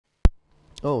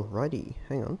Alrighty,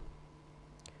 hang on.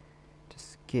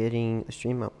 Just getting the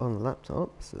stream up on the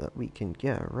laptop so that we can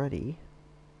get ready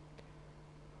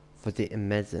for the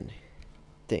amazing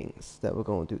things that we're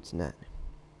going to do tonight.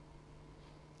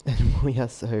 And we are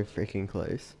so freaking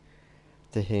close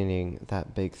to hitting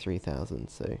that big 3,000,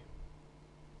 so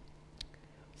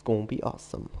it's going to be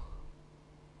awesome.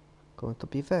 Going to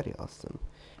be very awesome.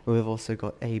 We've also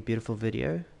got a beautiful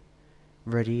video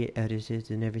ready,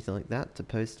 edited and everything like that to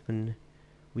post when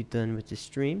we're done with the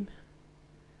stream.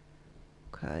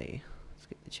 Okay, let's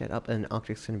get the chat up, and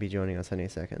Arctic's going to be joining us any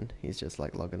second. He's just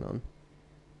like logging on.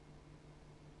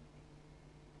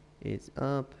 It's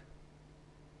up.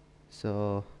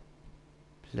 So,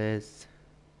 please,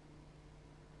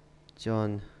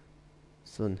 John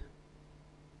Sun.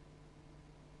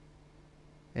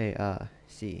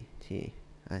 ARCTIC.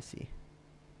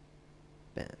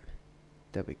 Bam.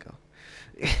 There we go.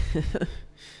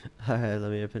 Alright,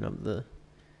 let me open up the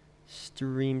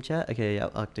stream chat. Okay, yeah,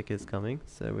 Arctic is coming,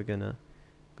 so we're going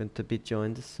to be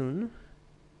joined soon.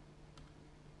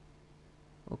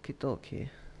 Okie dokie.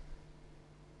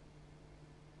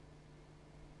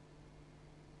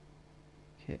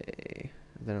 Okay,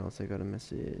 then I also got a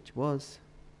message. Was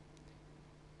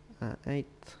at 8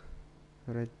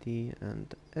 ready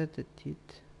and edited.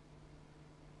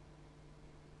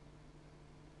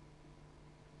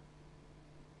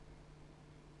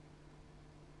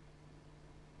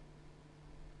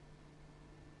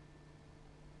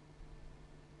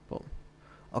 Boom.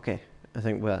 Okay, I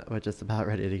think we're just about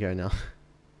ready to go now.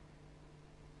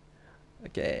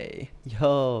 Okay,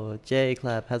 yo, J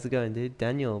Clap, how's it going, dude?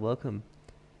 Daniel, welcome.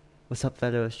 What's up,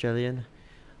 fellow Australian?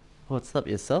 What's up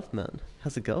yourself, man?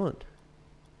 How's it going?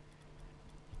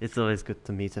 It's always good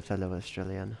to meet a fellow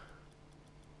Australian.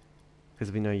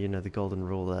 Because we know, you know, the golden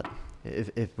rule that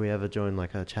if we ever join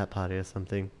like a chat party or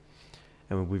something,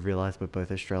 and we realize we're both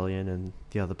Australian and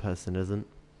the other person isn't,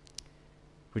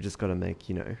 we just gotta make,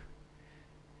 you know,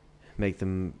 make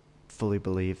them fully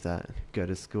believe that go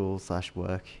to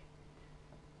school/work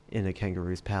in a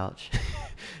kangaroo's pouch.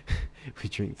 We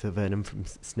drink the venom from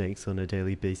snakes on a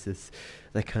daily basis,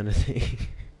 that kind of thing.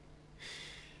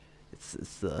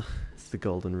 It's the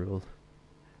golden rule.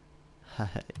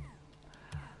 Hi.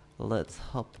 Let's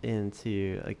hop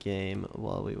into a game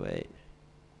while we wait.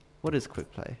 What is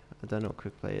quick play? I don't know what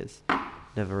quick play is.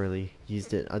 Never really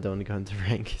used it. I don't want to go into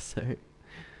rank, so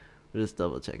we'll just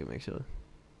double check and make sure.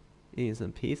 Eating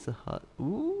some Pizza Hut.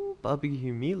 Ooh,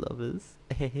 barbecue meat lovers.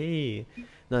 Hey.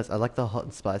 Nice, I like the hot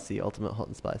and spicy, ultimate hot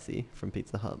and spicy from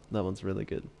Pizza Hut. That one's really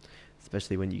good.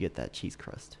 Especially when you get that cheese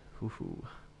crust. Ooh,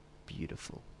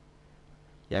 beautiful.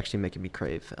 You're actually making me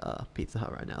crave Pizza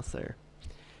Hut right now, so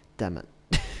damn it.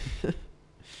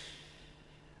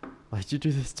 Why'd you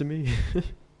do this to me?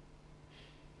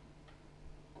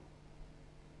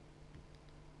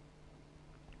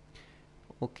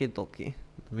 Okay dokie.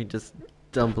 Let me just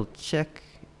double check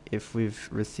if we've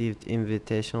received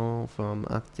invitation from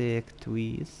Arctic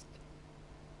Twist.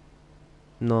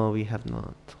 No, we have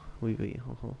not.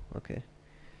 Okay.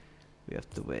 We have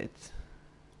to wait.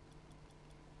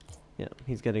 Yeah,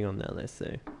 he's getting on now, let's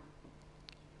say.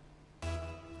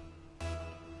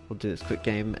 We'll do this quick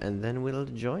game and then we'll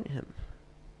join him.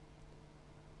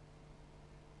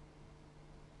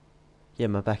 Yeah,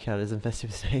 my backyard is infested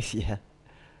with snakes, yeah.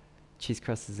 Cheese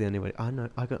crust is the only way. I know,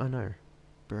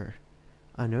 bro.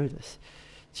 I know this.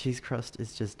 Cheese crust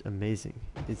is just amazing.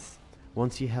 It's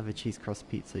once you have a cheese crust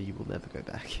pizza, you will never go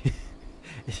back.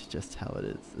 It's just how it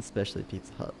is, especially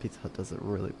Pizza Hut. Pizza Hut does it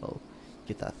really well.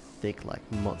 Get that thick, like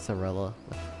mozzarella,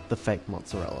 like the fake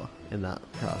mozzarella in that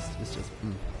crust. It's just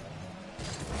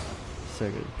so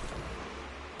good.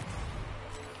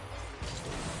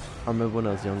 I remember when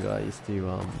I was younger, I used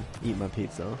to eat my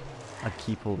pizza. I'd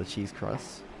keep all the cheese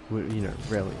crusts. You know,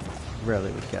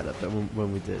 rarely would get it, but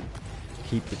when we did,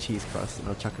 keep the cheese crust and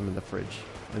I'll chuck them in the fridge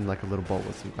in like a little bowl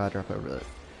with some batter up over it,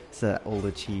 so that all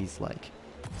the cheese like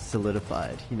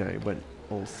solidified, you know, it went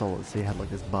all solid, so you had like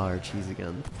this bar of cheese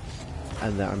again.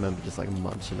 And then I remember just like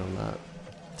munching on that,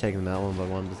 taking them out one by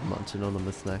one, just munching on them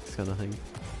as snacks kind of thing.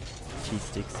 Cheese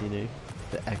sticks, you know,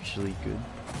 they're actually good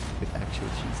with actual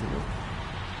cheese in it.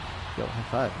 Yo, high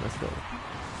five, let's go.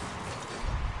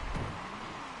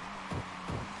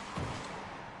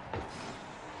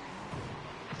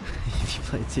 If you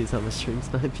play 2 summer streams,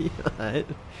 maybe. Alright.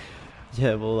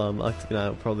 Yeah, well, Arctic and I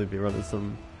will probably be running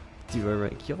some duo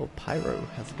rank. Yo, Pyro,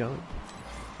 how's it going?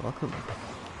 Welcome.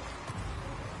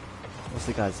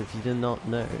 Also, guys, if you did not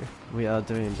know, we are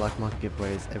doing Black Market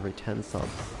giveaways every 10 subs.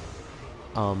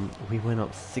 We went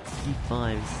up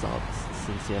 65 subs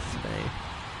since yesterday.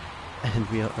 And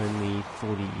we are only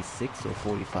 46 or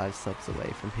 45 subs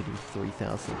away from hitting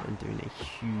 3,000 and doing a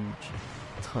huge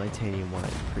titanium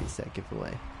white preset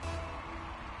giveaway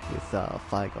with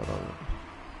Fire God on it.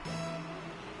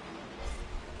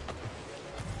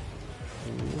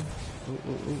 Ooh,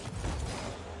 ooh, ooh.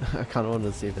 I kind of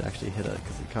wanted to see if it actually hit it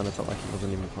because it kind of felt like he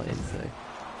wasn't even playing, so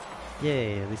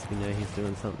yay, at least we know he's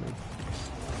doing something.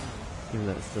 Even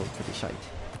though it's still pretty shite.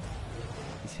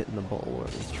 He's hitting the ball, or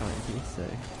at least trying to, so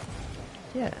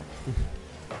yeah.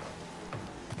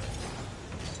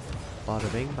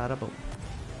 Bada bing, bada boom.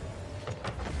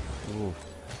 Ooh.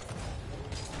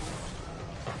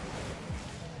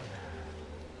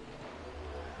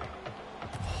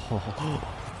 Oh,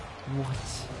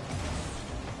 what?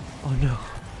 Oh no,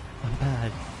 I'm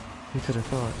bad. Who could have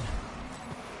thought?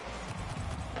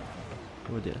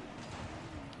 Oh dear.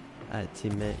 Alright,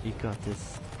 teammate, you got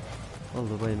this. All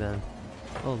the way, man.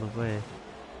 All the way.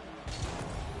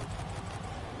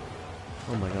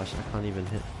 Oh my gosh, I can't even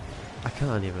hit. I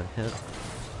can't even hit.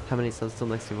 How many subs still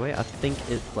next giveaway? I think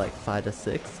it's like 5 to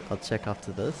 6. I'll check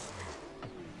after this.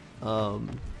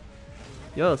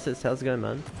 Yo, sis, how's it going,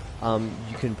 man?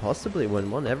 You can possibly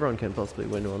win one. Everyone can possibly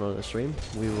win one on a stream.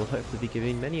 We will hopefully be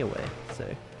giving many away, so.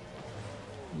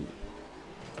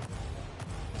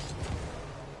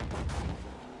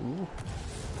 Ooh.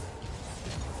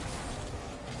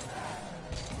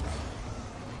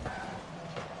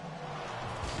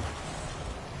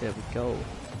 There we go.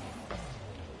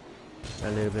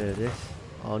 A little bit of this.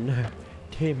 Oh no,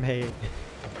 teammate.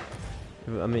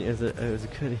 I mean, it was a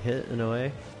good hit in a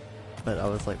way, but I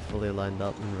was like fully lined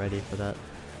up and ready for that.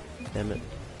 Damn it.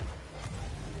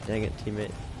 Dang it,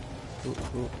 teammate. Ooh,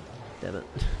 ooh. Damn it.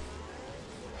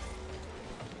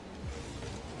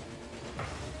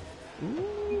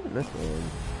 Ooh, nice one.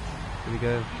 Here we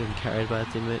go, getting carried by a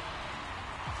teammate.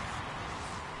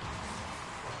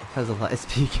 How's the light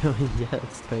speed going? Yeah,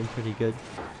 it's going pretty good.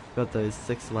 Got those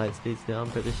 6 light speeds now, I'm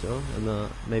pretty sure, and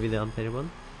maybe the unpaid one.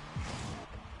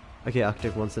 Okay,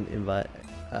 Arctic wants an invite.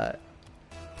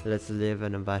 Let's live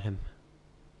and invite him.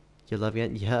 You love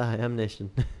it? Yeah, I am,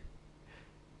 Nation.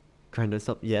 Grind, don't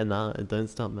stop. Yeah, nah, don't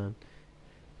stop, man.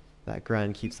 That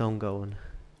grind keeps on going.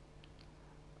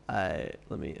 Let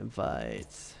me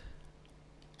invite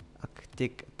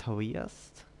Arctic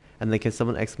Toyast. And then can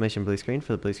someone exclamation blue screen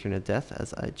for the blue screen of death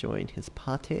as I join his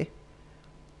party.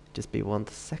 Just be 1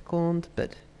 second,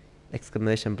 but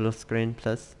exclamation blue screen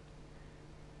plus.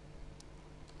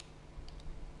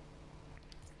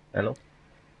 Hello.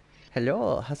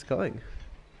 Hello, how's it going?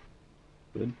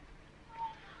 Good.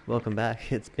 Welcome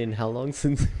back. It's been how long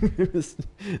since we was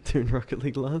doing Rocket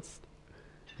League last?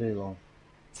 Too long.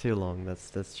 Too long, that's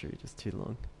true, just too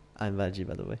long. I invited you,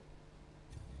 by the way.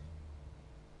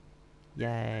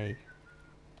 Yay.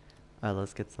 Alright,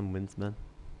 let's get some wins, man.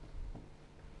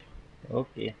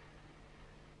 Okay.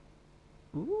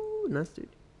 Ooh, nice dude.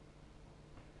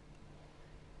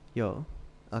 Yo,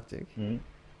 Arctic.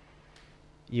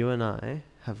 You and I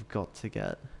have got to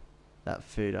get that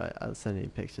food I was sending you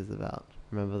pictures about.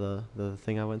 Remember the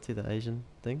thing I went to, the Asian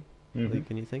thing? The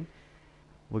new thing?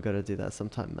 We gotta do that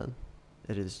sometime, man.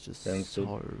 It is just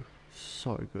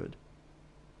so good.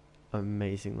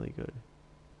 Amazingly good.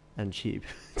 And cheap,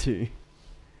 too.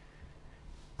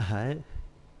 Alright?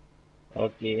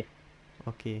 Okay.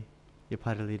 Okay. Your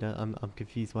party leader, I'm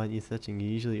confused. Why aren't you searching? You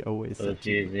usually always I was search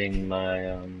using my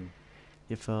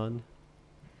your phone.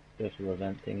 special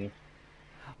event thingy.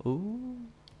 Ooh.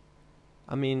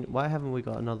 I mean, why haven't we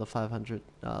got another 500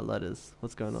 letters?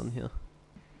 What's going on here?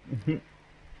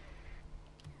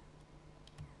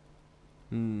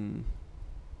 I'm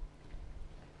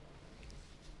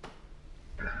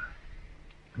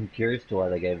curious to why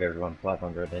they gave everyone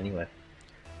 500 anyway.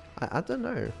 I don't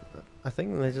know. I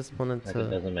think they just wanted Like to. it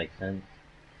doesn't make sense.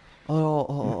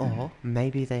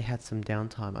 Maybe they had some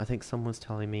downtime. I think someone was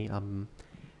telling me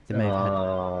they may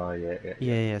have had.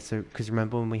 Yeah. So because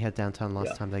remember when we had downtime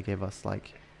last time, they gave us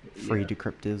like free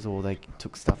decryptors, or they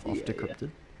took stuff off decrypted.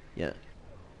 Yeah.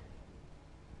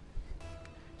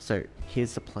 So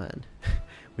here's the plan.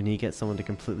 We need to get someone to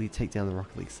completely take down the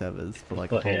Rocket League servers for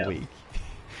like a whole week.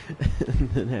 And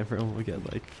then everyone will get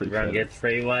like free Everyone gets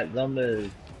free white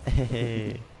zombies.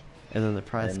 Hey. And then the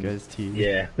price goes to you.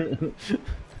 Yeah.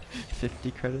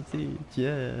 50 credits each,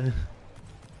 yeah.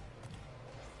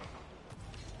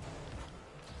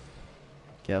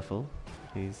 Careful.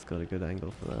 He's got a good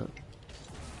angle for that.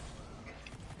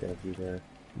 Gotta be there.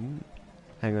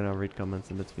 Hang on, I'll read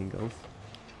comments in between goals.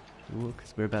 Ooh,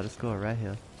 because we're about to score right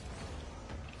here.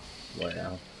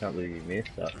 Wow. Can't believe you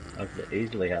missed that. I could have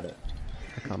easily had it.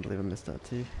 I can't believe I missed that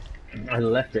too. I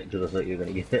left it because I thought you were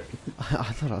going to get it.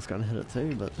 I thought I was going to hit it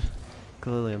too, but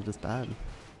Clearly I'm just bad.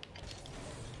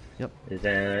 Yep.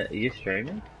 Are you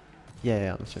streaming?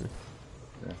 Yeah, I'm assuming.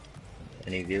 No.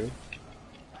 Any viewers?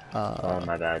 Oh, Uh,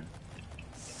 my bad.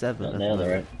 7 Not at the now, though,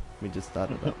 moment. We just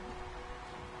started up.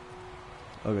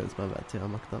 Oh, it's my bad too, I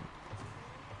mucked up.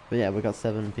 But yeah, we got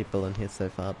 7 people in here so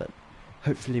far, but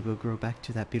hopefully we'll grow back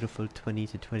to that beautiful 20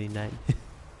 to 29.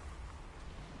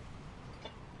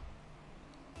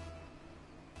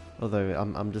 Although,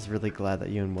 I'm just really glad that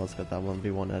you and Woz got that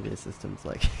 1v1 out of your systems,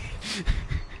 like...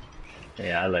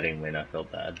 Yeah, I let him win. I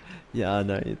felt bad. Yeah, I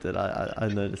know you did. I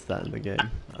noticed that in the game.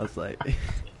 I was like,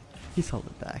 he's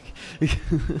holding back.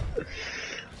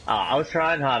 I was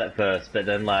trying hard at first, but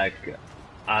then like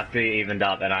after he evened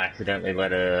up, and I accidentally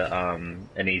let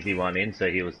an easy one in, so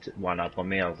he was one up on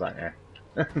me. I was like, eh.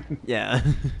 Yeah.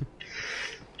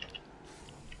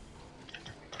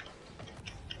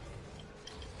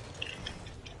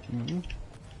 Mm.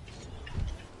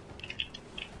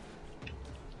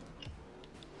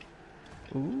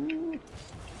 Ooh.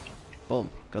 Boom.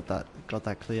 Got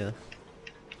that clear.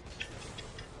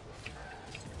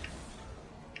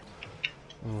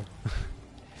 Oh.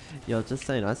 Yo, just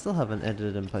saying, I still haven't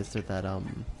edited and posted that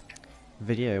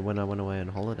video when I went away on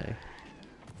holiday.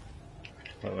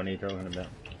 What one are you talking about?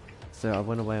 So I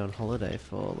went away on holiday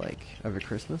for like over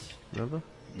Christmas, remember?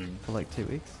 For like 2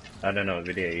 weeks. I don't know what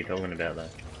video you're talking about though.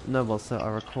 No, well, so I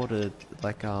recorded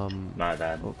like My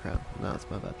bad. oh crap, no, it's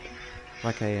my bad.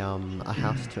 Like a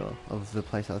house tour of the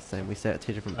place I was staying. We stayed at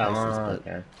 2 different places, Oh, but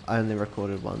okay. I only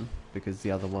recorded one because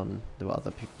the other one there were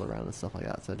other people around and stuff like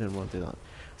that, so I didn't want to do that.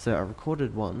 So I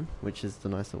recorded one, which is the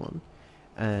nicer one,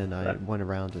 and I went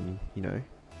around and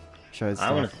showed stuff.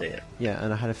 I want to see it. Yeah,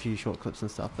 and I had a few short clips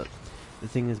and stuff. But the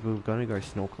thing is, we were going to go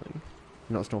snorkeling,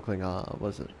 not snorkeling.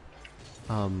 Was it?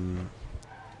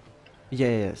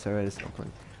 Yeah. So it is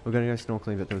snorkeling. We are going to go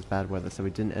snorkeling, but there was bad weather, so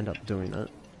we didn't end up doing it.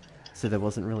 So there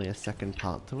wasn't really a second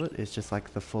part to it. It's just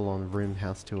like the full-on room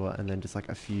house tour, and then just like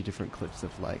a few different clips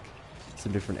of like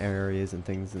some different areas and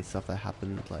things and stuff that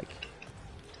happened, like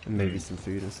and maybe some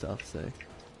food and stuff. So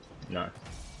No.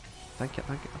 thank you.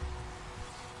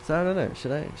 So I don't know.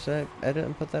 Should I edit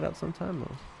and put that up sometime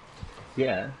or?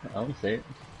 Yeah, I want to see it.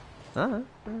 Alright.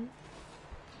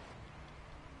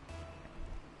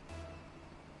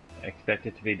 I expect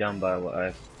it to be done by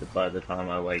the time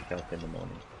I wake up in the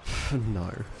morning.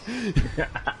 No.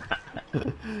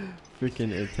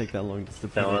 Freaking, it'd take that long just to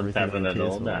put Someone's everything having on an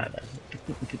PS4. all-nighter.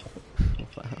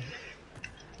 Wow.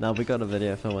 Now we got a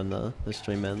video for when the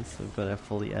stream ends. We've got a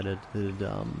fully edited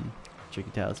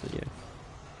Tricky Towers video.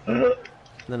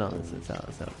 No, it's out.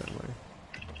 Don't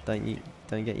worry.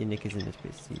 Don't get your knickers in this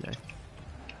piece,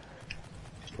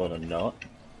 What a knot.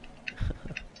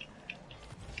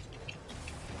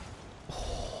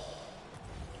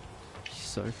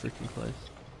 So freaking close.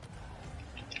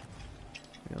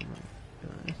 Yeah, man.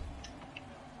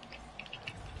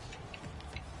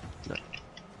 No.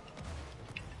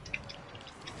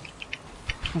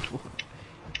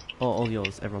 Oh, all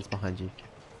yours. Everyone's behind you.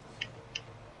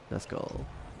 Let's go.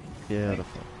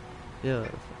 Beautiful. Yo,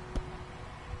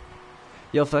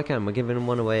 Furcam, we're giving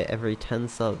one away every 10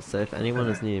 subs, so if anyone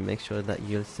is new, make sure that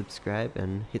you subscribe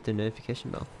and hit the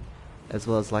notification bell. As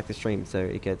well as like the stream, so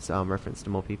it gets reference to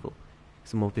more people.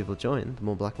 So more people join, the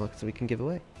more black markets we can give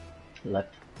away.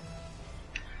 Left.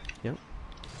 Yep.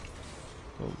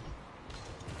 Cool.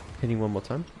 Hitting one more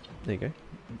time. There you go.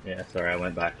 Yeah, sorry, I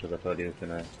went back because I thought he was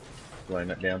going to slow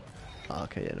it down. Oh,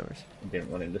 okay, yeah, no worries. I didn't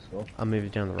want him to score. I'll move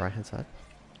it down the right hand side.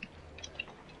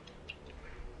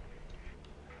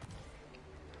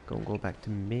 Go back to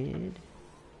mid.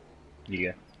 You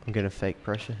go. I'm gonna fake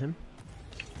pressure him.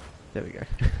 There we go.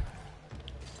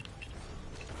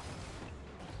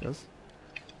 Yes.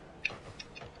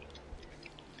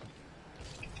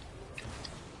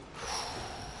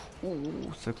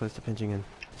 Ooh, so close to pinching in.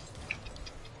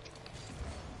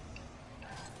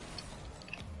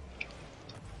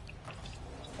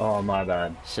 Oh, my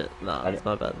bad. Shit, nah, it's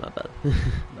my bad.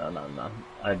 No.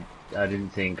 I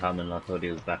didn't see him coming. I thought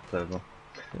he was back over.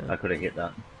 Yeah. I could have hit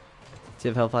that. Do you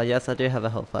have Hellfire? Yes, I do have a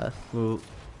Hellfire. Ooh.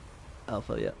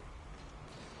 Alpha, yeah.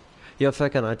 Yo,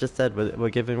 fucking, I just said we're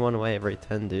giving one away every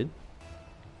 10, dude.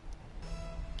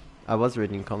 I was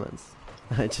reading comments.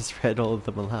 I just read all of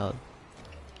them aloud.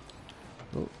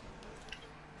 Ooh.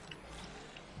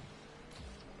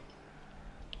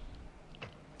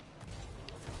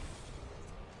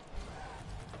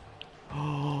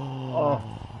 Oh.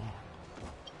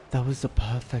 That was the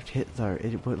perfect hit though.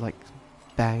 It would like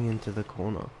bang into the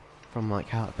corner from like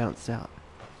how it bounced out.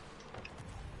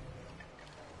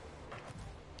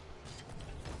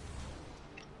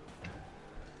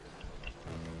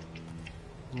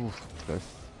 Oof, close.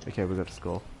 Okay, we got to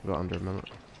score. We got under a minute.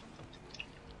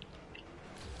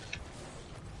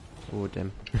 Oh,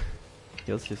 damn.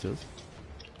 Yours, yours.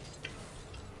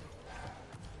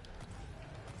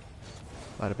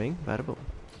 Bada bing, bada boom.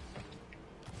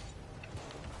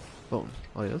 Boom.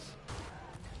 Oh, yours.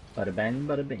 Bada bang,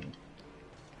 bada bing.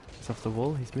 He's off the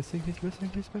wall. He's missing. He's missing.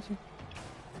 He's missing.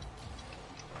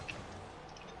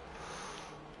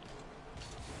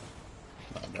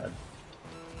 Not bad.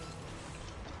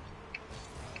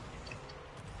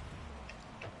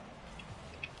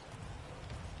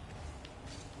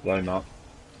 Blow him up.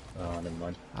 Oh, never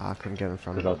mind. Ah, I couldn't get in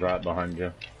front of Because I him. was right behind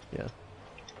you. Yeah.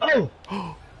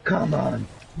 Oh! Come on!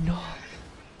 No!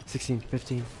 16,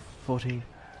 15, 14.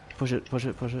 Push it, push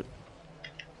it, push it.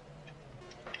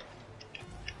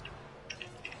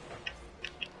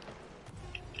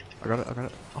 I got it, I got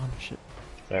it. Oh, no, shit.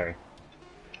 Sorry.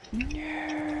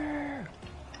 No!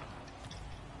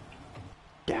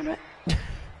 Damn it!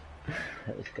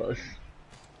 That was close.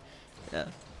 Yeah.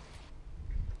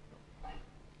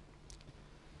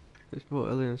 There's more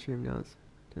early on stream now.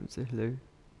 Don't say hello.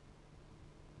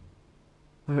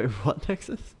 Wait, what,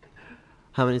 Nexus?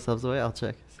 How many subs away? I'll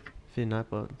check. Fear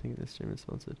Nightbot, I think this stream is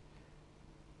sponsored.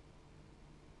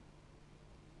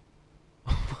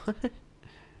 What?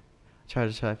 Try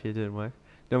to type, you're doing work.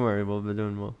 Don't worry, we'll be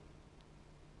doing more.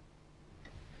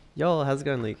 Yo, how's it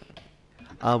going, League?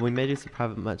 We may do some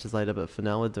private matches later, but for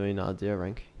now we're doing our Duo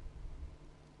rank.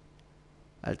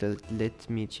 Let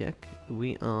me check.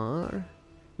 We are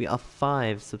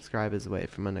 5 subscribers away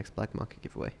from our next Black Market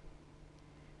giveaway.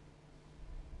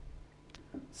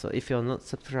 So if you're not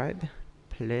subscribed,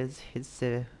 please hit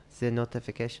the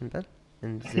notification bell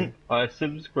and the I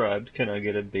subscribed. Can I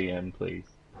get a BM, please?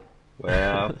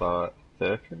 Wow, but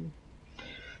surfing.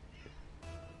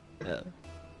 yeah.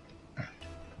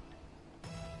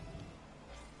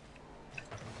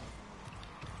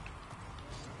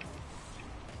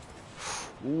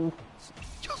 Ooh.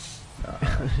 Yes!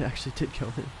 It actually did go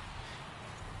in.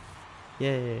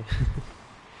 Yay.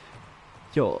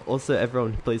 Yo, also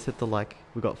everyone, please hit the like.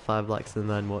 We got 5 likes and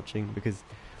 9 watching because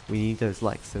we need those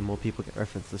likes so more people get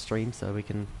reference the stream so we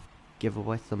can give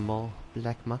away some more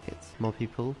black markets. More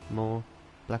people, more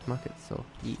black markets. So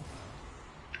yeah.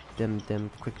 Them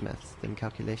quick maths, them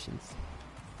calculations.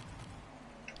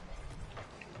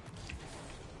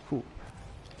 Cool.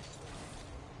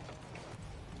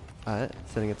 Alright,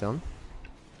 setting it down.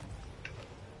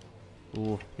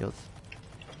 Ooh, yours.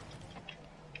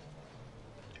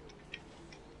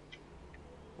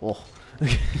 Oh.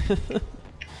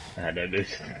 I had no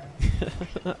news.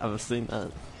 I've seen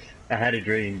that. I had a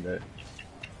dream that.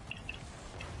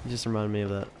 You just reminded me of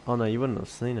that. Oh no, you wouldn't have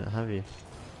seen it, have you?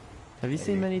 Have you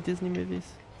seen many Disney movies?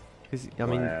 Because I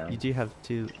mean, Wow. you do have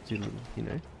two, you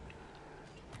know.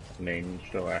 I mean,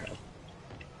 sure I have.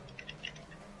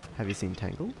 Have you seen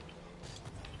Tangled?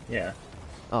 Yeah.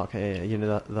 Oh, okay, yeah, you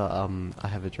know the I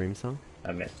Have a Dream song?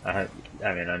 I mean, I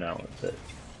know it, but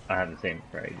I haven't seen it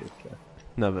for ages. So.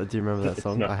 No, but do you remember that It's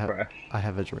song? not I fresh.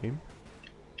 Have a Dream.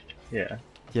 Yeah.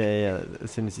 Yeah.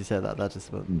 As soon as you said that, that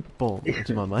just went boom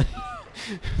into my mind.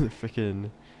 The freaking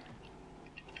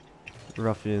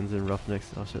ruffians and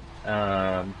roughnecks. Oh shit.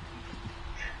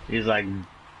 He's like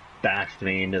bashed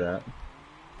me into that.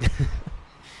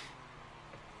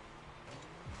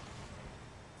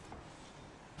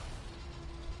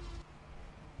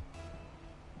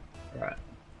 Right.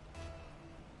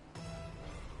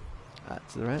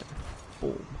 That's the right.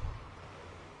 Boom.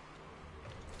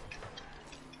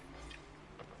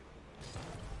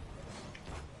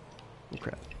 Oh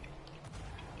crap.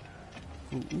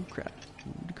 Ooh crap.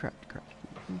 Ooh crap.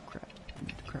 Ooh crap.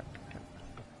 Crap.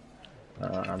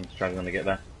 I'm struggling to get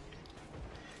there.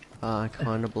 I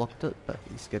kind of blocked it, but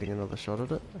he's getting another shot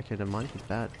at it. Okay, never mind. He's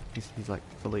bad. He's like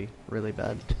fully really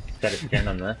bad. Set it again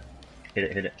on there.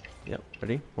 Hit it. Yep.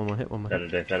 Ready? One more hit.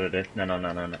 That'll do.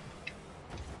 No.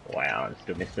 Wow, I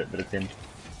still missed it, but it's in.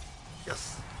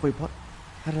 Yes. Wait, what?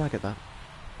 How did I get that?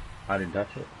 I didn't touch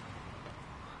it.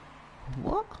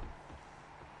 What?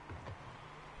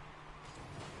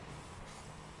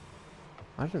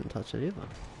 I didn't touch it either.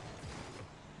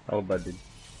 Oh, bud did.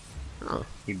 Oh.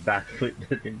 He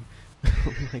backflipped it in.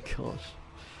 Oh my gosh.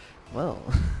 Well.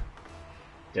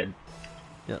 Dead.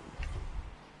 Yep.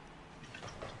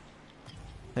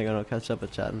 Hang on, I'll catch up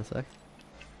with chat in a sec.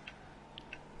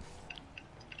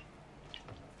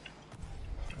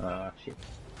 Ah, shit.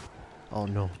 Oh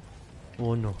no.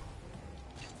 Oh no.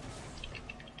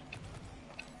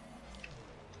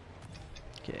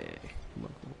 Okay. Come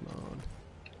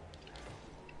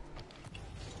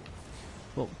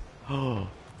on. Oh.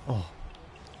 Oh.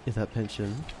 Is that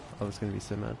pension? I was gonna be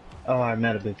so mad. Oh, I'm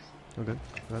out of bits. Oh good,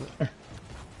 got it.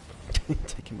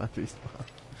 Taking my boost bar.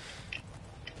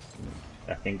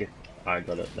 I think if I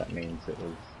got it, that means it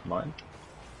was mine.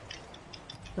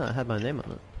 No, it had my name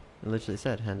on it. It literally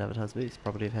said hand avatar's boost,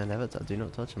 property of hand avatar. Do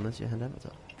not touch unless you hand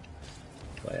avatar.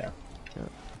 So yeah. Yeah.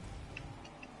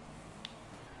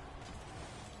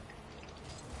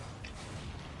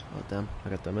 Oh damn, I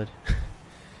got demoed.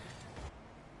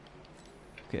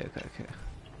 Okay.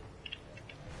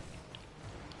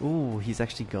 Ooh, he's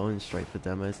actually going straight for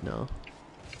demos now.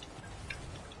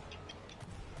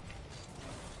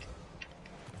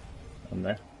 I'm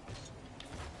there.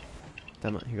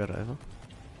 Damn it, he got over.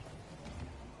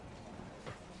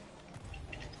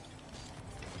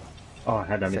 Oh,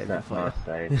 had I missed Save that it for nice you.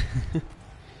 save.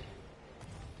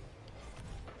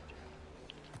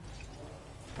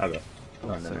 I got. Oh,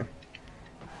 no. Sorry.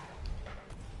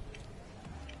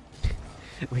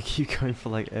 We keep going for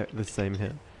like the same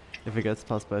hit. If it gets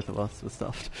past both of us, we're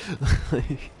stuffed.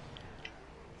 Like,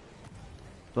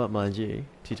 but mind you,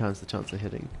 2 times the chance of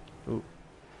hitting. Ooh.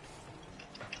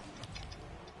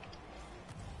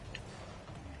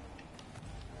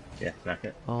 Yeah, smack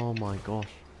it. Oh my gosh.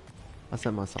 I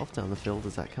sent myself down the field.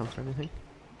 Does that count for anything?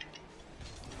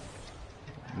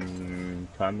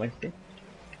 Time wasted?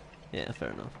 Yeah,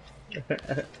 fair enough.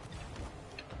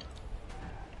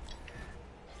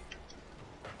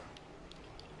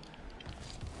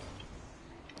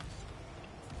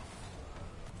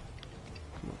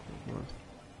 Come on.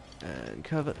 And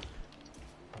curve it.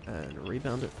 And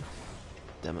rebound it.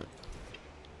 Damn it.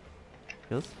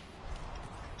 Yours?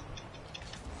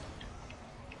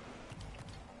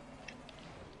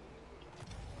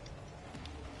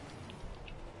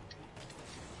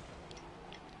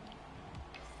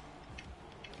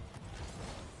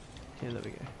 Okay, there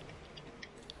we go.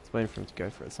 Just waiting for him to go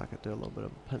for it so I could do a little bit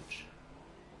of a punch.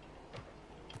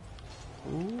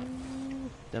 Ooh,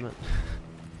 damn it.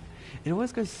 It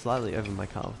always goes slightly over my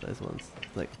car with those ones.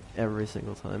 Like, every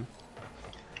single time.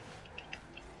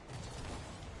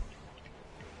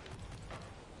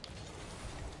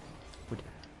 Would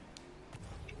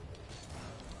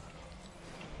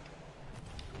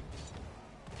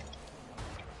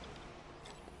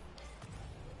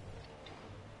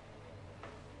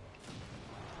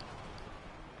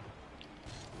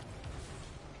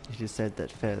you just said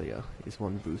that failure is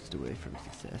one boost away from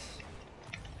success.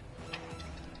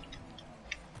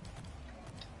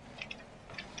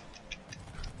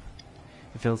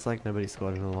 It feels like nobody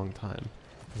scored in a long time.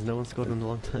 Has no one scored in a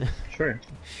long time? Sure.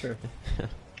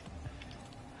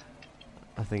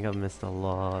 I think I've missed a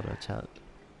lot of chat.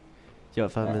 Yo,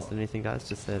 if I've missed anything, guys,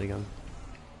 just say it again.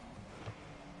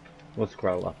 We'll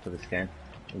scroll up to the scan.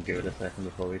 We'll give it a second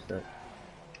before we start.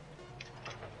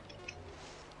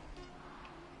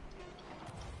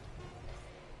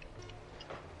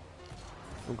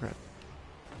 Oh crap.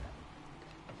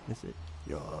 Is it?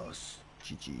 Yes.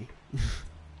 GG.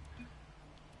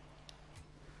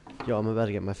 Yo, I'm about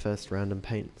to get my first random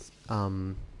paints.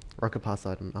 Rocket pass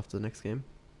item after the next game.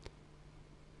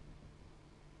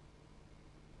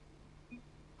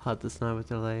 Hard to snow with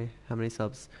delay. How many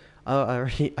subs? Oh, I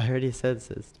already said,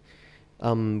 sis.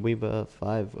 We were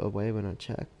 5 away when I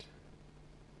checked.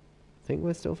 I think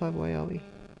we're still 5 away, are we?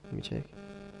 Let me check.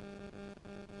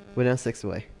 We're now 6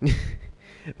 away.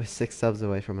 We're 6 subs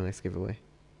away from our next giveaway.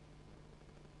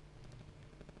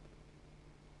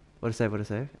 What a save, what a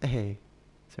save. Hey.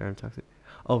 Sorry, I'm toxic.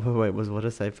 Oh, but wait, was what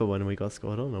a save for when we got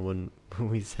scored on or when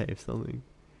we saved something?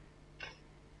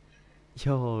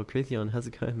 Yo, Christian, how's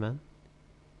it going, man?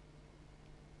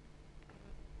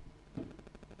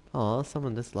 Oh,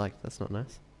 someone disliked. That's not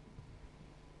nice.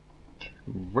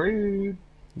 Rude.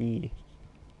 Yeah.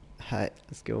 Hi,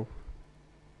 let's go.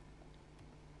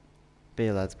 But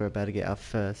yeah, lads, we're about to get our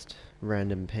first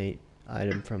random paint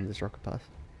item from this rocket pass.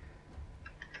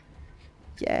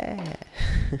 Yeah!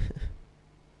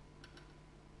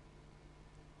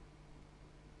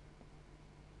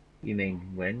 You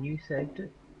mean when you saved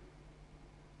it?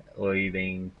 Or are you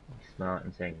being smart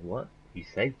and saying, what? You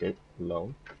saved it?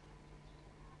 Lol.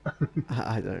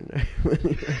 I don't know.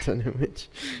 I don't know which.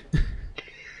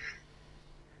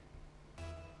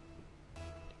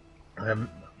 I'm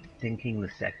thinking the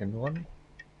second one.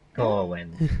 Oh,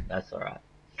 when? That's alright.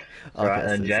 Okay, Alright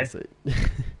then, Jay. sweet.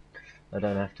 I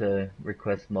don't have to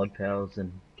request mod pals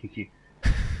and kick you.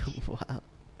 Wow.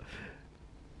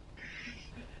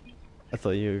 I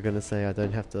thought you were gonna say I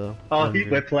don't have to. Oh,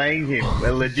 we're playing him.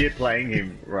 We're legit playing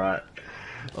him. Right.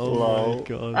 Oh Lol. my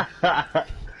god.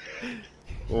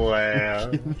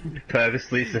 Wow.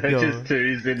 Purposely searches Yo.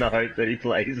 twos in the hope that he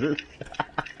plays us.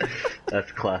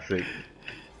 That's classic.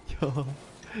 Yo.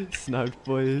 Sniped,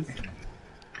 boys.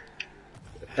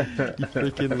 You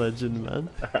freaking legend, man.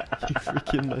 You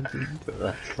freaking legend.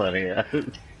 That's funny. Yeah.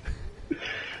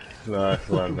 Nice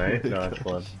one, Oh mate. my Nice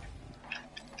one. gosh.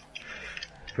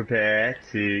 Prepare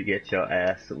to get your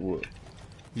ass whooped.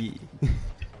 Yeah.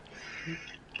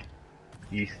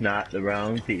 You sniped the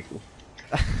wrong people.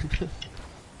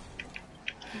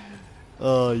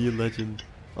 Oh, you legend.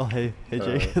 Oh, hey, hey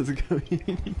Jake, Uh, how's it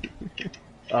going?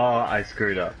 oh, I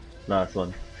screwed up. Nice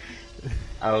one.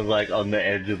 I was like on the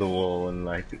edge of the wall and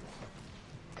like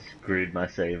screwed my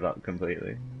save up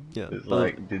completely. Yeah, It's by the,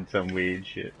 like did some weird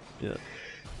shit. yeah.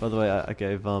 By the way, I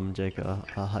gave Jake a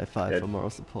high five Yeah. for moral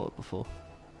support before.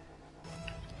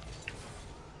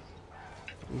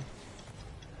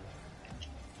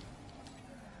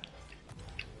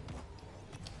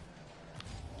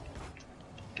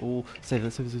 Oh, save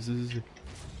it, save it, save it, save it.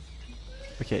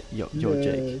 Okay, yo,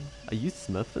 Jake. Are you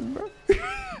smurfing, bro?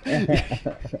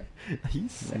 Are you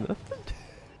smurfing?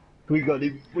 We got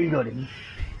him. We got him.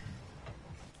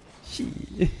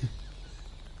 Shit.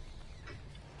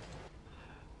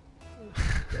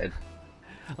 Dead.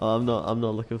 Oh, I'm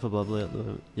not looking for bubbly at the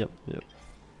moment. Yep, yep.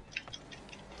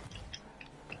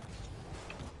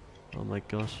 Oh my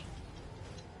gosh.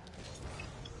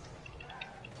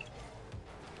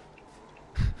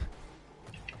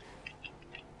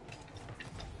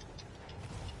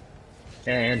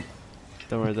 And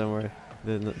Don't worry, don't worry.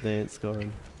 They ain't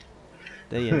scoring.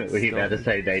 They ain't were you about to scoring.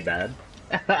 say they bad?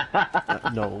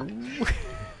 No.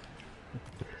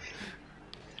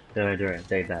 Don't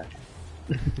they bad.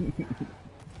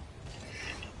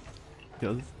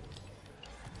 Yes.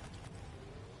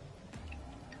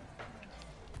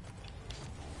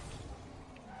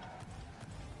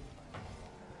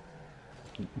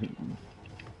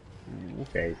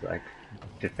 Okay, he's like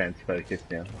defense focused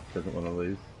now. Doesn't want to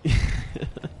lose.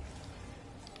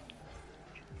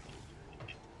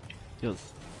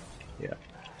 Yes. Yeah.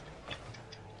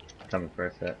 Coming for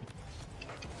a set.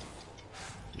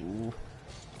 Ooh.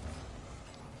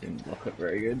 Didn't block it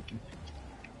very good.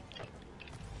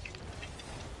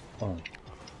 Oh.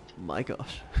 My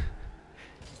gosh.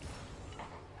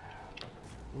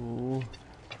 Ooh.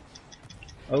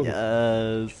 Oh.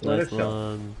 Yes. What a Nice shot.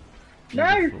 one.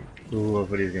 No! Beautiful. Ooh, I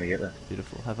thought he was gonna get that.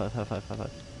 Beautiful. High five, high five, high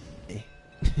five. Eh.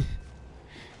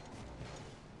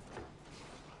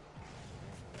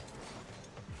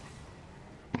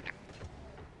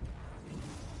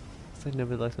 It's like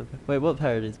nobody likes my parody. Wait, what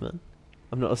parodies, man?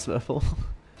 I'm not a Smurfle.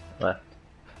 Left.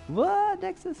 What?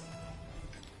 Nexus?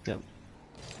 Yep.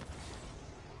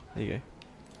 There you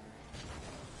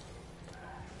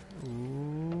go.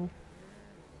 Ooh.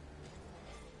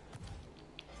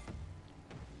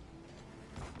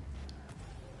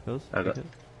 Goes? I got- Okay.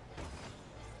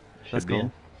 Should Let's be go.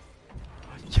 in.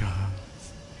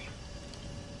 Yes.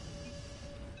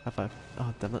 High five.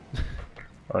 Oh, damn it.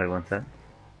 Oh, he wants that.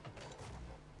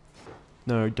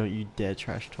 No, don't you dare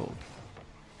trash talk.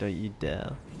 Don't you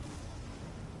dare.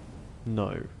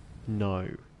 No. No.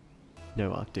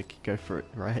 No, Arctic. Go for it,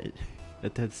 right? A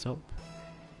dead stop.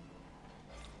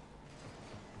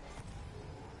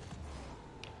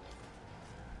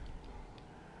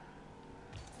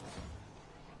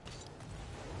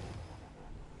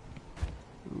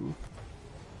 Ooh.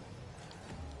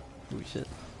 Ooh, shit.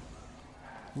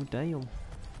 Oh, damn.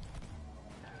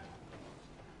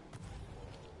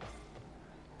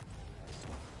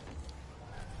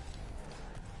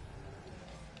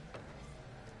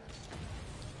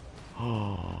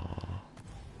 Oh.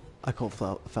 I call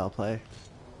foul play.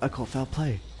 I call foul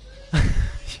play.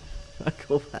 I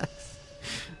call facts.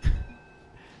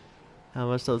 How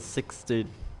much does 6, dude?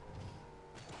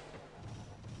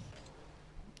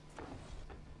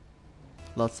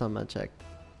 Last time I checked.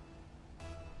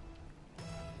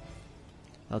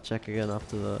 I'll check again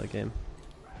after the game.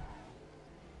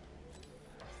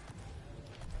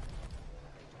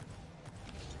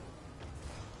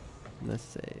 Nice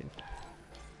save.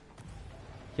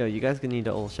 Yo, you guys gonna need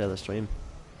to all share the stream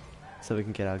so we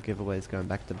can get our giveaways going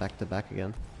back to back to back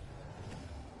again.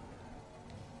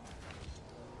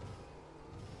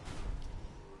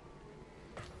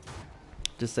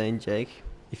 Just saying, Jake,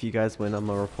 if you guys win, I'm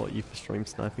gonna report you for stream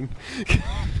sniping.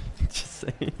 Just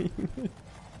saying.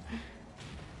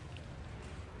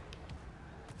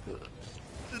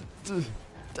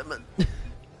 Damn it.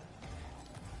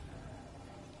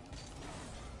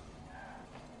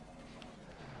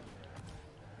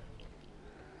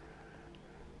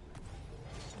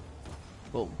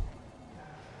 Boom.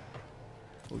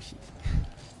 Oh shit.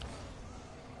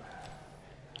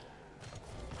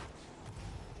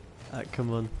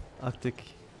 Come on, Arctic.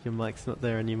 Your mic's not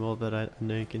there anymore, but I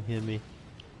know you can hear me.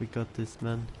 We got this,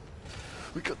 man.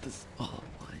 We got this. Oh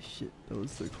my shit. shit, that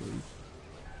was so close.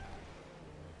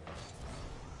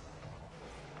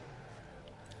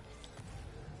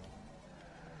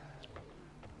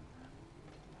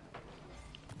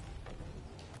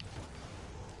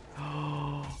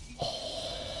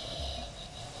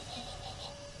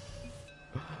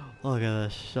 Look at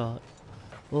that shot.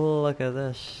 Look at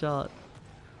that shot.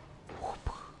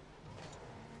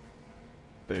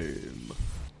 Boom.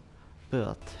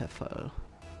 Beautiful.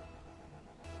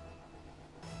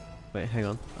 Wait, hang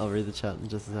on. I'll read the chat in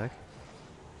just a sec.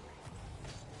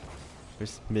 We're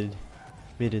just mid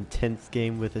intense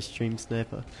game with a stream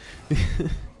sniper.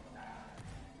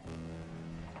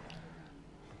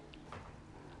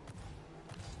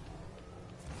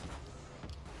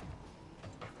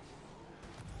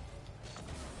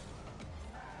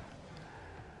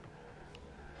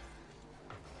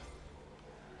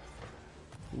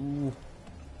 Ooh.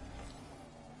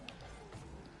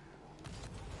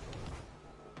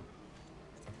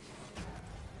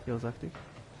 Heals active.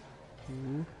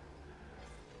 Ooh.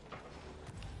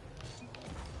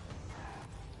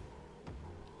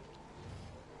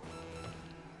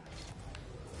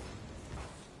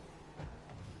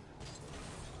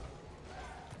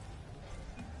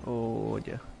 Oh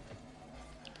dear.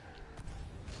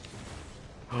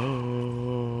 Oh.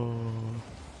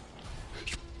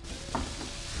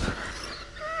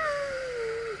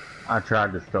 I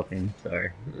tried to stop him, so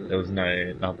there was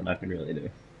nothing I could really do.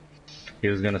 He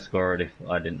was gonna score it if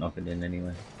I didn't knock it in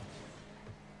anyway.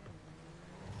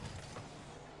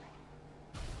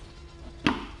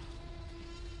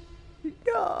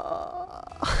 Yeah.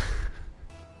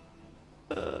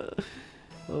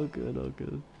 Oh good, oh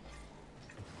good.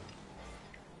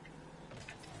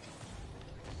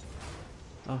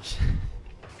 Oh shit.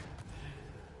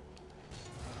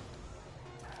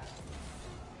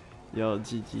 Yo,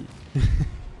 GG.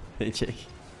 Hey Jake.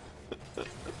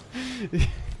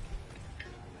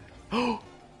 Oh!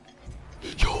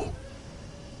 Yo!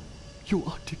 Yo,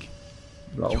 Arctic!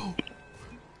 Roll. Yo!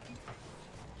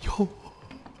 Yo!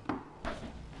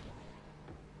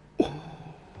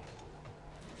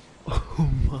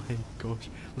 Oh my gosh.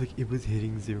 Like, it was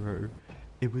hitting 0.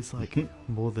 It was like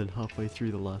more than halfway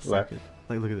through the last Left. second.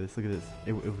 Like, look at this, look at this.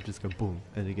 It would just go boom,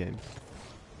 end of game.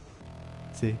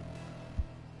 See?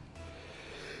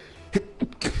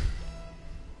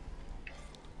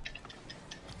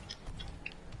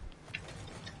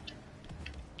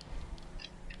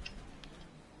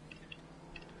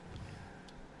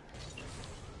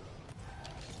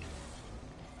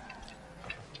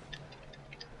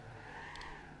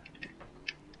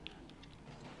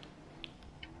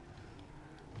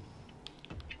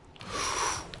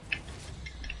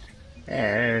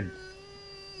 And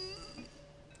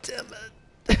Damn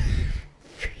it.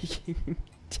 Freaking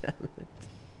damn it.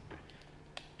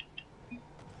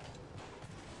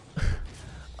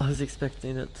 I was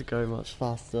expecting it to go much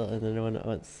faster, and then when it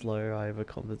went slow, I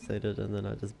overcompensated, and then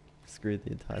I just screwed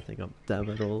the entire thing up. Damn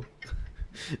it all.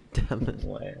 Damn it.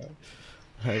 wow.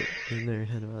 Hey, in their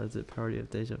head is it parody of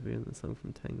Deja Vu and the song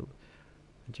from Tangled.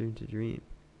 A Dream to Dream.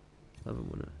 Love it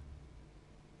when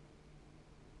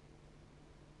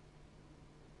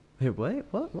Wait,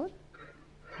 what?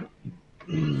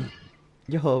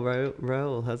 Yo,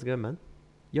 Raul, how's it going, man?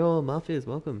 Yo, Mafias,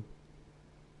 welcome.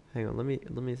 Hang on, let me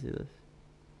see this.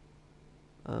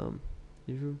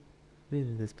 You've been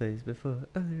in this place before.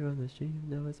 Earlier on the stream,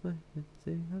 now it's my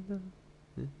sing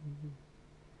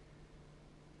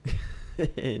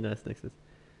Hey, nice Nexus.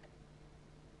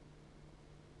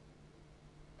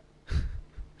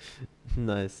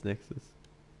 Nice Nexus.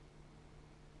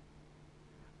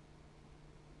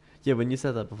 Yeah, when you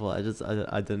said that before, I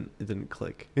didn't, it didn't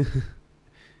click.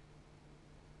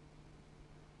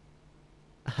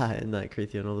 Hi, Night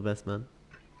Creathian, all the best, man.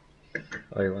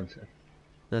 Oh, you want to?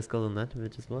 Nice golden lantern we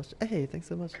just watched. Hey, thanks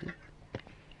so much, dude.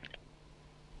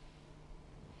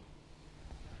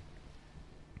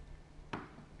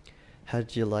 How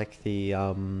did you like the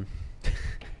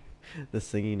the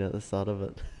singing at the start of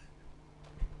it?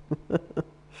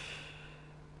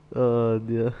 Oh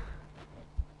dear.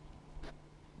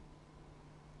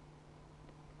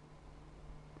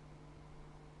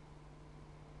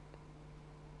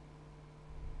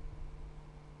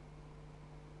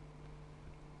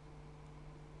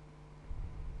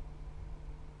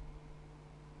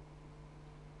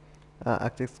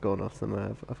 Actic's gone off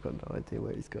somewhere. I've got no idea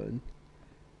where he's going.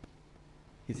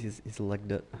 He's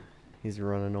legged it. He's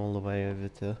running all the way over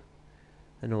to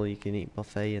an all-you-can-eat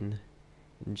buffet in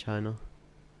China.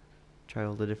 Try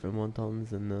all the different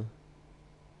wontons and the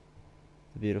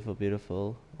beautiful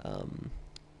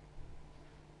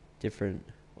different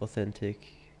authentic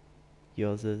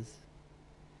gyozas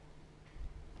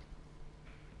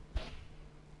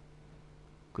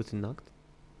Guten Nacht.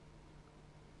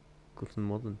 Guten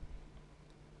Morgen.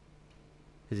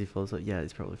 Is he falling asleep? Yeah,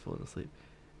 he's probably falling asleep.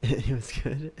 It was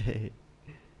good. Hey.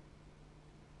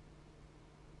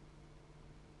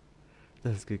 That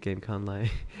was a good game, can't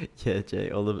lie. Yeah, Jay,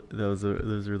 all of that was a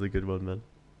really good one, man.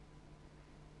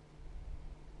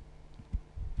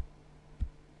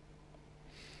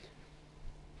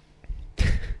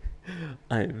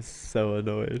 I am so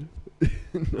annoyed.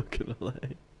 Not gonna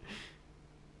lie.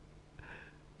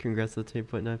 Congrats on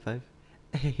 10.95.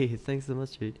 Hey, thanks so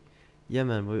much, dude. Yeah,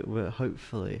 man, we're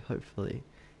hopefully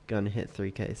gonna hit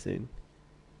 3K soon.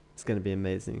 It's gonna be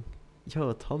amazing.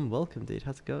 Yo, Tom, welcome, dude.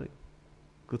 How's it going?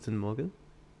 Guten Morgen.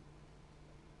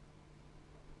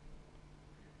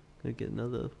 Gonna get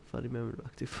another funny moment of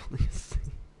active falling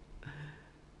asleep.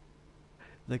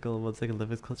 That goal in 1 second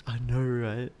left is clutch. I know,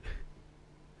 right?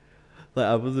 Like,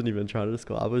 I wasn't even trying to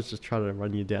score. I was just trying to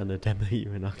run you down to demo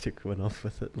you, and Arctic went off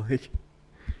with it. Like,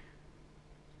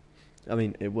 I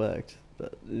mean, it worked,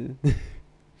 but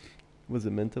was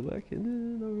it meant to work?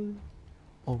 Not really.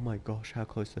 Oh my gosh, how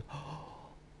close to...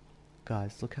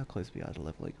 Guys, look how close we are to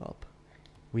leveling up.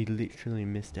 We literally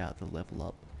missed out the level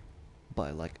up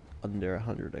by like under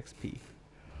 100 XP.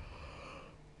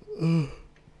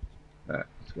 Alright,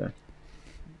 let's go.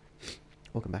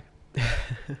 Welcome back.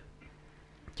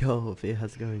 Yo, Veer,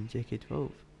 how's it going? JK12,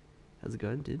 how's it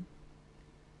going, dude?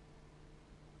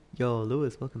 Yo,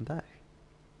 Lewis, welcome back.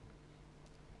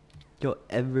 Yo,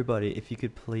 everybody, if you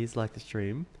could please like the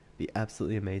stream, be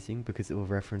absolutely amazing, because it will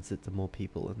reference it to more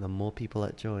people, and the more people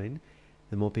that join,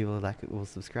 the more people that will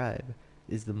subscribe,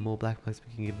 is the more black marks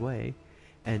we can give away.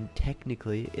 And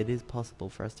technically, it is possible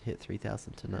for us to hit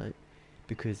 3,000 tonight,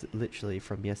 because literally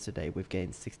from yesterday we've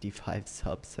gained 65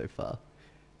 subs so far.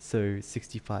 So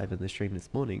 65 in the stream this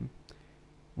morning.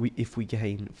 If we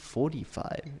gain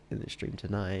 45 in the stream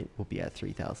tonight, we'll be at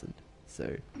 3,000.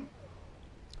 So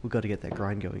we've got to get that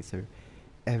grind going. So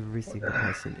every single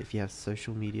person, if you have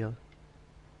social media...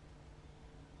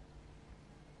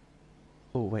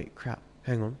 Oh, wait, crap.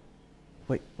 Hang on.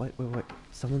 Wait.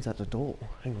 Someone's at the door.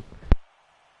 Hang on.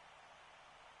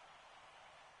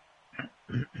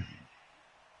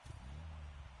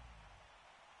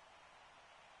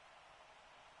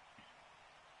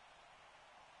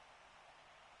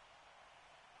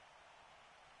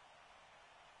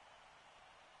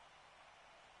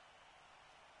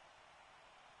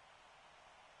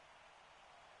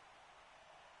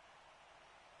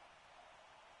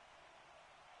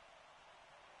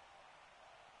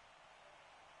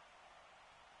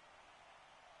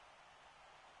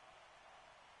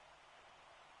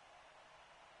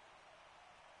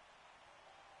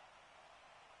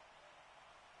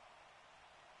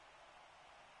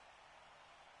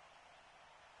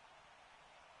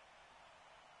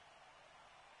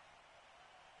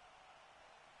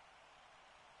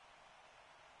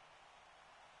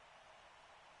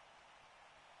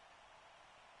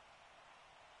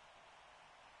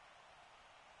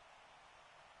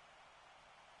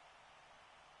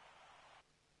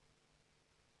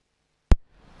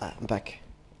 I'm back.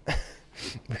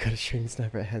 We got a stream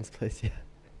sniper at Hans place, yeah.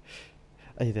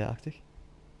 Are you there, Arctic?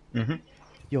 Mm-hmm.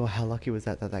 Yo, how lucky was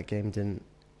that game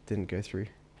didn't go through?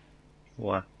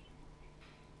 Why?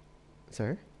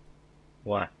 Sorry?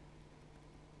 Why?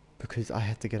 Because I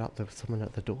had to get up. There was someone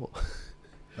at the door.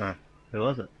 Oh, who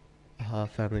was it? A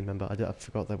family member. I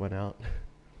forgot they went out.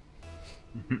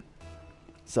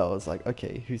 So I was like,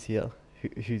 okay, who's here?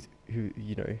 Who?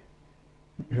 You know,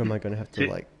 who am I gonna have to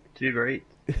like? Too great.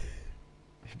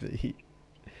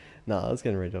 Nah, I was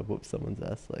getting ready to whoop someone's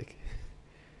ass. Like,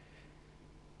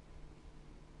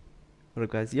 what up,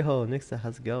 guys? Yo, Nixter,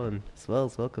 how's it going?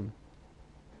 Swells, welcome.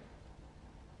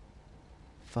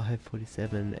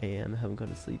 5:47 a.m. Haven't gone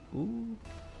to sleep. Ooh.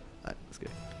 Alright, let's go.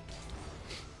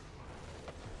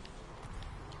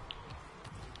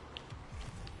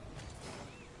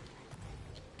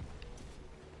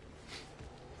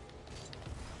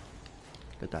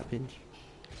 Got that pinch.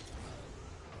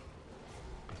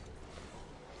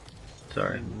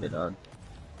 Sorry, a bit odd.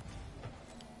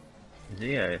 Is he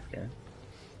AFK?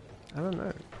 I don't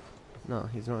know. No,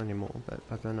 he's not anymore, but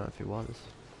I don't know if he was.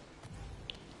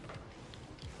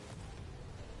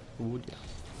 Ooh, yeah.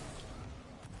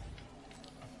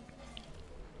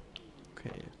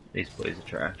 Okay. These boys are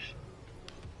trash.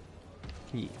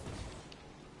 Yeah.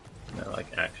 No,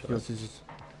 like actually. Yours is just...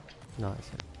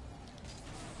 Nice.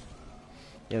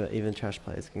 Yeah, but even trash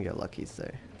players can get lucky,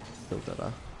 so still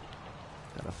gotta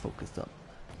focus up.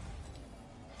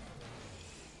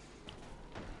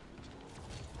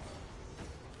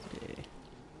 Yeah.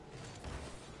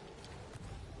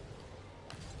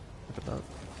 Look at that.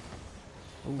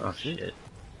 Oh shit.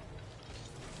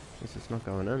 It's just not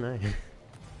going on, eh?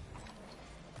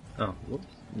 Oh, whoops.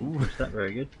 Didn't Ooh. push that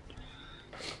very good.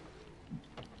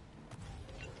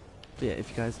 But yeah, if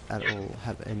you guys at all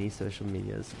have any social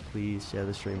medias, please share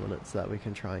the stream on it so that we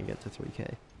can try and get to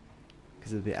 3k.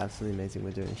 Because it'd be absolutely amazing.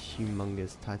 We're doing a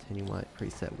humongous titanium white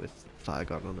preset with Fire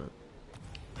God on it.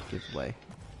 Giveaway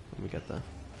when we get there.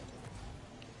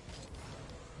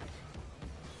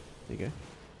 There you go.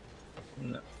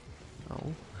 No.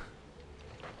 Oh.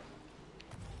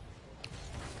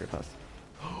 Great pass.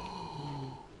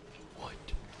 What?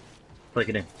 Click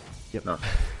it in. Yep. No.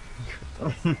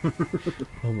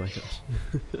 Oh my gosh.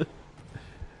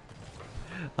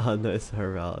 Oh no,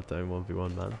 sorry, don't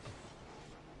 1v1, man.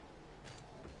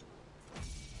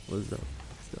 What is that?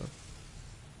 Stuff.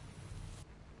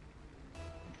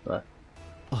 But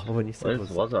Oh, when you said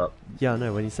what's up? yeah,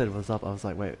 no, when you said what's up, I was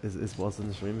like, wait, is was in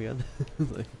the stream again?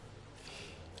 Like,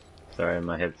 Sorry,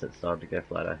 my headset started to go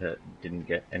flat. I didn't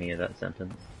get any of that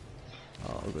sentence.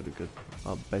 oh, good, good.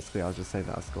 Basically, I'll just say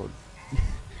that I scored.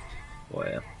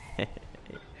 Wow.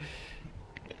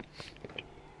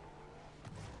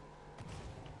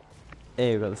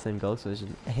 Hey, we got the same goals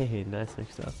version. Hey, nice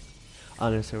mix up. Oh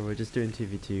no, so we're just doing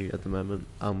 2v2 at the moment.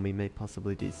 We may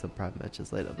possibly do some private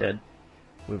matches later, but Dead.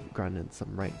 we've grinded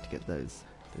some rank to get those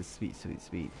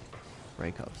sweet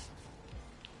rank ups.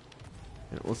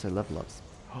 And also level ups.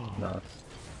 Nice.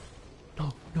 No,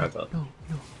 Oh god. no.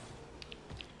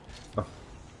 Oh.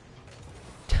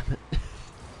 Damn it.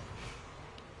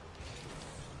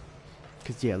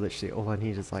 Because yeah, literally all I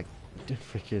need is like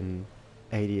freaking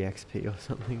 80 XP or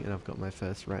something, and I've got my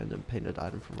first random painted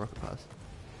item from Rocket Pass.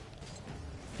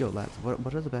 Yo lads,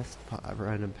 what are the best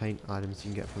random paint items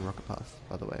you can get from Rocket Pass,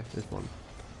 by the way? There's one.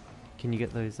 Can you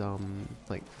get those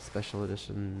like special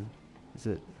edition, is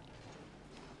it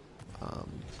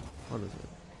what is it?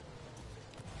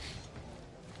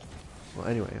 Well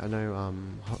anyway, I know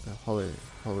Hollow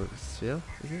Sphere,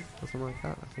 is it? Or something like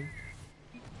that, I think.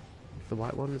 The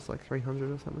white one is like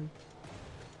 300 or something.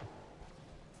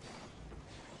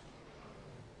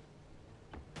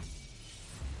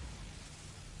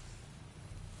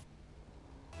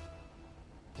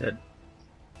 Dead.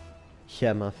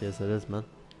 Yeah, Mafias, it is, man.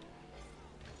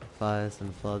 Fires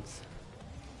and floods.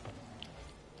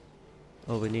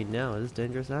 All we need now is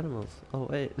dangerous animals. Oh,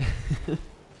 wait.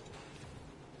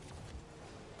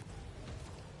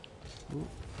 Ooh.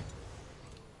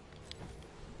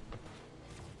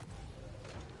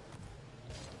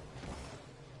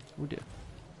 Oh dear.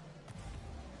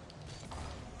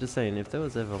 Just saying, if there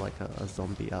was ever like a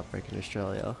zombie outbreak in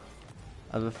Australia,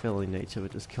 I have a feeling nature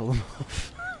would just kill them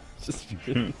off. Just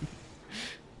because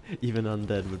even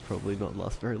undead would probably not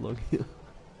last very long here.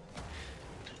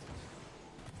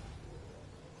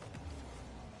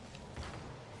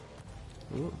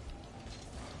 Ooh.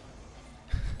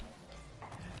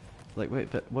 Like,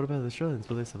 wait, but what about the Australians?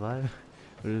 Will they survive?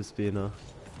 Would it just be in a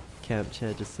camp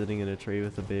chair, just sitting in a tree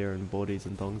with a beer and boardies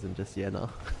and thongs and just, yeah, nah.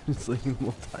 Just leaving them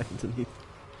all die underneath.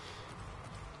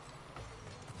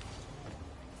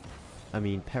 I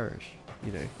mean, perish.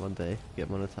 You know, one day get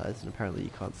monetized, and apparently you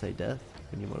can't say death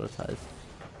when you monetize.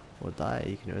 Or die,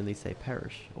 you can only say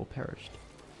perish or perished.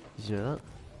 Did you know that?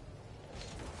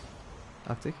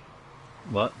 Arctic?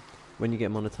 What? When you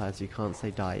get monetized, you can't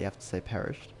say die, you have to say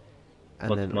perished. And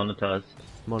What's then monetized?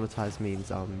 monetize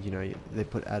means, you know, they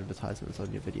put advertisements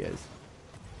on your videos.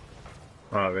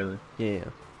 Oh, really? Yeah.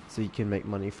 So you can make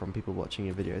money from people watching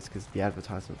your videos because the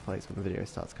advertisement plays when the video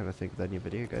starts, kind of thing. Then your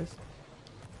video goes.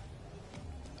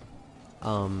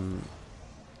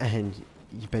 And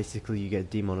you basically get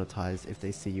demonetized if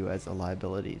they see you as a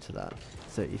liability to that.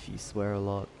 So if you swear a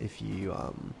lot, if you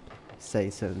say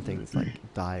certain things like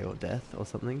die or death or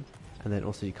something, and then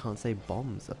also you can't say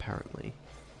bombs apparently.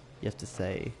 You have to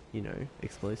say, you know,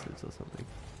 explosives or something.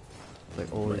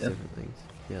 Like all these different things.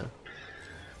 Yeah.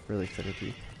 Really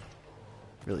finicky.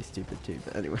 Really stupid too,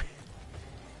 but anyway.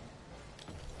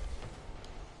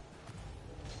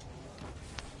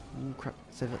 Ooh, crap.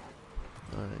 Save it.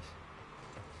 Nice.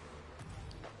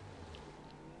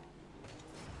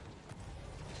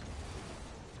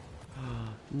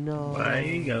 No. Why are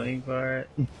you going for it?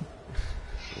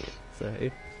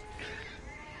 Sorry.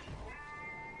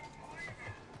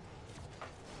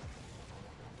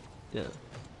 Yeah.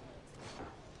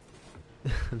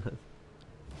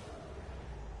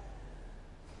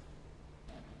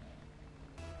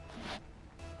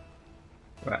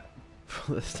 Right.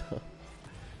 For the stuff.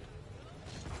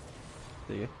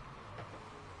 There you go.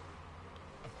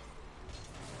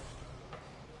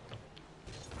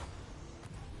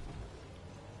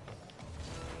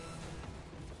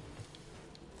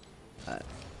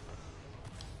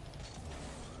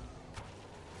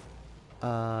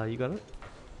 You got it?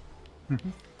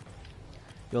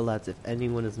 Yo lads, if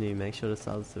anyone is new, make sure to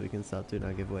sub so we can start doing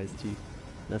our giveaways too.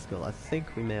 Let's go. I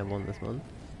think we may have won this one.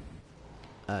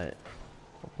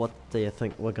 What do you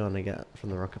think we're gonna get from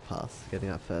the Rocket Pass, getting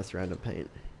our first round of paint?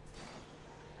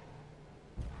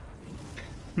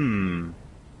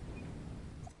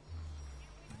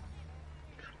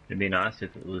 It'd be nice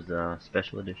if it was a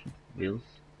special edition. Wheels.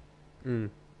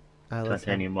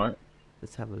 Titanium white.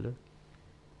 Let's have a look.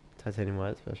 Titanium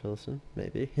white special edition,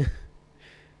 maybe.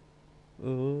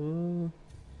 Ooh.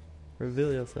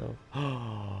 Reveal yourself.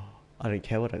 I don't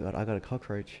care what I got a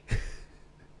cockroach.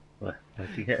 What?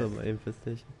 What'd you get? For my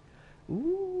infestation.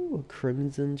 Ooh,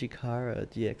 Crimson Jakara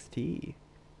GXT.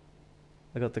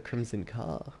 I got the Crimson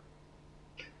car.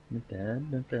 Not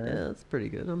bad, not bad. Yeah, that's pretty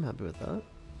good. I'm happy with that.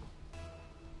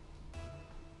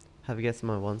 Have you guessed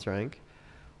my ones rank?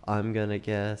 I'm gonna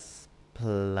guess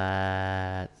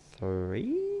plat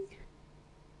 3?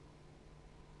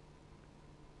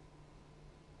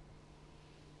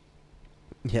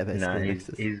 Yeah, basically. No,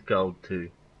 he's gold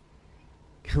too.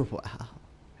 Wow.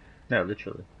 No,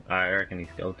 literally. I reckon he's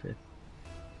gold too.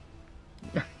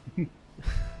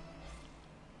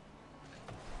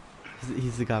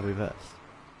 He's the guy we versed.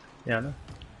 Yeah, I know.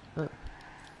 Oh.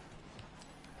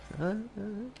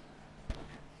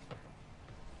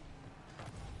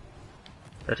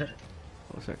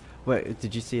 Oh, sorry. Wait,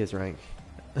 did you see his rank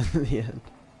at the end?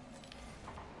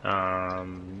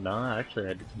 No, actually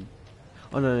I didn't.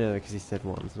 Oh, no, because he said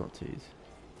ones, not twos.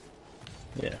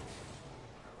 Yeah.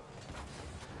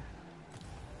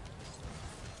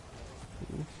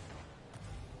 Oh,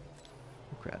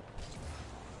 crap.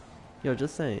 Yo,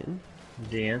 just saying.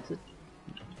 Did you answer?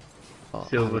 Oh,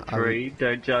 Silver 3,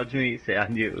 don't judge me. See, I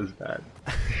knew it was bad.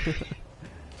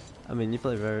 I mean, you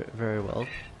play very, very well.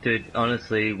 Dude,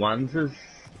 honestly, ones is a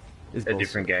Bullshit.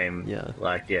 different game. Yeah.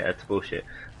 Like, yeah, it's bullshit.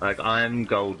 Like, I'm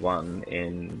gold 1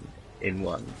 in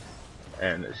ones,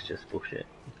 and it's just bullshit.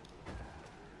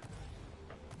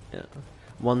 Yeah.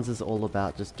 Ones is all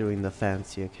about just doing the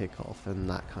fancier kickoff and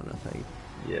that kind of thing.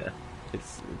 Yeah.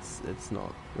 It's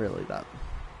not really that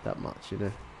much, you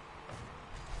know.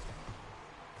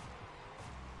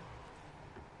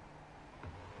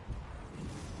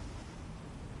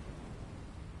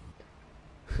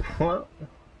 What?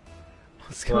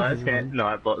 What's Why going is on?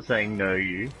 Nightbot saying no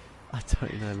you? I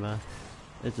don't know, man.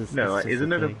 It's just No, it's like, just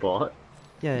isn't it a thing. bot?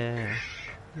 Yeah.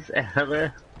 It's out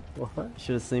there. What?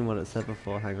 Should have seen what it said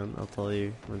before. Hang on, I'll tell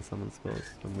you when someone scores.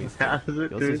 When we How score. does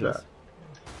it Yours do is yours.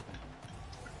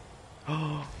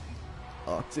 that?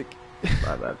 Arctic.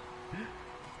 My bad.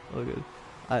 Oh good.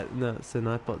 No, so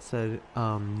Nightbot said,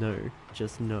 no,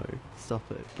 just no.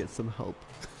 Stop it. Get some help.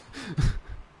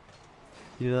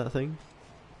 You know that thing?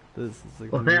 This is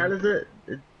like Well, how does it?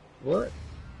 What?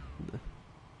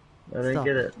 I don't Stop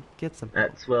get it. Get some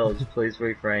help. At swells, please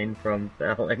refrain from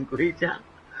foul language.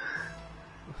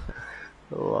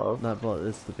 Lol. Nightbot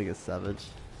is the biggest savage.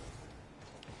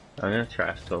 I'm gonna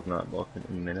trash talk Nightbot in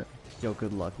a minute. Yo,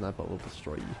 good luck. Nightbot will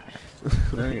destroy you.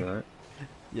 No, you won't.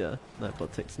 Yeah,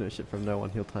 Nightbot takes no shit from no one.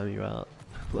 He'll time you out.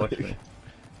 Watch me.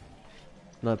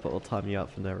 Nightbot will time you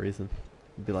out for no reason.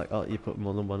 He'll be like, oh, you put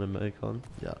more than one emoticon?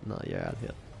 Yeah, no, you're out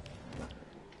here.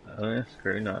 I'm gonna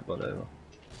screw Nightbot over.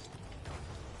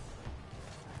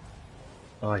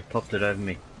 Oh, he popped it over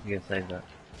me. You can save that.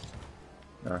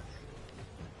 Nice.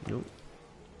 Nope.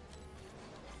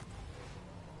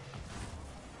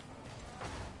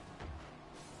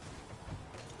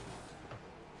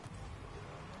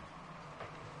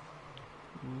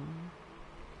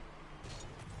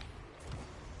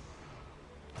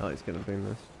 Oh, he's gonna bring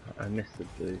this. I missed the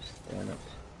boost. Damn it.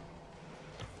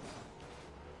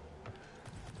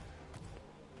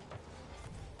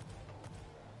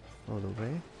 All the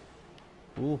way.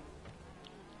 Ooh.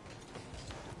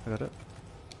 I got it.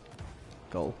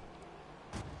 Goal.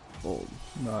 Boom.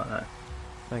 Nice.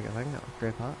 Thank you.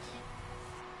 Great pass.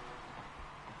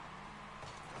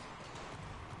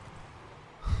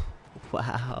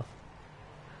 Wow.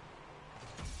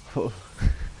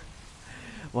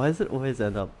 Why does it always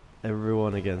end up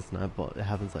everyone against Nightbot? It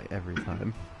happens like every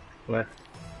time. What?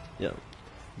 Yeah.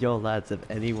 Yo lads,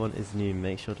 if anyone is new,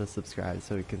 make sure to subscribe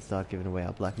so we can start giving away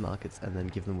our black markets and then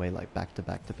give them away like back to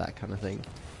back to back kind of thing.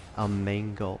 Our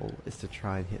main goal is to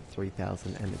try and hit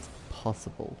 3,000 and it's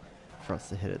possible for us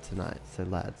to hit it tonight. So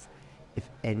lads, if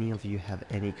any of you have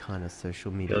any kind of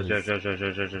social media... I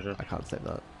can't say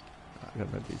that. I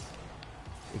got no these.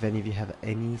 If any of you have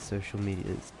any social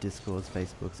medias, Discords,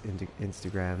 Facebooks,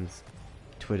 Instagrams,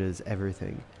 Twitters,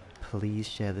 everything, please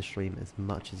share the stream as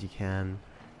much as you can.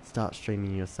 start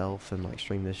streaming yourself and like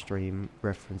stream the stream,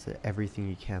 reference it, everything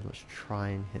you can. Let's try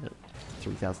and hit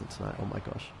 3,000 tonight. Oh my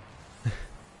gosh.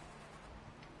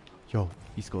 Yo,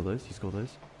 you score those? You score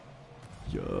those?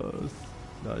 Yes.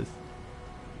 Nice.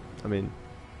 I mean,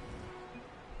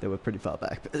 they were pretty far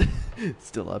back, but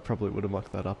still, I probably would have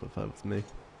mucked that up if it was me.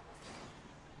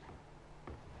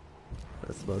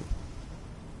 That's fun.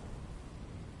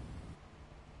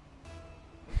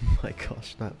 My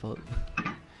gosh, Nightbot.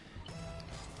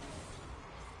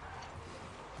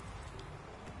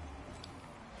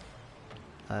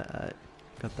 I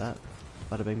got that.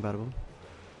 Bada bing, bada boom.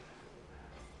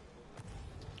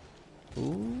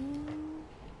 Ooh,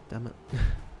 damn it.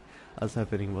 I was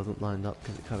hoping he wasn't lined up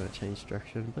because it kind of changed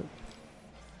direction, but...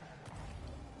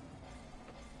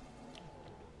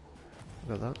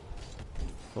 Got that.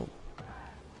 Boom.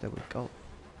 There we go.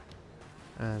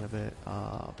 And a bit,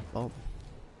 bomb.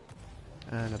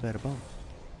 And a bit of bomb.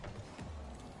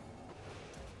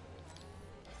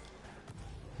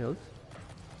 Heals.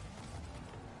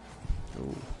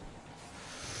 Ooh.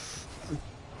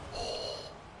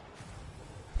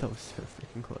 That was so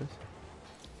freaking close.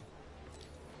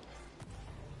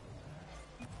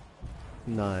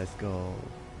 Nice goal.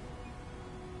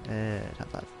 And high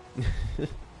five.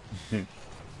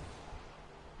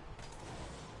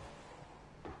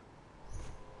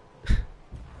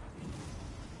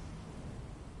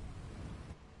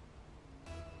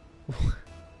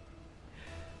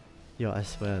 Yo, I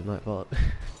swear, Nightbot.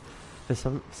 For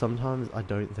sometimes I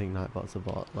don't think Nightbot's a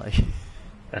bot. Like,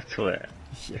 I swear.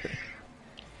 yeah.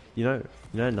 You know,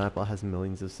 Nightbot has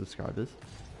millions of subscribers.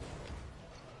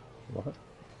 What?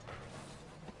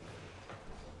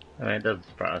 I mean, it doesn't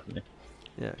surprise me.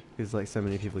 Yeah, because like so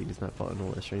many people use Nightbot in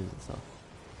all their streams and stuff.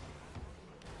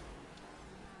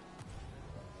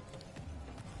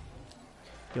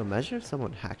 Yo, imagine if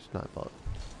someone hacked Nightbot.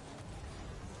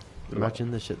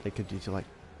 Imagine the shit they could do to like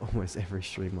almost every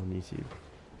stream on YouTube,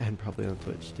 and probably on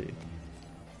Twitch too.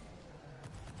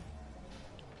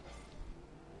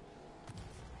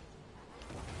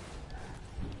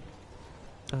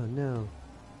 Oh no.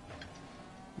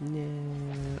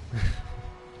 No.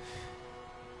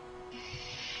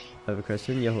 I have a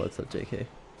question. Yo, what's up, JK?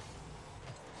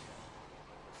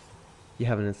 You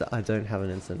have an Insta? I don't have an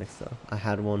Insta Nexter. I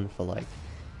had one for like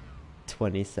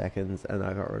 20 seconds and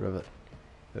I got rid of it.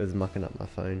 It was mucking up my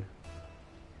phone.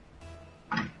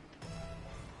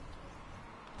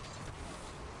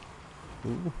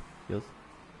 Ooh, yes.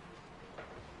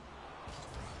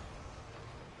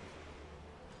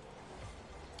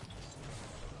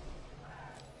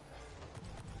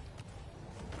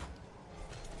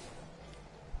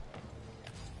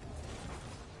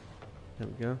 There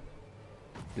we go.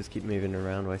 Just keep moving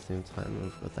around, wasting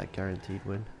time with that guaranteed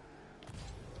win.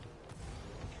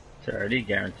 It's already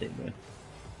guaranteed win.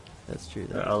 That's true.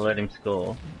 So I'll let him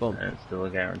score, Boom. and it's still a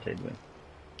guaranteed win.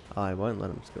 I won't let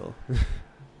him score.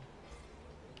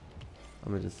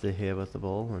 I'm gonna just sit here with the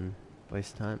ball and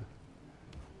waste time.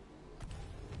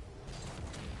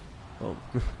 Boom.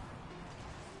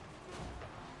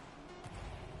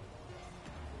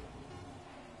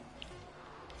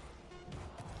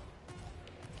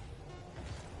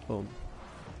 Boom.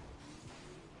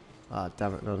 Ah,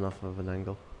 damn it, not enough of an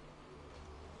angle.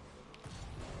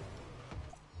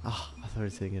 Ah, I thought I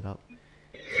was hitting it up.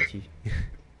 Gee.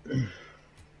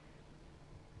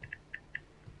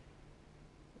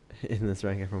 In this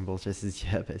rank, everyone ball chases,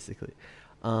 yeah, basically.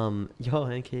 Yo,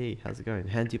 Hanky, how's it going?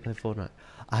 How do you play Fortnite?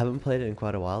 I haven't played it in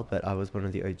quite a while, but I was one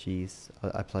of the OGs.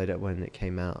 I played it when it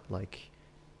came out, like,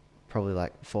 probably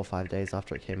like 4 or 5 days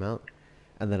after it came out.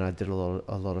 And then I did a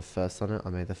lot of firsts on it.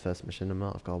 I made the first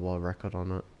machinima. I've got a world record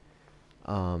on it.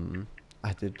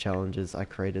 I did challenges. I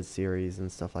created series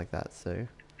and stuff like that. So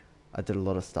I did a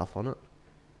lot of stuff on it.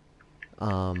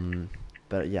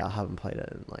 But yeah, I haven't played it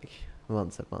in like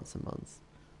months and months and months.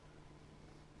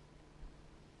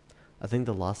 I think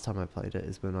the last time I played it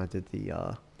is when I did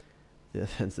the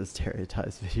offensive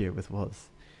stereotypes video with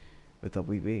the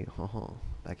wee wee,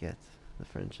 baguette, the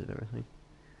French and everything.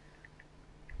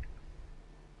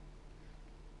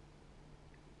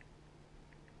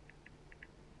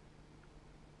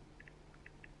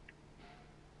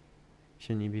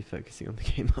 Shouldn't you be focusing on the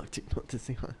game arc, not to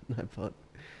sing on iPod?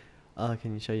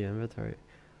 Can you show your inventory?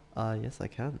 Yes I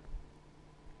can.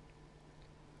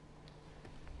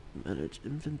 Manage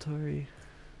inventory.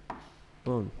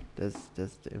 Boom, there's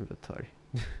the inventory.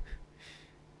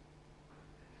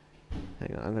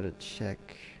 Hang on, I'm gonna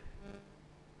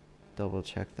double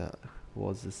check that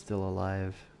Waz is still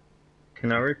alive.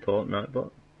 Can I report Nightbot?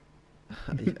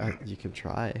 You can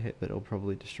try, but it'll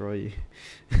probably destroy you.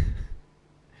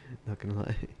 Not gonna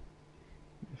lie.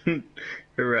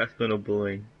 Harassment or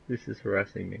bullying. This is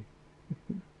harassing me.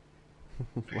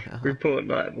 Wow. Report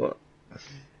Nightbot.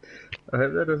 I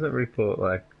hope that doesn't report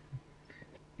like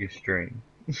your stream.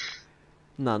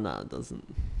 No, no, it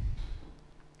doesn't.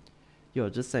 Yo,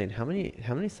 just saying, how many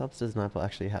subs does Nightbot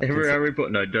actually have? Everyone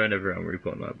report. No, don't everyone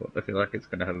report Nightbot. I feel like it's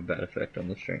going to have a bad effect on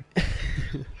the stream.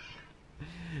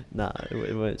 Nah,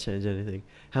 it won't change anything.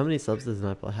 How many subs does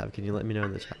Nightbot have? Can you let me know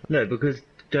in the chat? No, because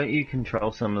don't you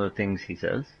control some of the things he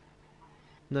says?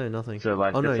 No, nothing. So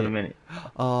like, Oh no, that's what yeah. I mean.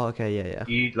 Oh, okay, yeah,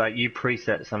 yeah. You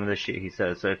preset some of the shit he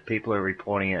says. So if people are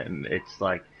reporting it, it's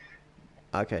like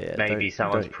Okay, yeah. maybe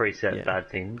someone's Don't, preset yeah. bad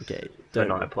things Okay, for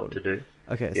don't report Nightbot to him. do.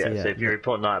 Okay, so Yeah, yeah, so if you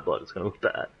report Nightbot, it's gonna look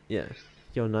bad. yeah.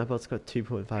 Yo, Nightbot's got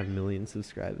 2.5 million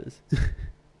subscribers.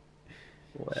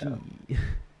 Wow.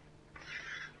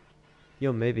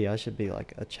 Yo, maybe I should be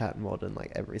like a chat mod in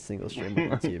like every single stream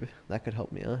on YouTube. That could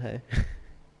help me out, hey?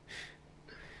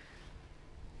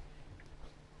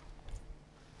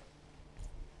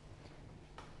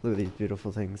 Look at these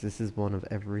beautiful things. This is one of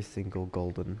every single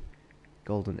golden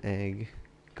egg,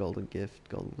 golden gift,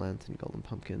 golden lantern, golden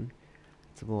pumpkin.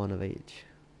 It's one of each.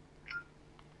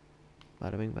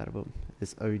 Bada bing, bada boom.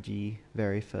 This OG,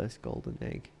 very first golden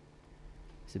egg.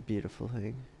 It's a beautiful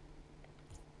thing.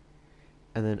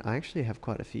 And then I actually have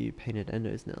quite a few painted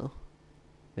endos now.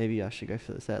 Maybe I should go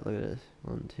for the set. Look at this.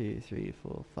 1, 2, 3,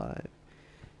 4, 5.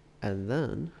 And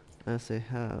then I also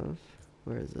have,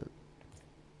 where is it?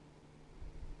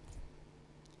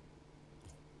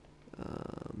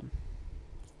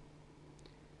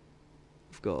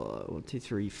 I've got 1, 2,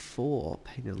 3, 4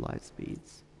 painted light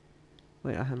speeds.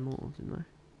 Wait, I had more, didn't I?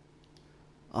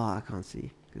 Oh, I can't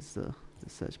see because the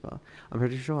search bar. I'm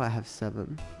pretty sure I have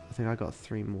 7. I think I got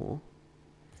 3 more.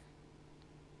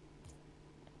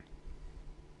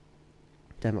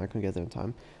 Damn, I couldn't get there in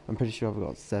time. I'm pretty sure I've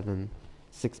got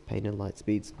 6 painted light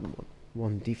speeds and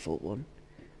one default one.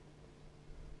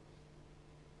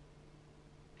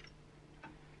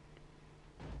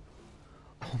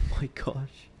 Oh my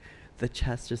gosh. The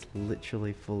chat's just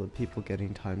literally full of people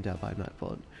getting timed out by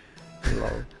Nightbot.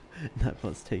 Lol.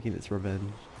 Nightbot's taking its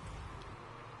revenge.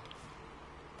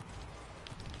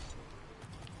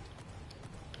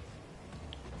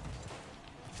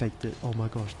 Faked it. Oh my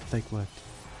gosh, the fake worked.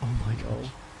 Oh my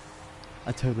gosh.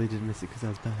 I totally didn't miss it because I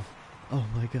was bad. Oh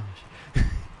my gosh.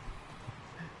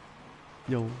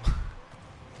 Yo.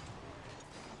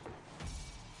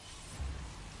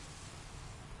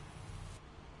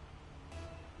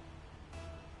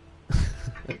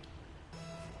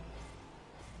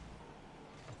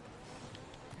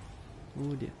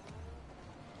 Oh dear.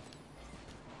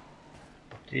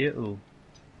 Ew.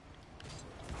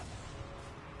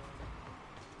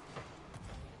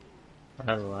 I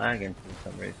had lagging for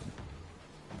some reason.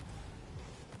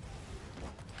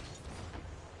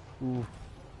 Ooh.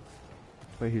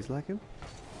 Wait, who's lagging?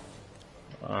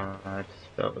 I just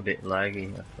felt a bit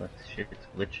laggy. I feel like shit's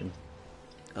glitching.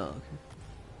 Oh, okay.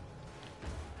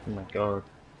 Oh my god.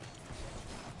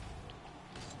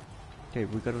 Okay,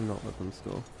 we gotta not let them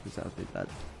score, because that would be bad.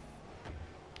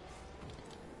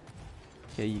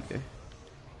 Okay, you go.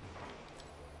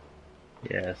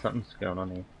 Yeah, something's going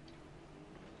on here.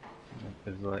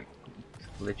 It's like, it's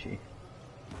glitchy.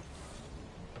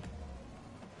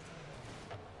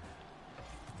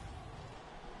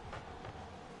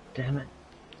 Damn it.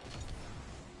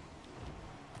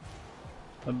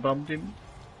 I bumped him.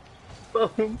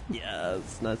 Boom!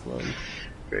 Yes, nice one.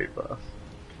 Great pass.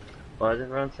 Why is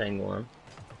everyone saying one?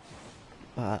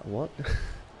 What?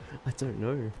 I don't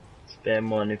know. Spam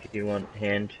one if you want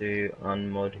hand to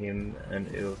unmod him, and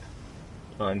it'll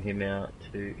time him out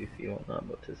too if you want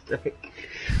Nightbot to stay.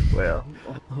 Wow.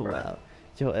 Oh wow.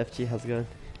 Yo, FG, how's it going?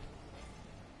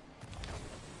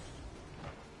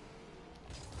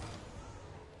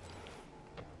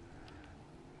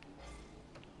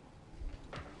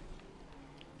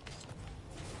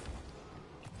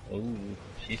 Ooh,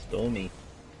 she's stormy.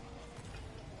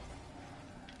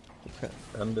 Crap.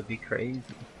 Time to be crazy.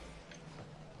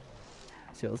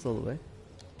 See us all the way.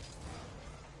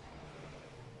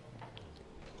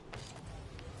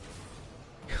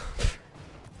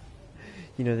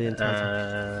 You know, the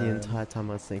entire time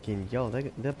I was thinking, yo,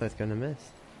 they're both gonna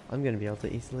miss. I'm gonna be able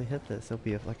to easily hit this. It'll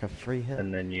be like a free hit.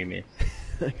 And then you miss.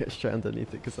 I got straight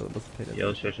underneath it because I wasn't paying Yo,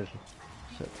 attention.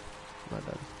 Shit, my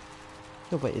bad.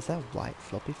 Yo, wait, is that white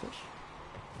floppy fish?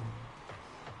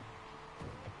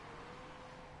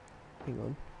 Hang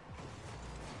on.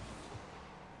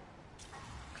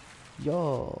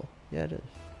 Yo, yeah, it is.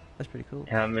 That's pretty cool.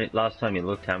 How many? Last time you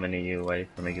looked, how many are you away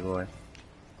from a giveaway?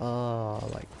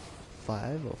 Like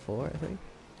 5 or 4, I think.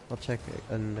 I'll check it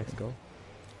in the next goal.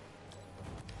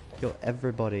 Yo,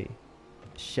 everybody,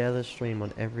 share the stream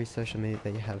on every social media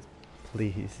that you have,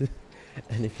 please.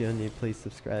 And if you're new, please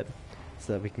subscribe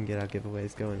so that we can get our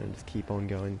giveaways going and just keep on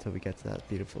going until we get to that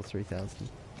beautiful 3,000.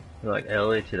 Like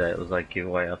earlier today, it was like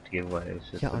giveaway after giveaway. It was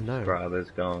just Yeah, I know.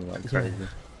 subscribers going like crazy.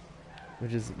 We're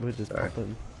just Sorry.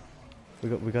 popping.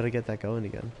 We got to get that going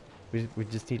again. We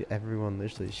just need everyone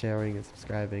literally sharing and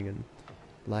subscribing and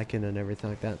liking and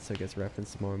everything like that, so it gets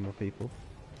referenced to more and more people.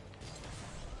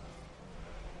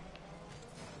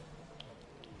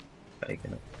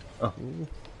 Faking it. Oh. Ooh.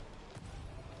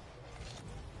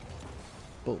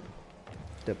 Boom.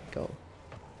 There we go.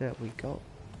 There we go.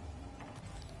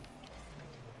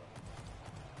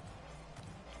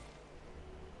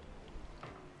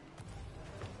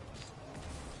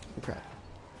 Oh, crap.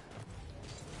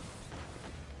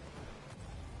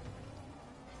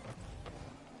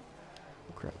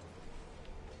 Oh, crap.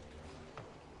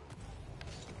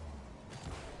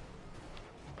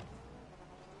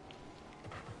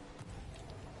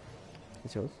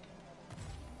 It's yours?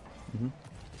 Mm-hmm.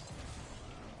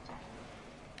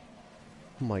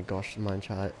 Oh my gosh, my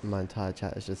entire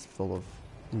chat is just full of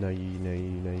no you, no you,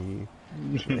 no you.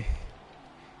 Like,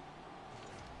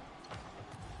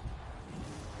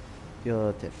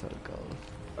 you're difficult.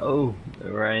 Oh,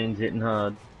 the rain's hitting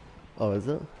hard. Oh, is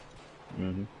it?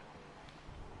 Mm-hmm.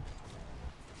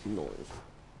 Noise.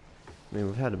 I mean,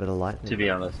 we've had a bit of lightning. To be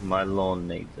honest, my lawn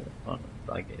needs it.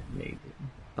 Like it needs it.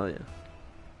 Oh yeah.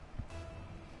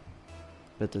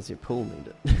 But does your pool need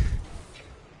it?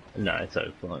 No, it's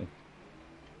overflowing.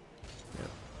 Yeah.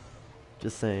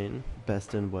 Just saying,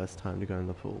 best and worst time to go in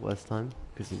the pool. Worst time,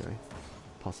 because you know,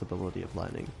 possibility of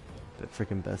lightning. But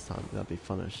freaking best time, that'd be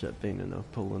fun as shit being in a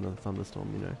pool in a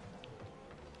thunderstorm, you know.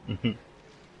 Mm-hmm.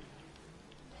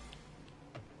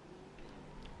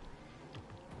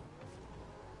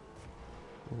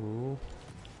 Ooh.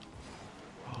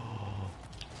 Oh,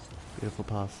 beautiful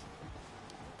pass.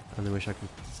 I only wish I could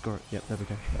score it. Yep, there we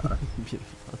go.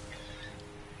 Beautiful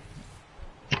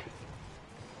pass.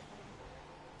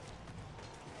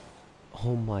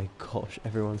 Oh my gosh,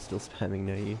 everyone's still spamming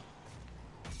no you.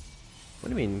 What do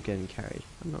you mean getting carried?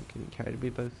 I'm not getting carried.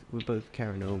 We're both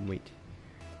carrying our own weight.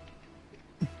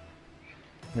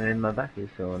 And my back is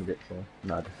feeling a bit sore.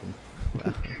 No,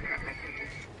 Wow.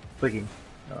 Flicking.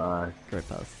 Nice. Great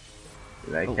pass.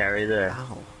 Did I carry there?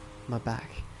 Ow. My back.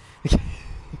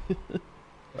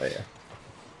 Oh yeah.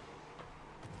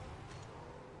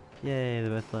 Yay, they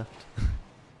both left.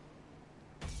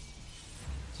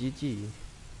 GG.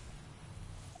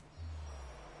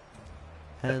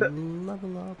 And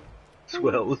level up.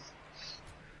 Swells.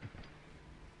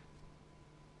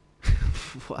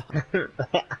 Wow.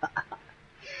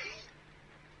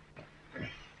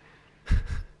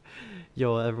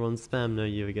 Yo, everyone spam no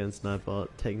you against Nightbot.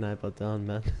 Take Nightbot down,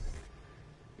 man.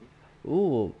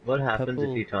 Ooh. What happens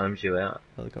purple if he times you out?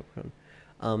 helicopter.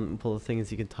 Well, the thing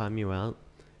is, you can time you out.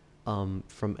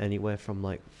 From anywhere from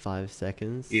like 5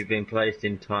 seconds. You've been placed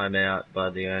in timeout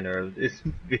by the owner of this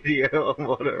video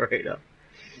moderator.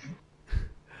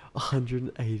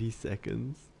 180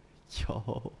 seconds.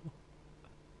 Yo.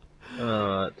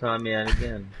 Time me out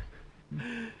again.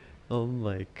 Oh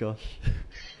my gosh.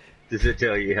 Does it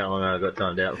tell you how long I got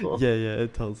timed out for? Yeah,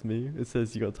 it tells me. It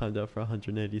says you got timed out for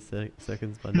 180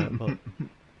 seconds by Nightbot.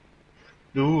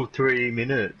 Ooh, 3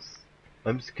 minutes.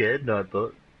 I'm scared,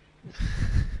 Nightbot.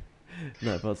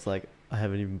 Nightbot's like, I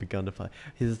haven't even begun to fight.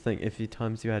 Here's the thing, if he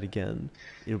times you out again,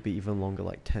 it'll be even longer,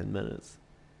 like 10 minutes.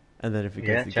 And then if it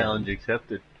goes again... challenge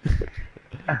accepted.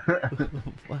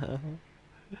 Wow.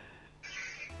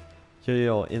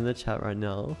 Yo, in the chat right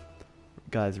now,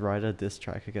 guys, write a diss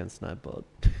track against Nightbot.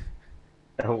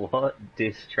 A what?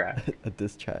 Diss track? A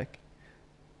diss track.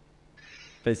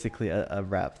 Basically a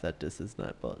rap that disses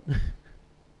Nightbot.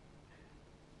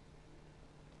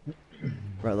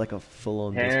 Right, like a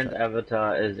full-on diss Hand track.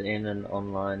 avatar is in an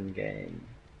online game.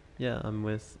 Yeah, I'm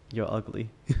with You're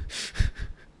Ugly.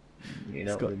 You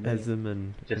know It's got what I mean? Ezim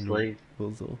and Just leave.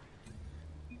 Wilzel.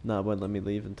 Nah, it won't let me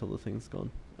leave until the thing's gone.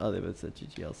 Oh, they both said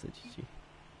GG, I'll say GG.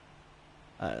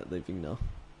 Alright, leaving now.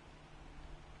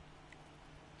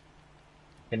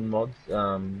 Can mods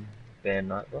ban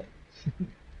Nightbot?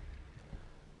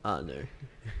 No.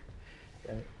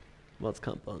 Okay. Mods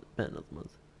can't ban other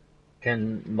mods.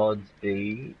 Can mods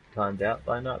be timed out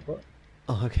by Nightbot?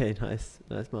 Oh, okay, nice.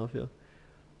 Nice, Mafia.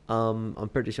 I'm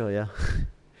pretty sure, yeah.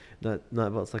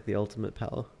 Nightbot's like the ultimate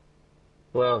power.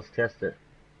 Well, let's test it.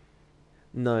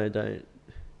 No, don't.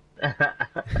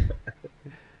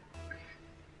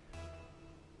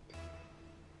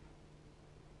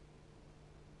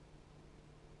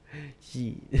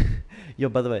 Gee. Yo,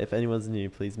 by the way, if anyone's new,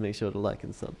 please make sure to like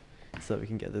and sub. so we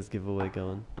can get this giveaway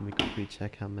going. Let me quickly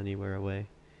check how many we're away.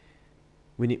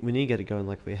 We need to get it going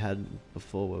like we had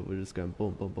before, where we're just going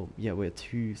boom, boom, boom. Yeah, we're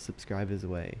 2 subscribers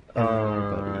away.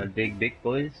 Hello, buddy. Big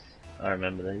boys. I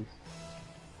remember these.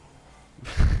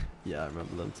 Yeah, I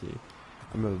remember them too.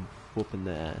 I remember whooping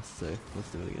their ass, so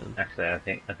let's do it again. Actually,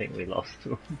 I think we lost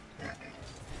them.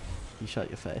 You shut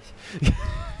your face.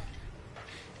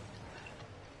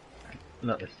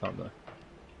 Not this time though.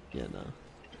 Yeah, no.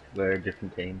 We're a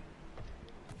different team.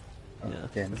 Oh, Yeah,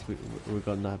 damn. 'cause we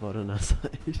got Nightbot on our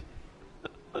side.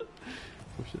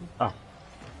 Oh shit. Oh,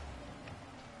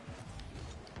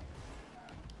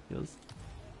 Yours?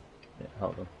 yeah,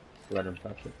 hold on. Let him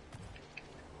touch it.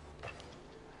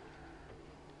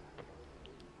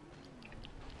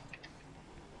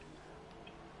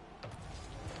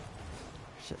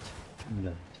 Shit.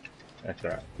 No. That's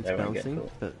alright. It's They won't get bouncing, to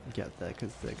it. but get there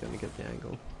because they're going to get the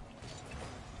angle.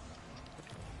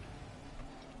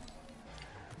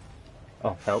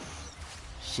 Oh, help.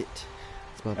 Shit.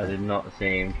 It's my I bad. did not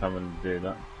see him coming to do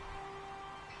that.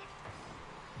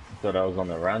 Thought I was on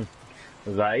the run. I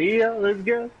was like, yeah, let's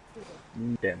go.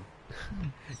 Damn.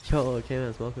 Yo,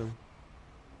 K-Man's welcome.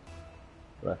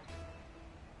 Left.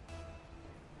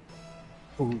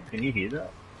 Ooh, can you hear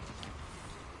that?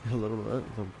 A little bit.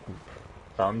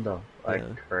 Thunder. Like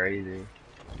Yeah. crazy.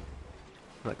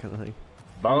 That kind of thing.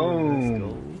 Boom! Let's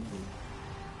go.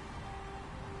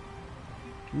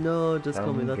 No, just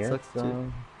call me. Come That get sucks too.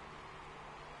 some.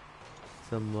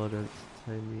 Some mod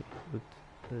entertain me with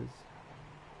this.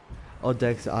 Oh,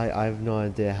 Dex, I have no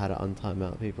idea how to untime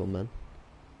out people, man.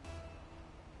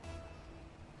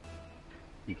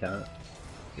 You can't.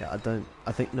 Yeah, I don't.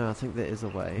 I think there is a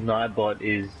way. Nightbot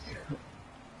is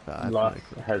But I have last no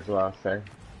clue. has last say.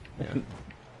 Yeah.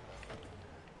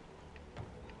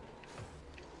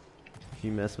 If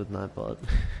you mess with Nightbot,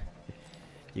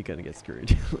 you're gonna get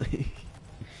screwed.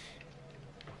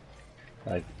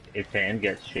 Like if Fan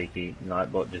gets cheeky,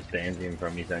 Nightbot just bans him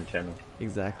from his own channel.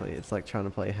 Exactly. It's like trying to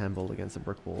play handball against a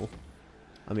brick wall.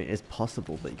 I mean, it's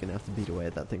possible, but you're gonna have to beat away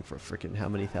at that thing for freaking how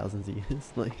many thousands of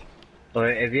years? Like,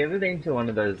 Or have you ever been to one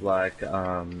of those like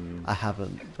I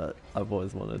haven't, but I've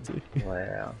always wanted to.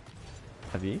 wow.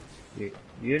 Have you? You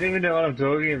don't even know what I'm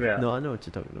talking about. No, I know what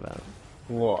you're talking about.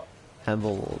 What?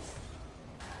 Handball walls.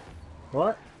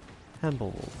 What? Handball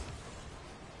walls.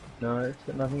 No, it's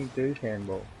got nothing to do with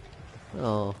handball.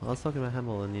 Oh, I was talking about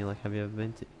handball, and you're like, have you ever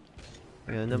been to?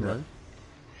 Okay, never No. mind.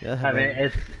 Yeah, I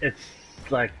mean, it's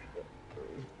like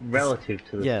relative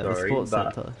to the yeah, story, the sports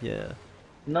but center. Yeah.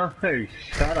 no,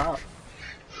 shut up.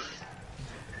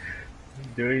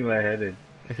 Doing my head in.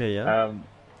 Okay, yeah.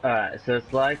 Alright, so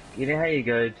it's like, you know how you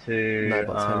go to...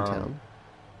 Nightbot's hometown.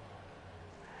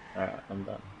 Alright, I'm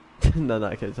done. No,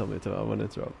 okay, tell me. I want to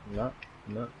interrupt.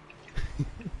 No.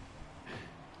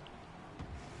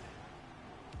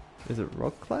 Is it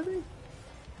rock climbing?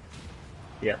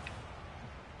 Yep.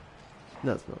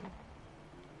 No, it's not.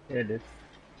 Yeah, it is.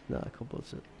 Nah, call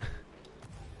bullshit.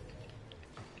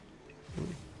 Ooh.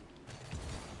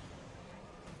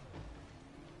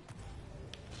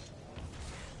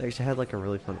 They actually had like a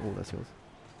really fun. Oh, that's yours.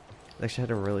 They actually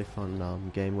had a really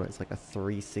fun game where it's like a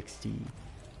 360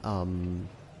 kind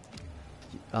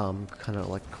of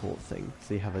like court thing.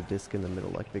 So you have a disc in the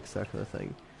middle, like big circular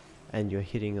thing, and you're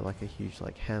hitting like a huge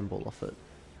like handball off it,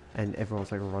 and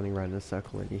everyone's like running around in a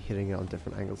circle, and you're hitting it on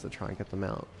different angles to try and get them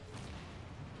out.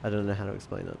 I don't know how to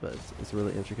explain it, but it's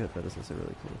really intricate, but it's also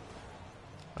really cool.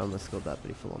 I almost scored that, but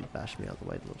he full on bashed me out the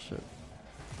way, little shit.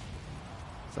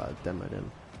 So I demoed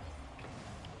him.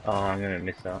 Oh, I'm gonna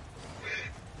miss that.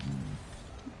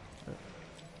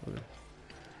 Okay.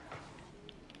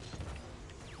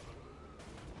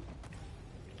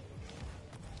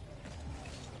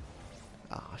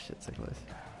 Ah, shit, so close.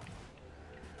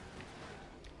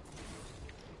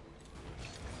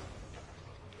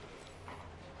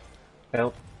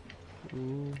 Help.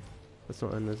 Ooh, that's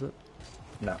not in, is it?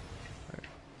 No. Alright.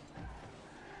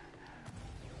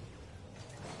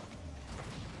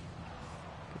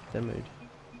 Get demoed.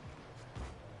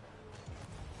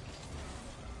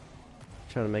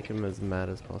 Trying to make him as mad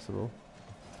as possible.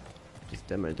 Just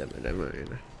demo, you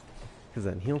know. Because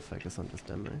then he'll focus on just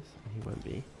demos, and he won't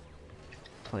be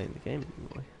playing the game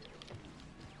anymore.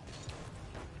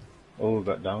 Oh,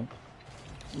 got down.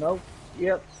 Nope.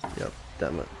 Yep. Yep,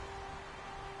 damn it.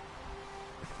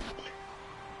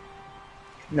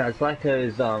 No, it's like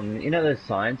those, you know those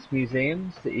science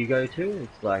museums that you go to?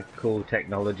 It's like cool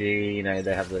technology, you know,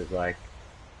 they have those like,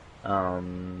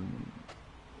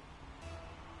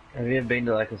 Have you ever been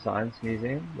to like a science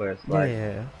museum where it's Yeah, like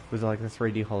yeah, yeah. With like the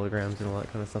 3D holograms and all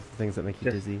that kind of stuff, the things that make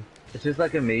you just dizzy. it's just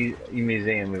like a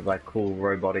museum with like cool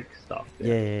robotic stuff. Yeah,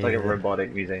 Yeah, it's yeah, like a yeah.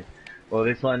 robotic museum. Well,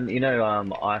 this one,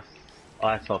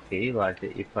 ice hockey, like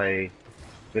that you play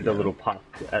with the Yeah. little puck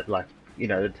at like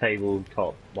the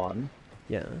tabletop one.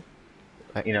 Yeah.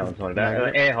 I, You know what is I'm talking about?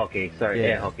 magnet? Air hockey, sorry, Yeah, air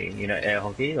yeah. hockey. You know, air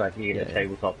hockey, like you Yeah, get a yeah.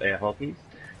 tabletop air hockeys.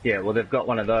 Yeah, well, they've got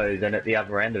one of those, and at the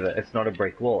other end of it, it's not a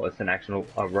brick wall. It's an actual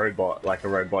a robot, like a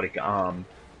robotic arm,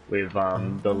 with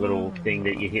the little thing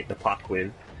that Ah. you hit the puck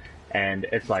with, and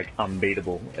it's like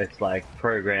unbeatable. It's like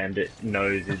programmed. It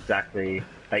knows exactly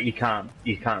that you can't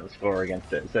score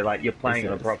against it. So like you're Yes, playing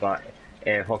on a yes. proper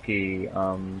air hockey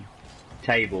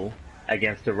table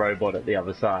against a robot at the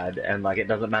other side, and like it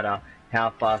doesn't matter how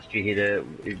fast you hit it,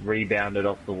 it rebounded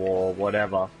off the wall,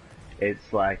 whatever.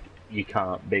 It's like you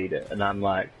can't beat it. And I'm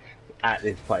like at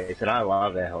this place, and I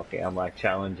love air hockey. I'm like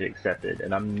challenge accepted,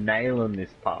 and I'm nailing this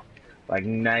puck, like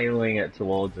nailing it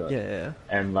towards it, Yeah, yeah, yeah.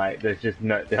 and like there's just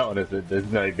no, honestly, there's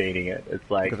no beating it. It's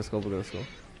We like, got a score, we got a score.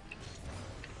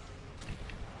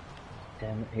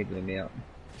 damn it, he blew me up.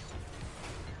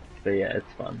 But yeah,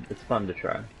 it's fun. It's fun to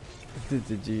try.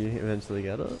 Did you eventually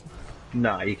get it?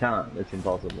 No, you can't. It's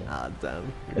impossible. Ah, damn. We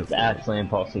got a It's score. actually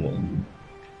impossible.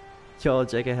 Yo,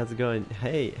 JK, how's it going?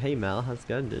 Hey, Mal, how's it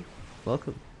going, dude?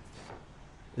 Welcome.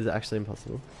 Is it actually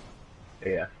impossible?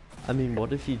 Yeah. I mean,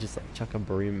 what if you just like chuck a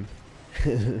broom,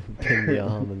 pin the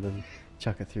arm, and then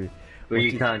chuck it through? Well, What you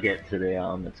do you, can't get to the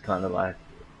arm. It's kind of like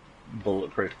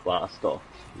bulletproof blast off.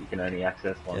 You can only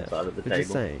access one yeah, side of the but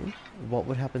just table. saying, what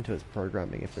would happen to its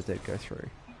programming if it did go through?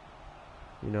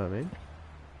 You know what I mean?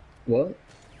 What?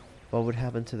 What would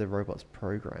happen to the robot's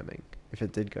programming if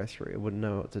it did go through? It wouldn't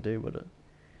know what to do, would it?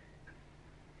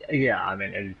 Yeah, I mean,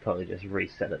 it'd probably just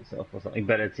reset itself or something.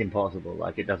 But it's impossible.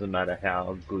 Like, it doesn't matter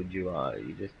how good you are.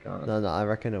 You just can't. No, I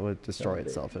reckon it would destroy Can't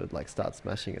itself. beat It would like start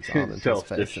smashing its arm it. into its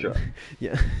face, and Self-destruct.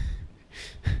 yeah.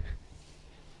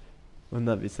 Wouldn't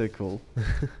that be so cool?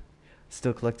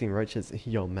 Still collecting roaches.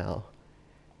 Yo, Mal.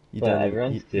 You Well, don't even.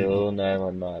 everyone's still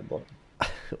nailing Nightbot.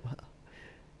 Wow.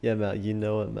 Yeah, Mal. You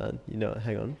know it, man. You know it.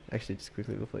 Hang on. Actually, just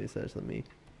quickly before you search, let me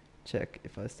check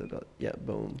if I still got. Yeah,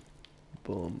 boom,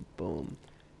 boom, boom.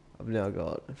 I've now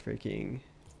got freaking.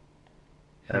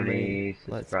 How many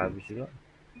light subscribers speeds? you got?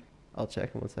 I'll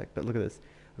check in one sec. But look at this.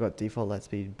 I've got default light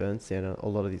speed, burnt sienna. A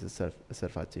lot of these are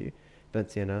certified too. Burnt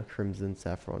sienna, crimson,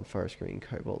 saffron, forest green,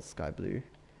 cobalt, sky blue.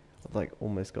 I've like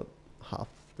almost got half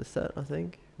the set, I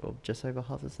think, or just over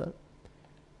half the set.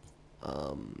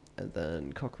 And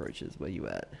then cockroaches. Where you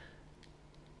at?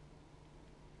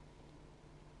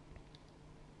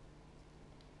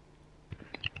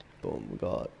 Boom. We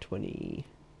got 20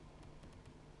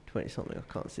 something.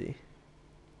 I can't see.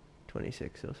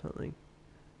 26 or something.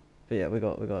 But yeah, we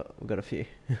got a few.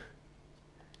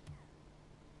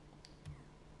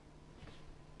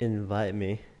 Invite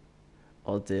me.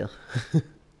 Oh dear.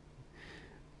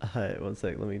 Alright, one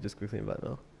sec. Let me just quickly invite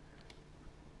Mel.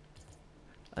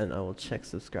 And I will check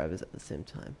subscribers at the same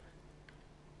time.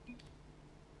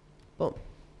 Boom.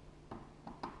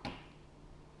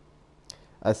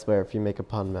 I swear, if you make a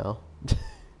pun, Mel.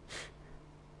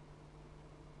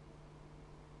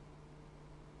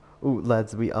 Ooh,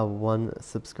 lads, we are one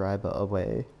subscriber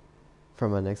away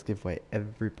from our next giveaway.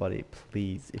 Everybody,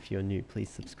 please, if you're new, please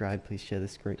subscribe. Please share the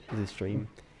stream.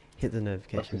 Hit the What's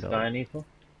notification this bell guy need for?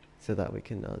 so that we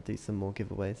can do some more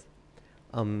giveaways.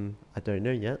 I don't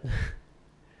know yet,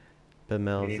 but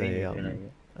Mel's You didn't even know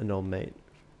yet. an old mate.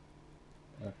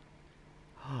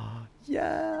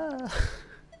 Yeah.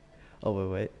 Oh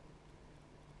wait.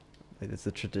 It's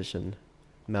a tradition.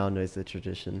 Mel knows the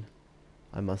tradition.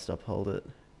 I must uphold it.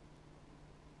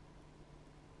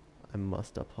 I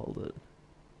must uphold it.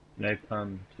 No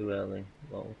pun, too early.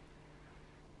 Lol.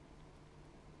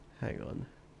 Hang on.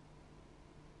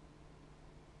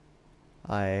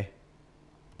 I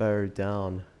bow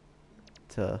down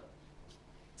to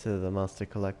the master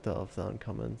collector of the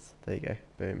uncommons. There you go.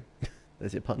 Boom.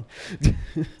 There's your pun.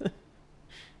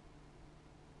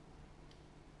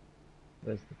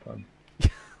 Where's the pun?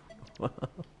 Wow.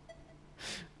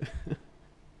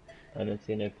 I don't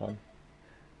see no pun.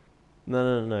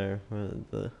 No.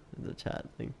 The chat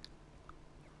thing.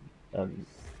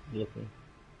 Looking.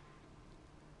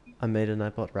 I made a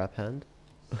Nightbot rap hand.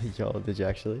 Yo, did you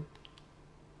actually?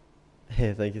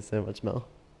 Hey, thank you so much, Mel.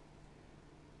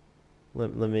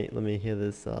 Let me hear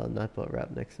this Nightbot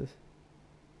rap Nexus.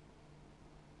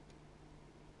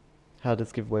 How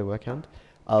does giveaway work out?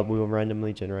 We will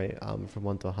randomly generate from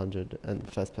 1 to 100, and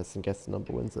the first person guesses the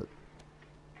number wins it.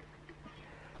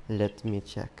 Let me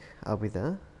check. Are we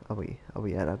there? Are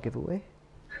we at our giveaway?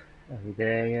 Are we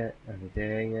there yet? Are we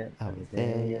there yet? Are Are we we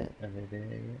there there yet? yet? Are we there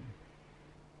yet?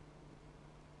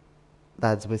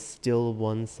 Lads, we're still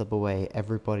one sub away.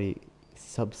 Everybody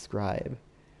subscribe.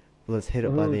 Let's hit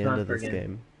it by Ooh, the end time of for a this game.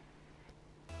 game.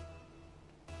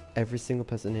 Every single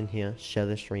person in here, share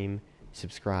the stream,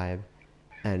 subscribe,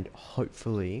 and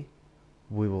hopefully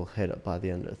we will hit it by the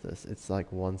end of this. It's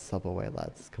like one sub away,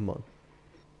 lads. Come on.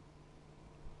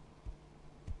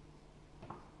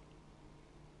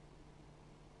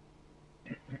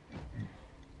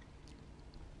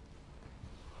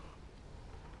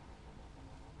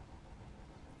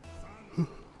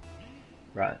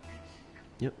 Right.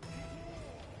 Yep.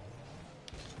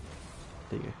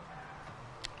 There you go.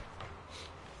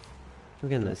 We're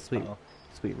getting those sweet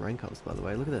rank ups, by the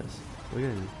way. Look at this. We're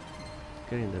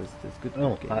getting those good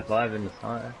Oh, games. high five in the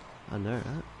side. I know,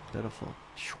 right? Beautiful.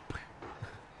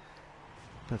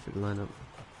 Perfect lineup.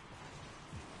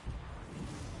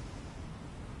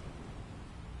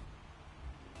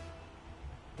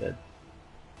 Good.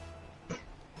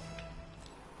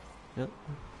 Yep.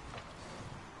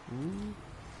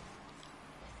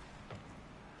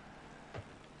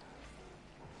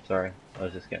 Sorry, I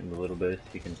was just getting the little boost.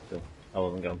 You can still. I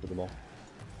wasn't going for the ball.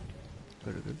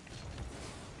 Very good.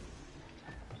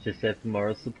 Just said for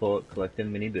moral support, collect a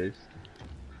mini boost.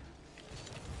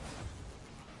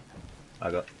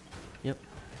 I got. Yep.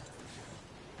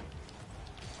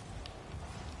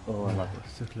 Oh, I love it.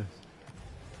 So close.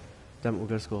 Damn it, we're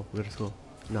gonna score. We're gonna score.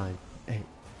 9, 8,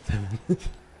 7.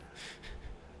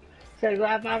 So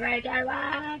glad my radio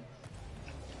one.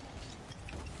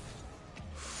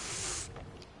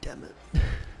 Damn it.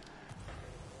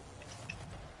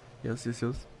 Yes.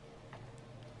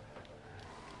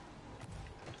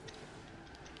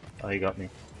 Oh, he got me.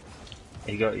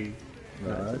 He got you. No,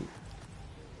 No.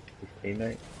 His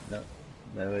teammate? No.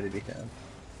 Nowhere to be found.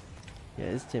 yeah,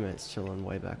 his teammate's chilling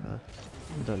way back there.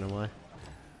 I don't know why.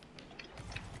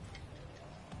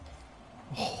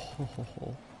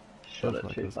 Oh, Shot it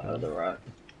too far to the right.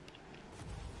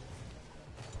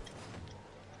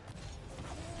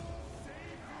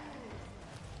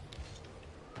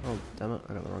 Oh, damn it,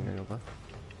 I got the wrong angle there.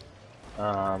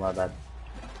 Ah, my bad.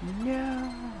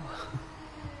 No!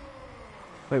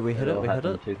 Wait, we hit It it? all We hit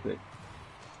happened it? too quick.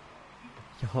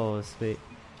 Yo, sweet.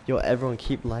 Yo, everyone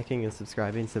keep liking and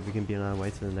subscribing so we can be on our way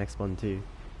to the next one too.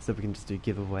 So we can just do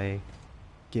giveaway,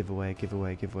 you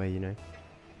know.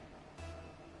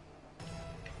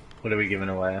 What are we giving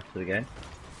away after the game?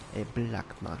 A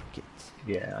black market.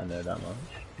 Yeah, I know that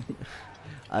much.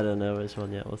 I don't know which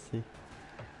one yet, we'll see.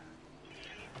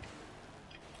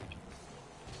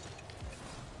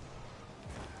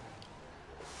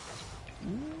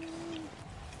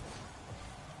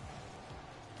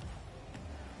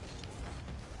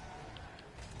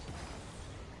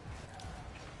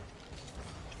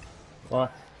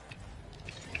 What?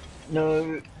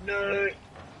 No, no!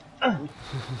 I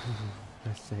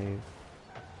save.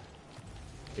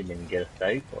 Didn't even get a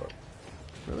save for it.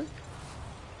 Really?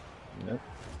 Nope.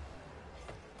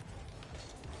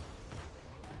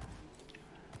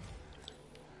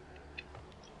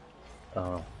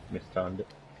 Oh, mistimed it.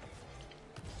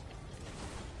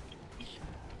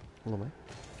 All the way.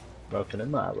 Welcome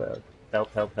in my world.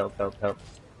 Help, help, help, help, help.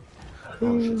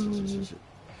 Oh shit.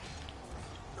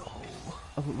 No.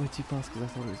 I went way too fast because I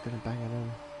thought it was going to bang it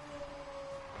in.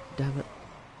 Damn it.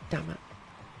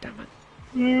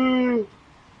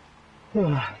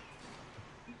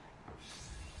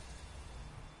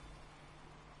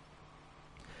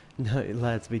 No,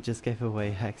 lads, we just gave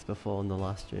away Hex before on the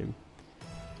last stream.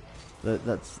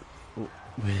 That's...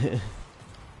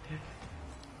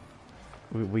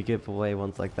 we give away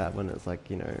ones like that when it's like,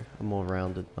 you know, a more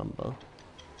rounded number.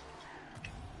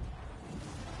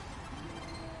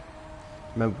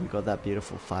 Remember we got that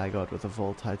beautiful Fire God with a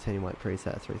Vol Titanium White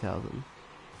preset at 3000.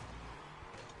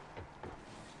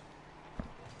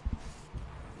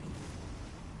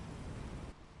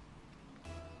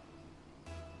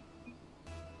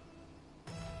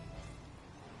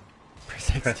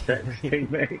 Press X,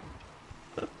 teammate.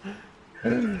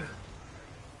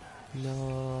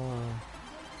 No.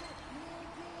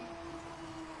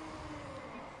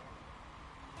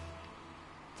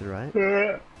 Is it right?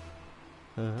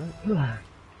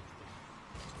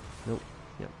 Nope.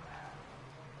 Yep.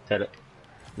 Said it.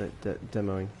 No,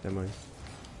 demoing.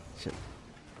 Shit.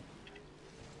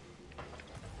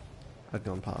 I'd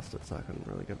gone past it, so I couldn't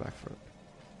really go back for it.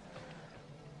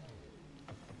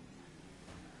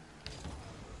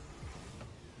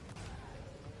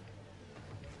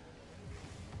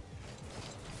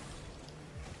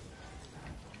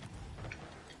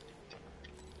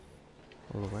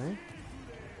 All the way?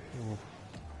 Oh.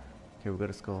 Okay, we've got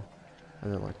to score. I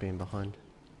don't like being behind.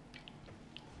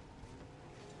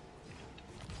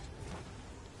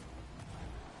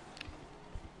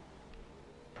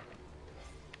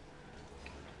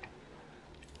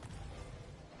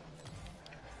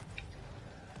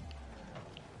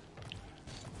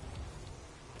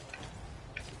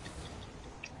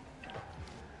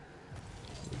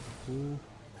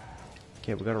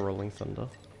 Okay, we got a rolling thunder.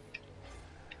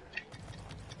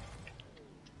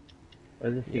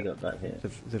 Where's the Yeah, you got that here?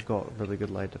 they've got really good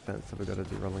light defense, so we've got to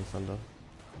do rolling thunder.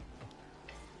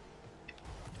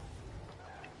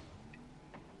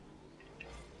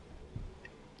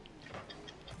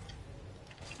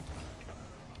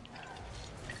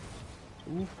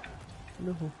 Ooh,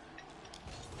 no.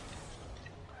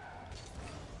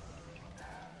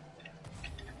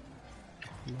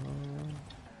 No.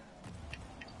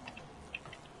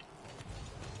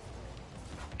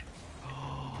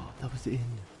 That was in.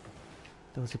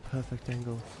 That was a perfect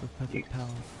angle with perfect power.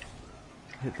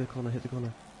 Hit the corner, hit the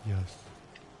corner. Yes.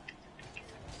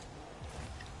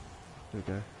 There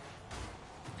we go.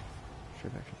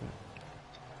 Straight back, straight back.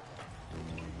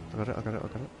 I got it, I got it, I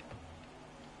got it.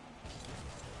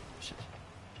 Shit.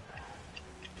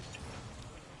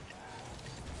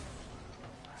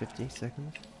 50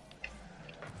 seconds.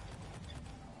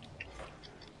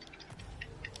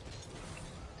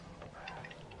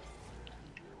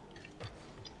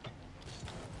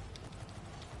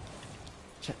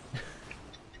 Shit.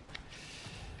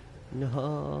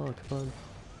 No, come on.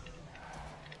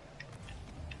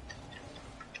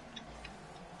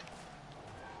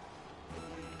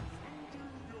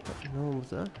 No one was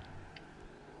there?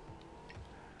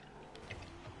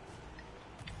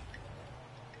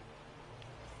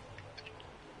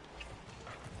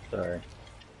 Sorry.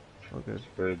 Oh, good.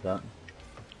 Screwed that.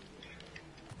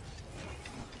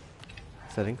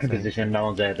 Setting, In position, no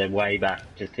one's there, they're way back.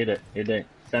 Just hit it, hit it.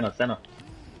 Center, center.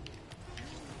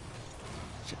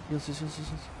 Shit. Yes, yes, yes, yes,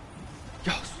 yes.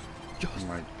 Yes! Yes! Oh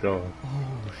my god.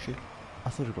 Oh, shit. I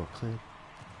thought it got cleared.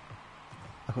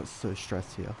 I got so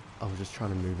stressed here. I was just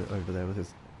trying to move it over there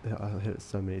because I hit it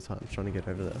so many times trying to get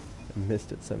over there. I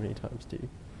missed it so many times too.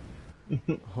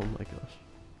 Oh my gosh.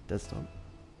 Dead stomp.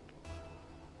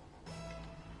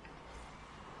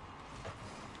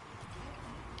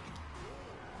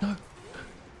 No!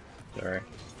 Sorry.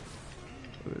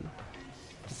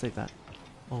 Just save that.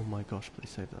 Oh my gosh, please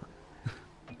save that.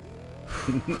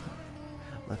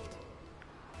 Left.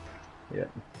 Yeah.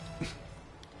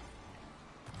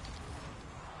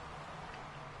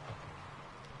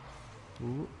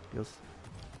 Ooh, yes.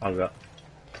 I've got.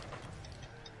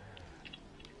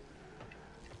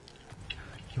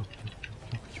 Yo,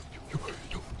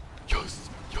 yes,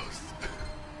 yes.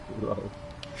 Lol.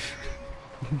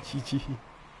 GG.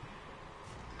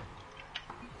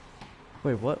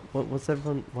 Wait, what's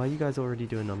everyone, why are you guys already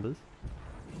doing numbers?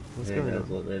 What's Yeah, going that's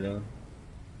on? what they're doing.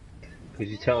 Could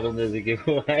you tell them there's a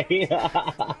giveaway?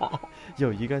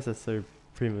 Yo, you guys are so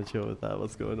premature with that,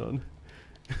 what's going on?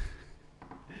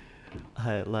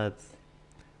 Alright, lads.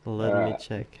 Let me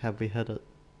check. Have we hit it?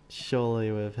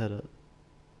 Surely we've hit it.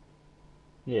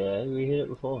 Yeah, we hit it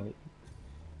before.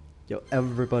 Yo,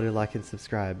 everybody like and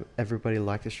subscribe. Everybody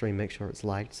like the stream, make sure it's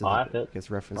liked so I that hit it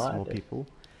gets referenced to more people.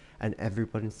 And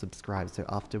everybody subscribe. So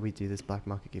after we do this black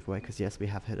market giveaway, because yes, we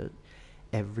have hit it,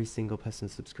 every single person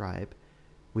subscribe.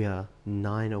 We are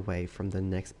 9 away from the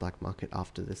next black market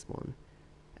after this one.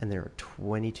 And there are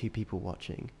 22 people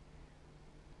watching.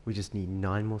 We just need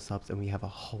 9 more subs and we have a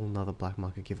whole nother black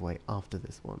market giveaway after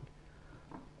this one.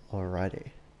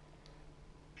 Alrighty.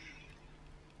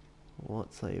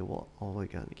 Let's see, what are we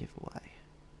going to give away?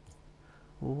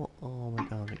 What are we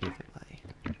going to give away?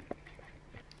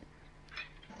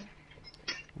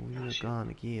 We're going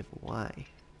to give away.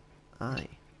 Aye.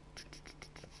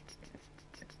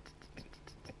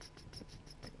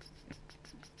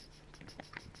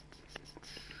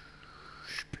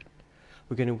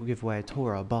 We're going to give away a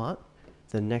Torah, but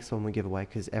the next one we give away,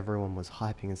 because everyone was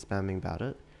hyping and spamming about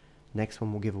it, next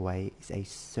one we'll give away is a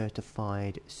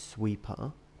certified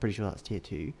sweeper, pretty sure that's tier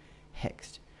 2,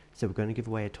 hexed. So we're going to give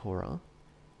away a Torah,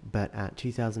 but at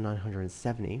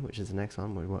 2,970, which is the next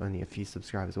one, we're only a few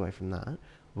subscribers away from that,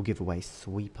 we'll give away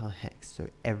sweeper hexed. So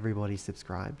everybody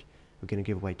subscribed. We're going to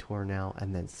give away Torah now,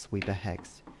 and then sweeper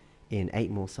hexed in 8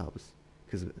 more subs,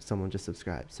 because someone just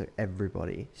subscribed. So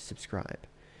everybody subscribe.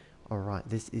 Alright,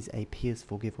 this is a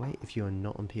Ps4 giveaway. If you are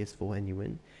not on Ps4 and you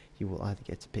win, you will either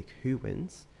get to pick who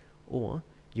wins, or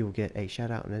you will get a shout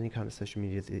out on any kind of social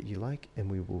media that you like, and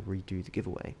we will redo the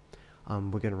giveaway.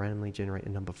 We're going to randomly generate a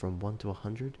number from 1 to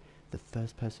 100. The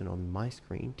first person on my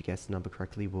screen to guess the number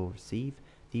correctly will receive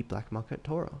the Black Market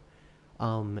Torah.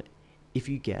 if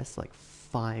you guess like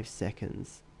 5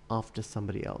 seconds after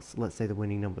somebody else, let's say the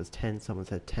winning number is 10, someone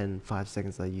said 10, 5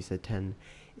 seconds later you said 10,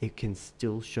 it can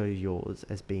still show yours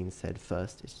as being said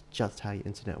first. It's just how your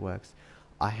internet works.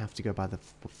 I have to go by the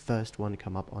first one to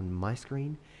come up on my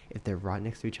screen. If they're right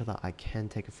next to each other, I can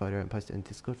take a photo and post it in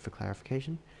Discord for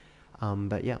clarification.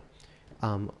 But yeah,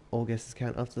 all guesses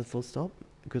count after the full stop.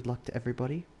 Good luck to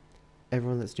everybody.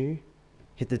 Everyone that's new,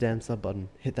 hit the damn sub button.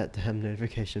 Hit that damn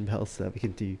notification bell so that we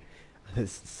can do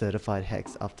this certified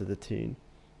hex after the tune.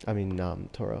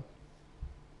 Toro.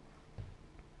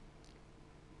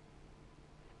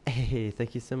 Hey,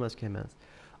 thank you so much, K-Mouse.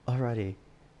 Alrighty,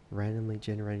 randomly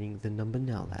generating the number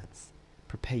now, lads.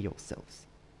 Prepare yourselves.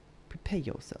 Prepare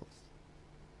yourselves.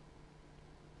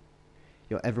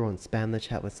 Yo, everyone, spam the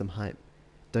chat with some hype.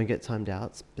 Don't get timed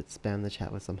out, but spam the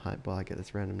chat with some hype while I get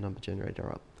this random number generator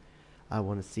up. I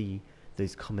want to see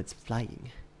those comments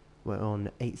flying. We're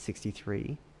on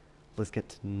 863. Let's get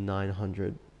to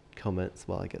 900 comments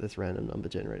while I get this random number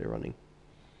generator running.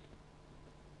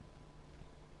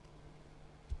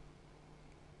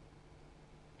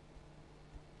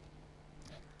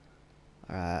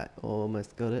 Alright,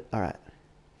 almost got it. Alright,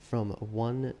 from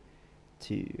 1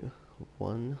 to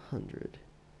 100.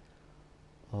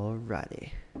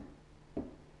 Alrighty.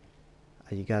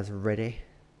 Are you guys ready?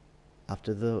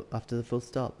 After the full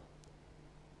stop.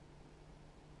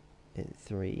 In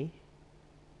 3,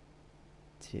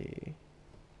 2,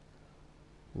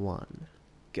 1,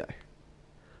 go.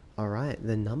 Alright,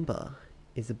 the number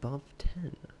is above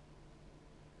 10.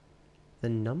 The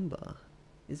number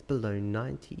is below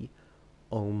 90.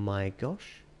 Oh my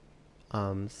gosh.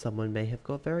 Someone may have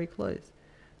got very close.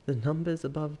 The number's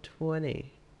above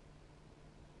 20.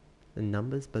 The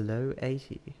number's below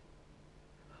 80.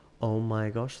 Oh my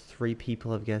gosh, 3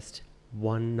 people have guessed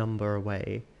 1 number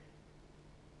away.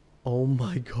 Oh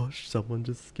my gosh, someone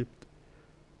just skipped.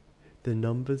 The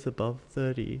number's above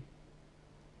 30.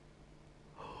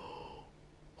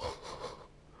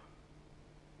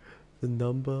 The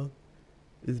number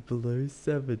is below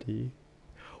 70.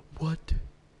 What?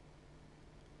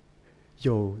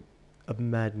 Yo, a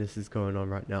madness is going on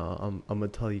right now. I'm gonna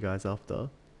tell you guys after.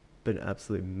 But an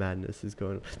absolute madness is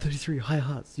going on. 33 higher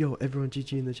hearts. Yo, everyone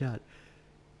GG in the chat.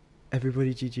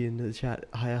 Everybody GG in the chat.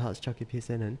 Higher hearts, chuck your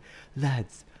PSN in.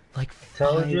 Lads, like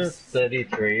Told you five... it's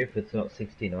 33 if it's not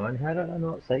 69. How did I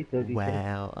not say 33?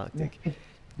 Wow, Arctic.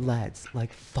 Lads,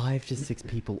 like 5 to 6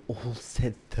 people all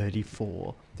said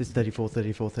 34. There's 34,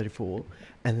 34, 34.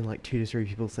 And then like 2 to 3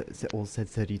 people all said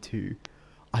 32.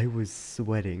 I was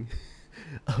sweating.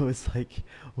 I was like,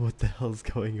 what the hell's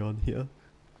going on here?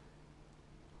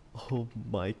 Oh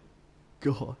my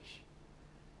gosh.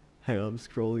 Hang on, I'm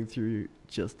scrolling through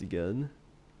just again.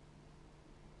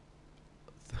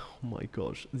 Oh my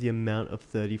gosh. The amount of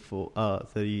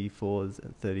 34s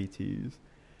and 32s.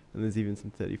 And there's even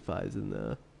some 35s in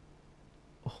there.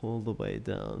 All the way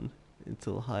down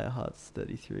until higher hearts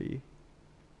 33.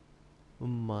 Oh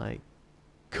my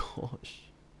gosh.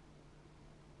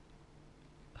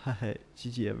 Hi,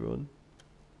 GG everyone.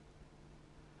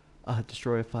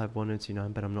 Destroyer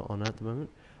 51029, but I'm not on at the moment.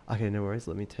 Okay, no worries.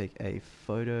 Let me take a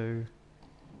photo.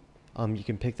 You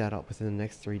can pick that up within the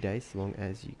next 3 days, so long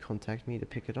as you contact me to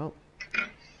pick it up.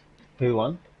 Who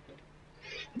won?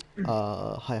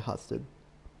 High Hearts did.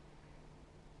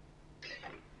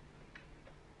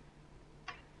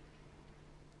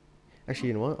 Actually,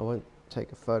 you know what? I won't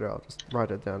take a photo. I'll just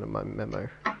write it down in my memo.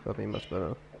 That'll be much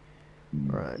better.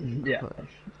 Alright. Yeah,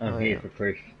 I'm here for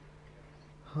proof.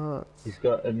 Hearts. He's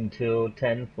got until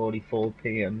 10:44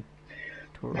 p.m.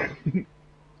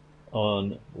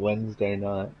 on Wednesday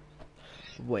night.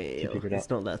 Well, it's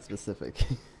not that specific.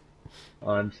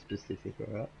 I'm specific,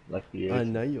 alright? Like you. I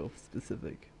know you're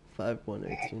specific.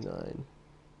 51029.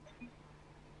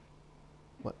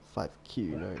 What?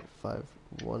 5Q? No,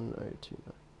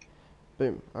 51029.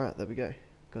 Boom. Alright, there we go.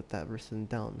 Got that written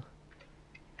down.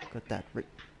 Got that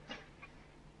written.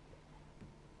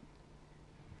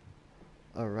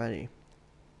 Alrighty.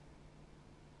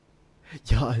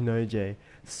 Yeah, I know, Jay.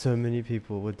 So many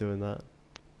people were doing that.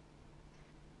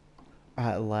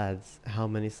 Alright, lads. How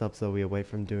many subs are we away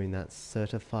from doing that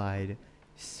certified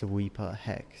sweeper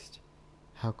hexed?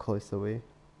 How close are we?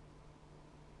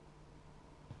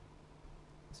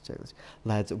 Let's check this.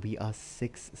 Lads, we are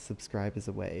 6 subscribers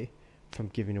away from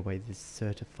giving away this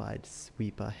certified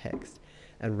sweeper hexed.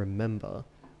 And remember,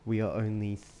 we are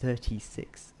only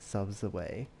 36 subs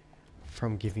away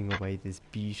from giving away this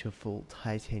beautiful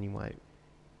titanium white,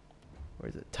 or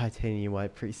is it titanium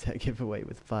white preset giveaway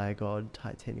with Fire God,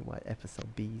 titanium white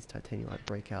FSLBs, titanium white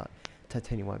breakout,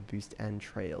 titanium white boost and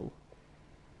trail,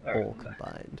 all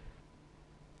combined.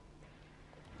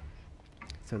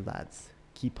 So lads,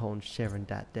 keep on sharing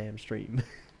that damn stream.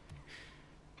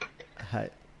 Hey,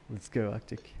 let's go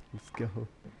Arctic. Let's go.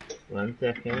 1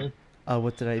 second.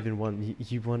 What did I even won?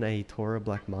 You won a Tora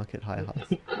Black Market High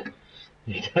Hearts.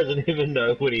 He doesn't even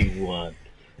know what he won.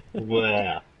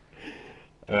 Wow.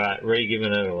 Alright,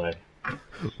 re-giving it away.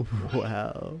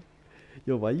 Wow.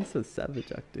 Yo, why are you so savage,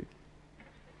 Arctic?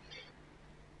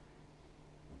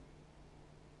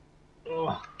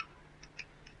 Oh.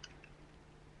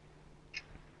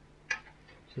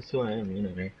 Just who I am, you know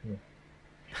me.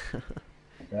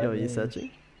 Yo, are you searching?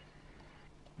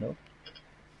 Nope.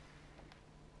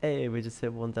 Hey, we just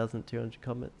hit 1,200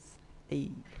 comments.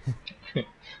 Hey.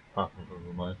 Half of them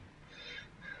were mine.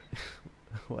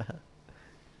 Wow.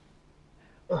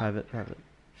 Private.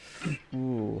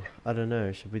 Ooh, I don't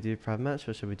know. Should we do private match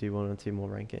or should we do 1 or 2 more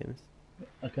ranked games?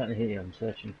 I can't hear you, I'm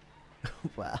searching.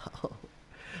 Wow.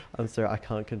 I'm sorry, I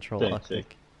can't control Don't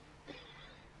Arctic.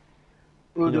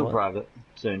 We'll You know do what? private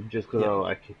soon, just because Yeah. I'll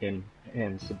like kick in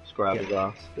and subscribers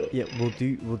ask. But Yeah,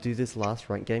 we'll do this last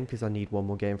rank game because I need 1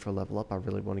 more game for a level up. I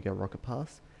really want to go Rocket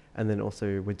Pass, and then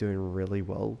also we're doing really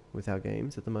well with our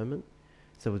games at the moment,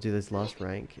 so we'll do this last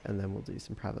rank and then we'll do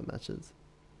some private matches.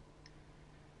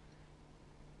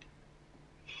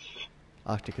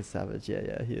 Arctic is savage.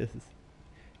 Yeah, he is.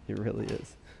 He really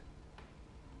is.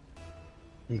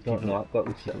 he's got not got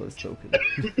the People are stalking.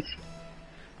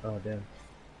 Oh damn.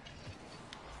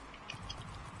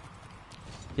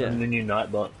 Yeah. I'm the new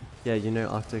Nightbot. Yeah, you know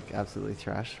Arctic absolutely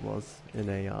trash was in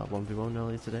a 1v1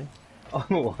 earlier today.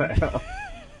 Oh wow.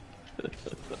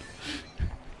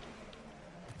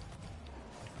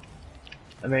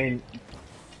 I mean,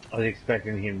 I was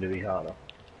expecting him to be harder.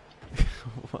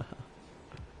 Wow.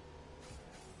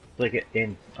 Flick it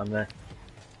in, I'm there.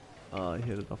 Oh, he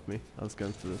hit it off me. I was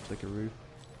going for the flickaroo.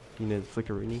 You know the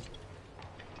flickaroony?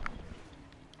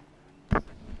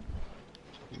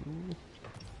 Ooh.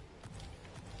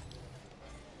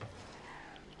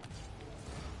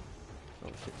 Oh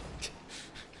shit.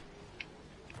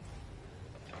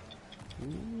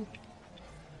 Ooh.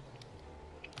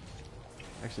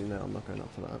 Actually, no, I'm not going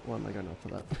up for that. Why am I going up for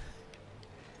that?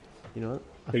 You know what?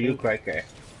 But you're great guy.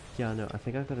 Yeah, no, I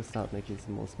think I've got to start making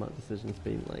some more smart decisions,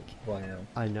 being like, Wow.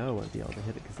 I know I won't be able to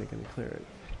hit it because they're going to clear it.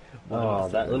 Why do I Oh,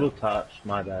 still that go little up? touch,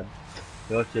 my bad.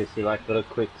 You actually see like got a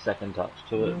quick second touch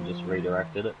to it and just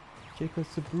redirected it. Jacob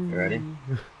Sabru. You ready?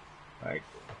 Like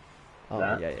Oh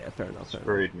that. yeah, fair enough. Fair enough.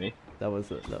 Screwed me. That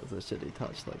was a shitty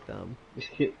touch, like damn.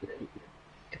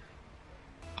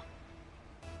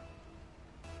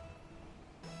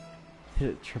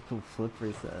 Hit triple flip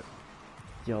reset.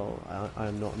 Yo,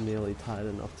 I'm not nearly tired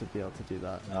enough to be able to do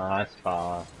that. Nice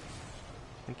far.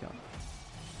 Thank you.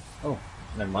 Oh,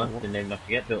 never mind. Oh, what? Didn't even have to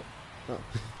get to it. Oh.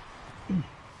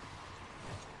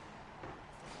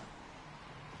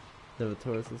 Never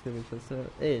Taurus is gonna be close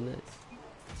out. Hey, nice.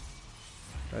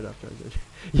 Right after I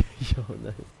did. Yo,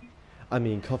 nice. I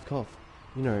mean, cough cough.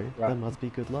 You know, Right. that must be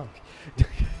good luck.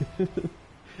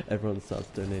 Everyone starts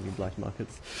donating black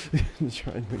markets to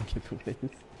try and win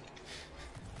giveaways.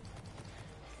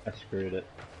 I screwed it.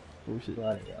 Bullshit.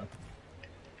 Bloody hell.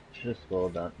 Should have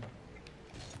scored that.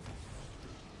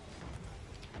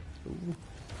 Ooh.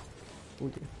 Oh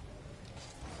dear.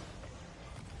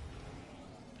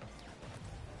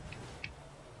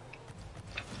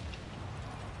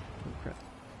 Oh crap.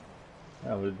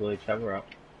 Oh, we blew each other up.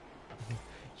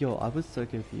 Yo, I was so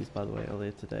confused by the way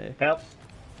earlier today. Help!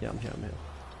 Yeah, I'm here.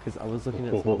 Because I was looking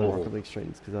at some of the Rocket League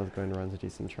streams because I was going around to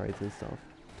do some trades and stuff.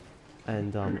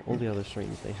 And all the other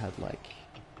streams, they had like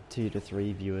 2 to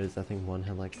 3 viewers. I think one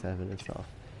had like 7 and stuff.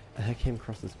 And I came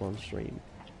across this one stream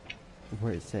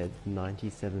where it said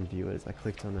 97 viewers. I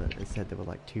clicked on it and it said there were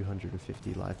like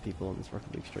 250 live people on this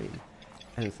Rocket League stream.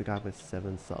 And it's the guy with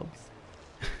 7 subs.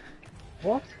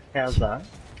 What? How's that?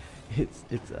 It's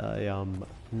a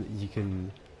you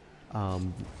can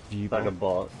view It's like a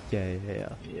bot. Yeah.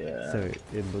 Yeah. So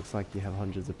it looks like you have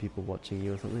hundreds of people watching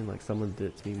you or something. Like someone did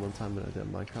it to me one time when I did a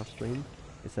Minecraft stream.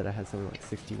 It said I had something like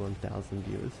 61,000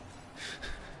 viewers.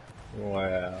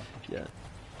 Wow. Yeah.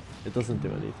 It doesn't do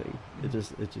anything. It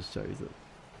just shows it.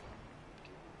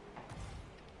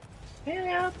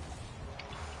 Help!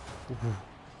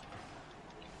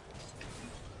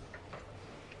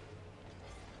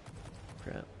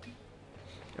 Crap.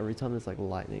 Every time there's like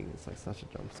lightning, it's like such a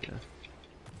jump scare.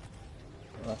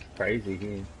 That's crazy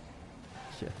here.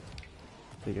 Yeah.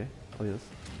 There you go. Oh yes.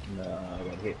 No, I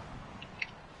got hit.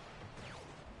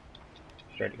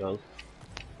 Straight goes.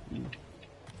 Mm.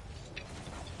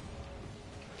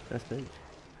 That's big.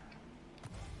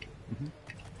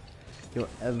 Yo,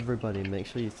 everybody, make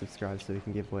sure you subscribe so we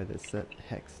can give away this set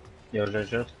hexed.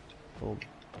 Yours. Oh,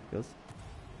 yours?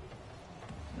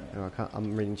 No, I can't,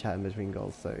 I'm reading chat in between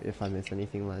goals, so if I miss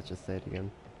anything, let's just say it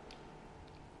again.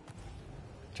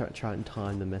 Try and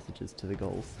time the messages to the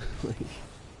goals. Like,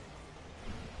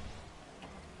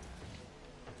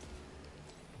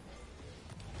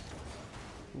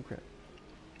 okay.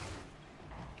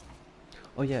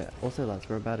 Oh yeah, also lads,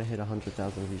 we're about to hit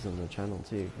 100,000 views on the channel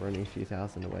too. We're only a few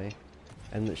thousand away.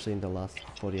 And literally in the last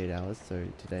 48 hours, so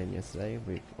today and yesterday,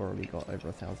 we've already got over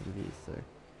 1,000 views, so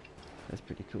that's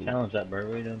pretty cool. Challenge that, bro.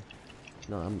 What are you doing?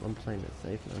 No, I'm playing it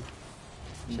safe, man.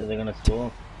 So they're gonna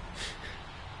score.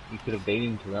 You could have beat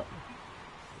him to that.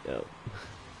 Yep.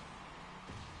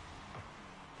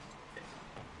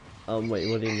 Wait,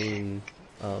 what do you mean,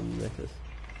 Necklace?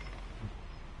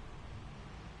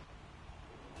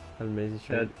 Have an amazing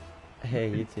stream. Hey,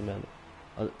 you too, man.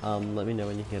 Let me know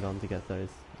when you get on to get those,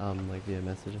 like via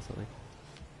message or something.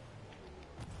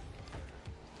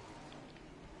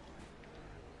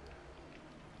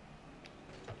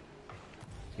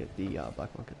 Get the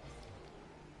black market.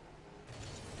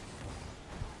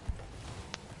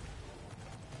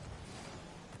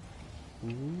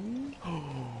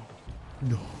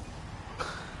 No.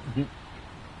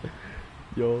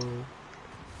 Yo.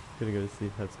 Gonna go to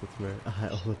sleep, have school tomorrow.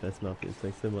 All the best, Malphite.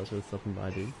 Thanks so much for stopping by,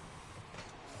 dude.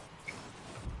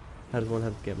 How does one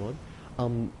have to get mod?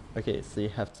 Okay, so you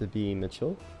have to be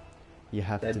mature. You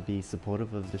have to be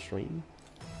supportive of the stream.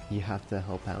 You have to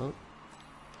help out.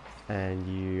 And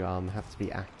you have to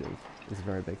be active. Is a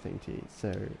very big thing to you.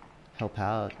 So help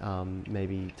out.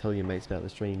 Maybe tell your mates about the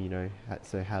stream. You know,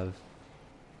 so have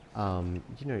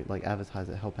you know, like advertise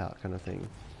it, help out, kind of thing.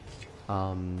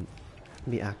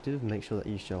 Be active. Make sure that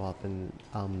you show up and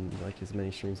like as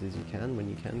many streams as you can when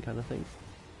you can, kind of thing.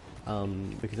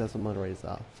 Because that's what moderators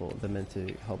are for. They're meant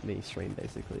to help me stream,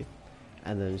 basically.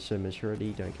 And then show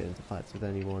maturity, don't get into fights with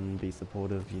anyone, be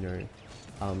supportive, you know,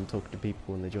 talk to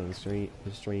people when they join the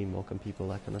stream, welcome people,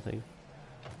 that kind of thing.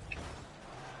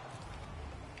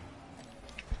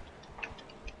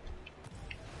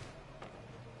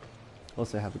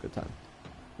 Also have a good time.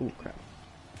 Ooh, crap.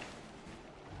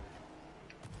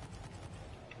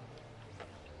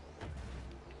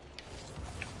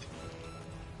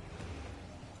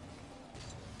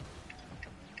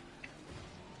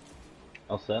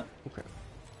 All set? Okay.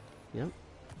 Yep.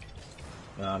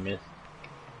 No, I missed.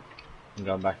 I'm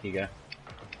going back, you go.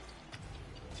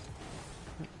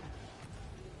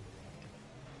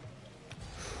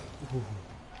 Ooh.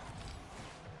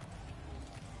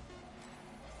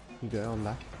 You go, I'm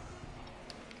back.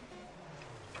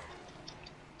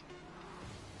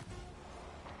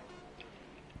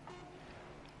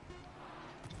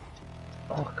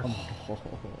 Oh, come on.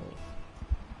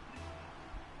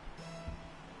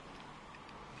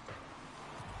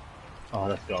 Oh,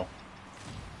 let's go.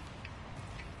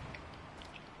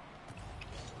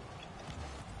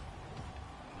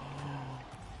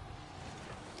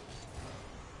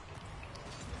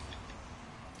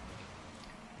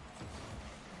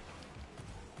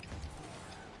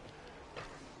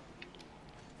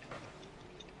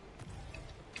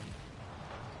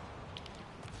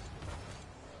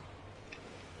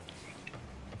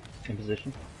 In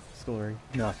position. Scoring.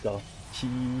 Nice goal.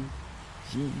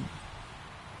 GG.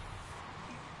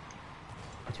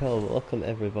 Yo, welcome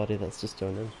everybody that's just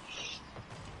joined in.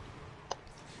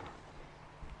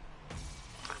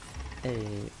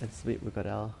 Hey, it's sweet, we got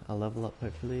our level up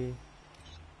hopefully.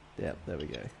 Yep, there we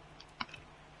go.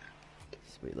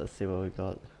 Sweet, let's see what we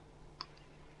got.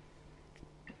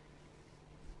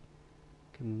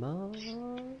 Come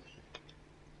on.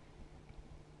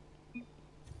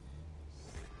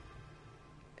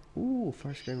 Ooh,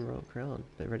 first game Royal Crown.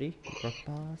 They ready? Rock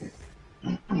Boss.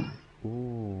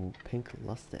 Ooh, pink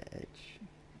Luster Edge.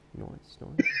 Nice,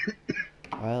 nice.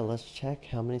 Alright, let's check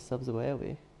how many subs away are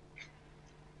we?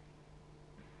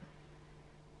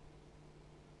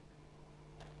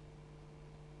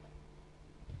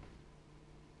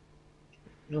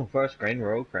 No, first green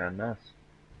Royal Crown, nice.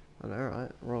 I know,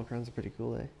 right? Royal Crowns are pretty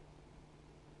cool, eh?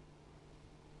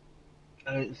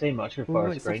 I don't see much of Oh,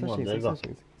 wait, first stop green touching, ones stop either.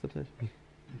 touching, stop touching.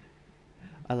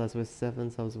 Alright, we're 7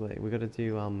 subs away. We gotta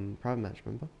do, private match,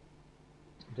 remember?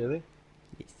 Do we?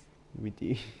 Yes, we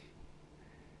do.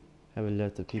 Have a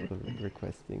lot of people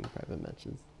requesting private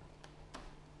matches.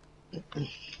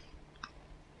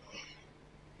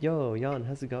 Yo, Jan,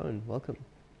 how's it going? Welcome.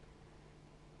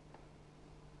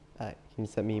 Can you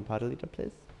set me party leader,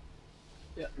 please?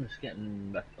 Yeah, I'm just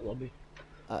getting back to the lobby.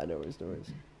 No worries, no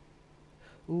worries.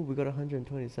 Ooh, we got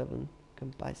 127.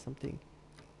 Come buy something.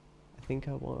 I think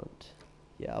I want...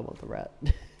 Yeah, I want the rat.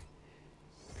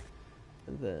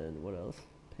 And then, what else?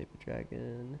 Paper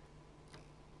Dragon.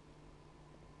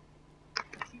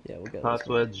 Yeah, we'll go this one.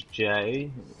 Password's J.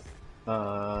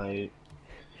 No.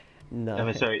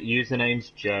 I'm sorry, username's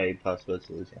J, password's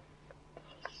loser.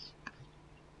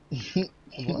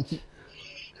 What? What do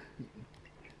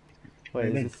Wait, you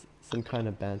is mean? this some kind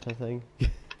of banter thing?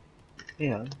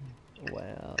 Yeah.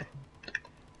 Wow.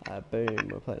 Boom,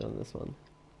 we're playing on this one.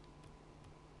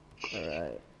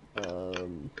 Alright.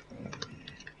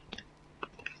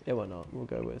 Yeah, why not? We'll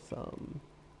go with, where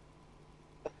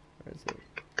is it?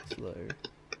 Slow.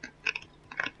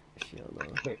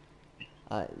 Shiona.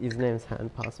 Username's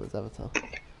hand, password's avatar.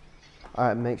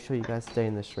 Alright, make sure you guys stay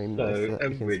in the stream though, so So,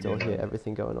 that you can still hear original.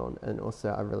 everything going on. And also,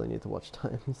 I really need to watch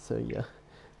time, so yeah,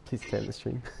 please stay in the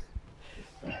stream.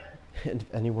 And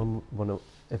if anyone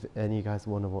if any of you guys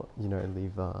wanna, you know,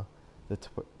 leave the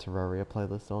Terraria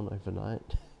playlist on overnight,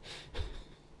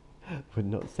 would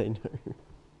not say no.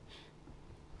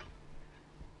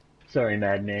 Sorry,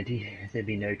 Mad Manty. There'd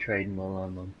be no trading while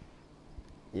I'm on.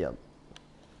 Yep,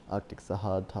 Arctic's a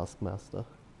hard taskmaster.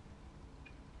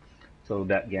 It's all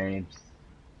about games.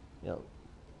 Yep.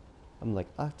 I'm like,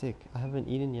 Arctic, I haven't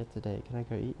eaten yet today. Can I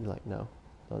go eat? You're like, no,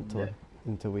 not Yeah.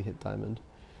 until we hit diamond.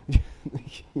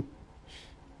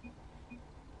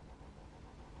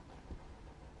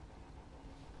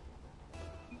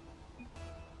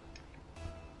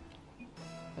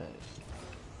 Alright,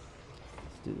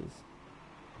 let's do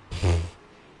this.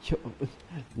 Yo,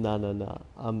 nah.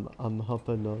 I'm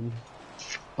hopping on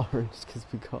orange because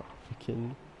we got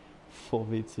freaking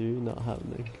 4v2 not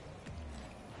happening.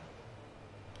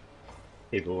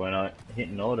 People were not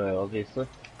hitting auto, obviously.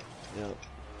 Yep.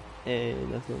 Hey,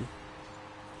 nothing.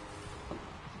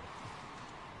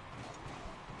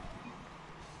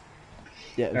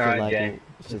 Yeah, if you're Alright, Jay. lagging,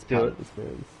 it's Let's just do part it. of the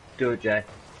experience. Do it, Jay.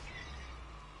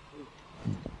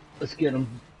 Let's get him.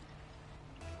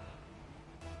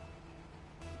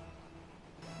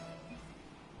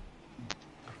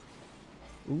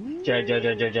 Ooh, Jay.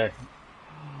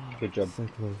 Good job. so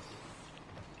close.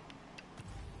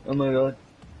 Oh my god.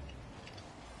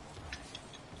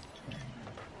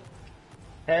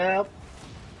 Help!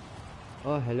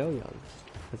 Oh, hello, young.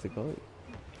 How's it going?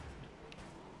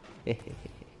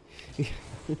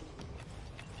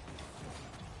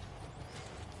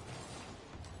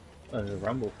 Oh, there's a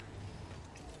rumble.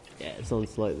 Yeah, it's on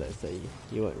slow though, so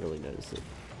you won't really notice it.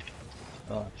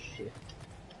 Oh shit.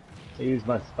 I used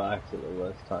my sparks at the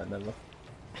worst time ever.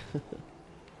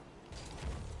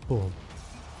 Boom.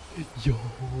 Yo,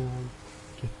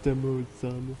 get demoed,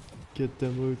 son. Get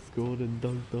demoed, scored, and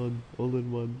dunked on, all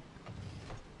in one.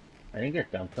 I didn't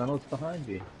get dumped on, what's behind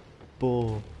you?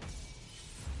 Boom.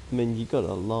 I mean, you got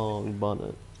a long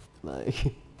bonnet, like.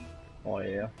 Oh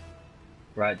yeah.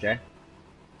 Right, Jay?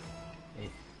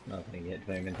 It's not gonna get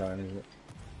to him in time, is it?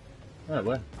 Oh,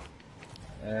 well.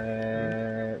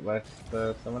 It works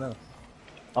for someone else.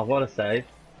 Oh, what a save.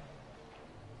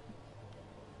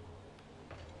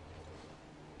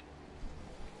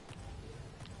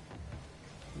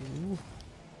 Ooh.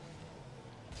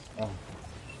 Oh,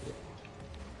 shit.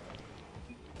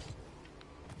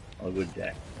 All good,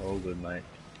 Jack. All good, mate.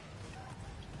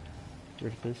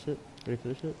 Ready to finish it? Ready to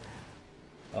finish it?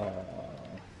 Oh,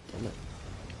 Damn it.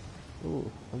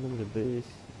 Ooh, unlimited boost.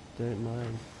 Don't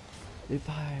mind. If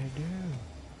I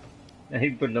do. he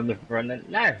put it on the front end.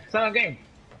 No, it's not a game.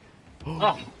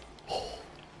 Oh,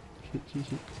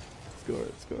 Score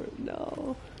it.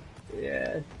 No.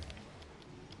 yeah.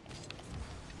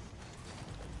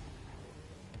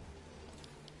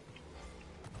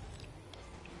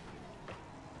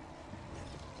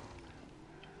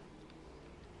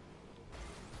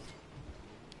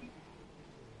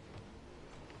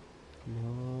 Come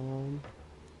on.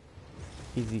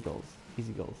 Easy goals.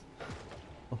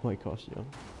 Oh my gosh, yo.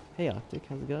 Hey Arctic,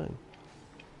 how's it going?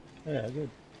 Yeah, good.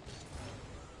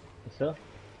 Yourself?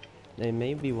 They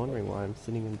may be wondering why I'm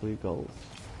sitting in blue goals.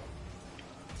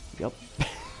 Yup.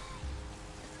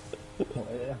 Oh,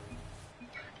 yeah.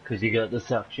 Because you got the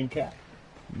suction cap.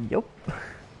 Yup.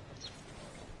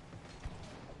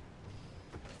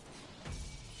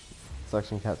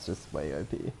 Suction cat's just way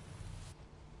OP.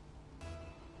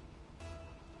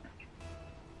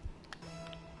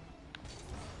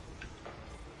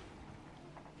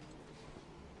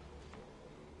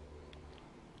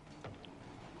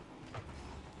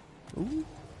 Ooh,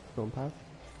 don't pass.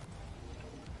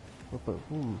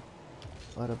 Boom.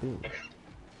 Bada bing.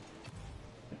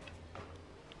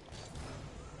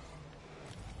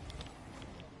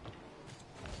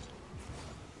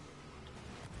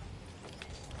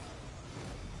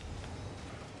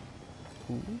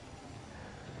 Ooh.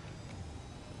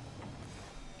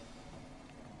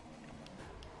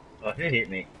 Oh, who hit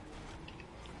me?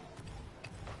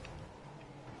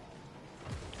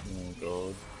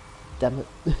 God. Damn it.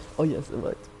 Oh yes, it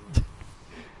worked.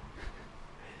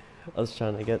 I was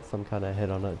trying to get some kind of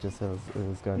hit on it just as it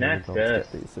was going in the gold to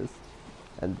Nexus. get the assist.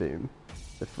 And boom,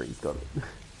 the freeze got it.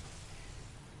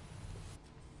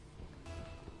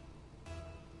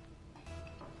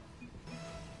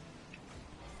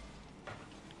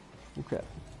 Okay.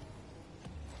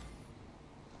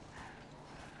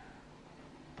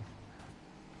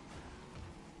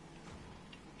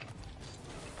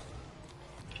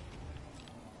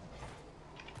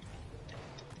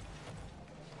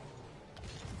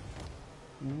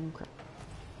 Okay.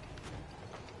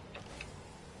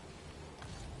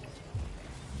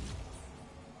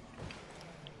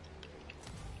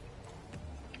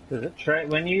 Does it try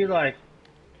when you like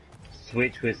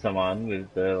switch with someone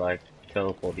with the like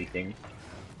teleporty thing?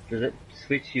 Does it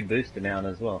switch your boost amount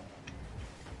as well?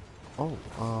 Oh,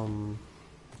 I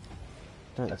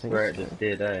don't think swear it so. just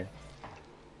did, eh?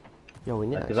 Yeah, we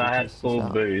need to Because actually I had test this full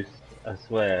out. boost, I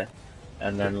swear,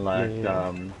 and Yeah, then yeah, like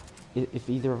yeah. If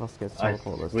either of us gets I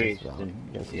teleport, let's test it switched out and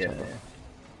against each yeah, other. yeah.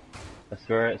 I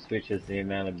swear it switches the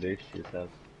amount of boost you have.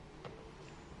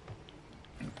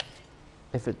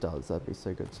 If it does, that'd be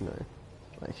so good to know.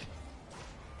 Like,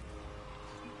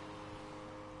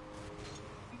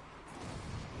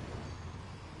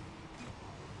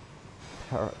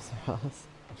 power ups our ass.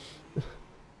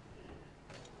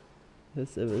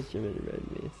 So much Jimmy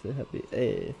raid me, so happy.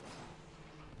 Hey.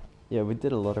 Yeah, we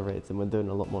did a lot of raids and we're doing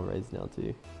a lot more raids now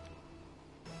too.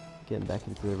 Getting back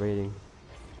into the raiding.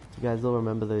 Do you guys all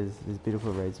remember those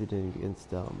beautiful raids we did against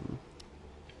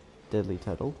Deadly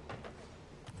Turtle?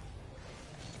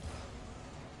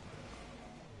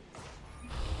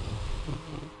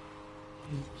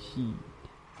 She.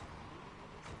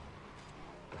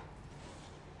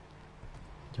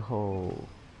 Yo,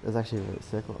 that's actually a really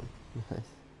sick one. Nice.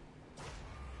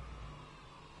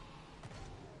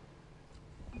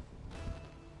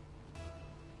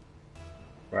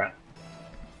 Right.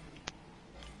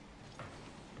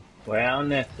 Well,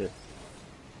 Nexus.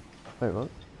 Wait, what?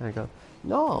 Hang on.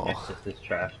 No! Nexus is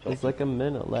trash There's talking. like a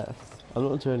minute left. I'm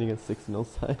not joining a 6-0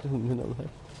 side, a minute left.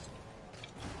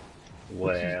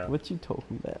 Wow. What you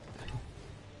talking about?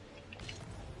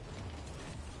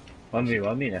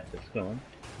 1v1 me, Nexus, go on.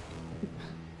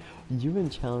 You've been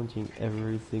challenging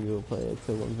every single player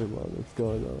to 1v1 that's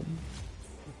going on.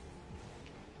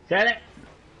 Set it!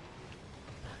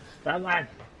 Someone!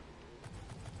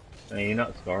 I mean, you're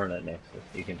not scoring at Nexus.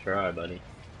 You can try, buddy.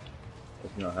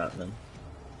 It's not happening.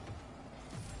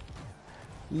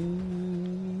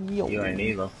 Yo. You ain't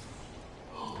either.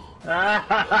 Oh,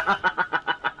 I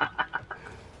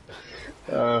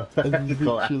that's a literally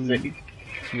classic.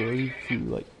 drove through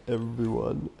like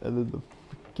everyone and then the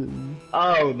freaking...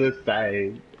 Oh, the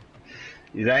save.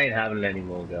 You ain't having any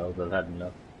more girls. I've had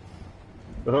enough.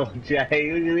 Oh,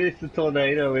 Jay, look at this, the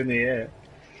tornado in the air.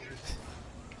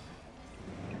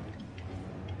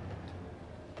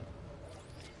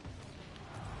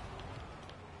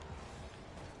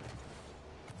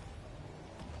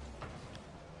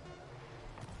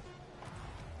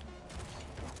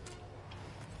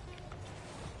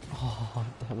 Oh,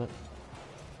 damn it.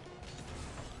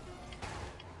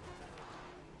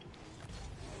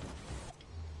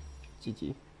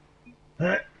 GG.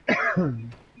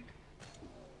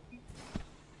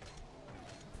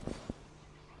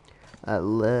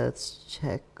 Let's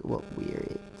check what we're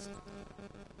at.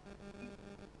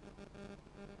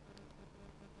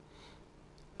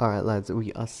 Alright lads,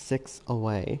 we are 6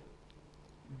 away.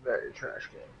 Very trash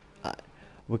game.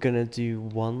 We're gonna do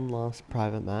one last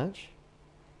private match.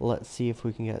 Let's see if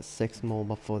we can get 6 more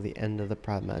before the end of the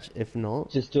private match. If not,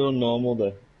 Just do a normal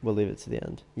though. we'll leave it to the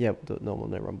end. Yeah, we'll do it normal,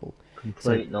 no rumble.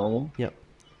 Complete normal. Yep.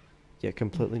 Yeah,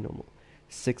 completely normal.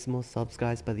 6 more subs,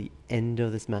 guys, by the end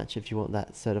of this match if you want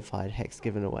that certified hex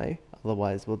given away.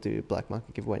 Otherwise, we'll do black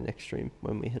market giveaway next stream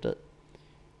when we hit it.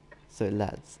 So,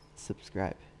 lads,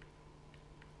 subscribe.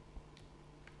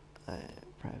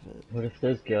 Private. What if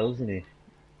there's girls in here?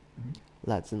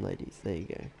 Lads and ladies, there you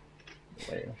go.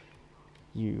 Wait.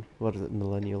 You, what is it,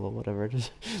 millennial or whatever it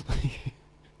is.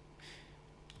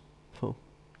 Oh.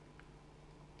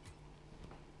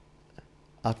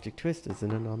 Arctic Twist is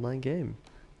in an online game.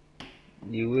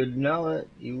 You would know it.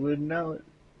 You would know it.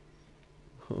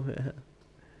 Oh yeah.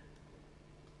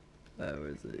 Where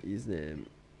is it? Username.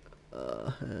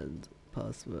 And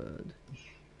password.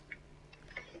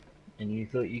 And you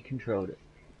thought you controlled it.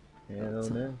 Hell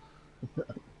no.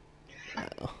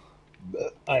 Oh.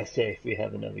 I say if we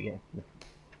have another game.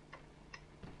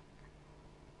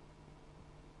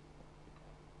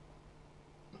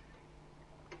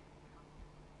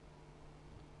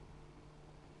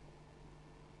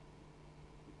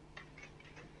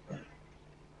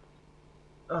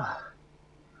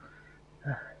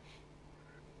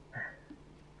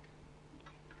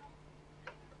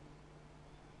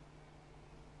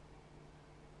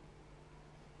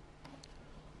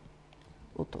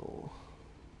 Otto.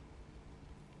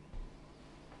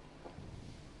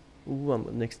 Ooh,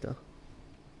 I'm next up.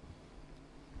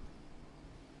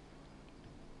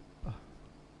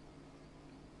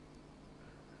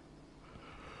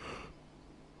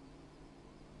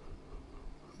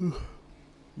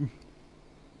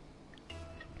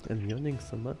 I'm yawning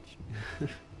so much.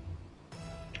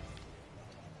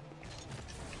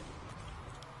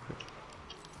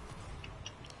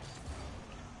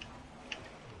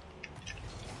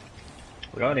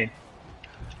 Got him.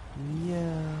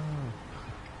 Yeah.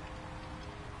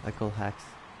 I call hacks.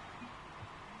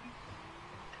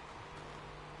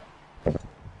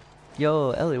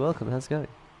 Yo, Ellie, welcome. How's it going?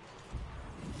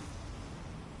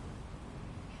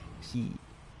 He.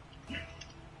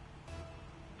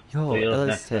 Yo, Wheels,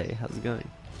 LST, Nexus. how's it going?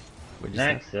 What'd you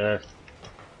say? Nexus.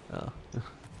 Oh.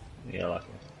 Yeah, like it.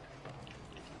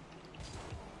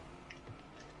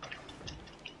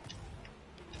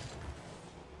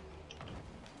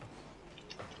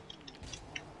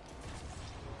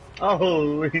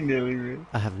 Oh, we nearly missed.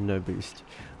 I have no boost.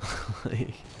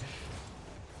 Like,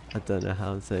 I don't know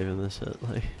how I'm saving this shit.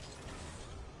 Like,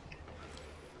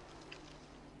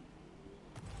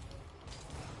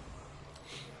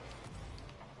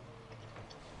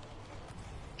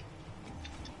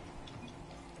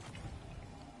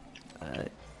 I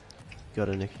got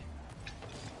a Nick.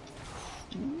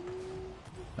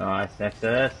 Nice,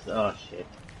 Nexus. Oh shit.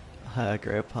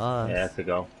 Great pass. Yeah, that's a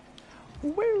goal.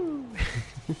 Woo!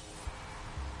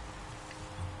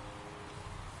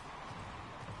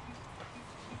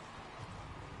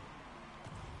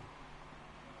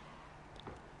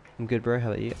 I'm good, bro. How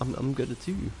about you? I'm good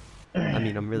too. I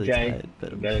mean, I'm really Jay, tired,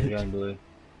 but I'm better good. join blue.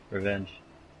 Revenge.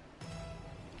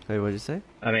 Wait, what did you say?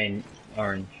 I mean,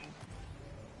 orange.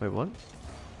 Wait, what?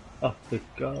 Oh, good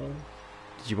goal.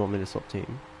 Did you want me to swap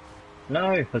team? No,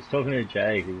 I was talking to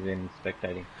Jay, who's been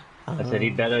spectating. I said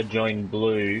he better join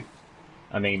blue.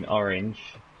 I mean, orange.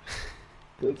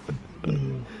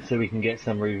 So we can get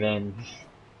some revenge.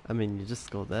 I mean, you just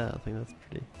scored there. I think that's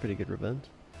pretty good revenge.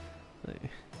 Like,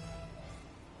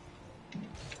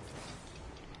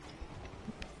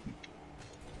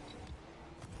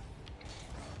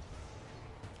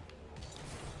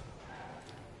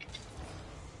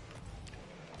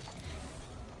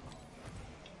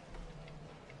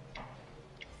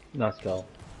 Nice goal.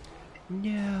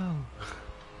 no.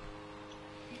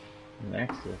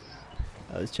 Nexus.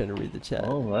 I was trying to read the chat.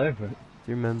 All over it. Do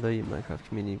you remember your Minecraft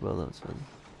community? Well, that was fun.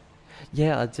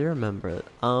 Yeah, I do remember it.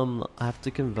 I have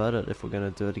to convert it if we're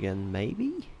gonna do it again.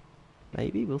 Maybe,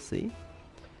 we'll see.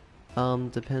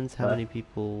 Depends how What? many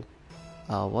people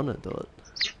want to do it.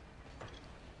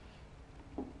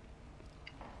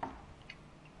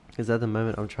 Because at the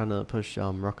moment I'm trying to push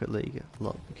Rocket League a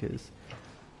lot because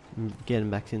I'm getting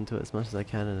back into it as much as I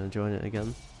can and enjoying it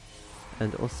again.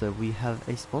 And also we have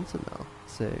a sponsor now,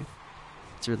 so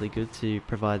it's really good to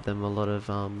provide them a lot of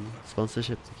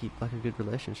sponsorship to keep like a good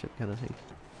relationship kind of thing.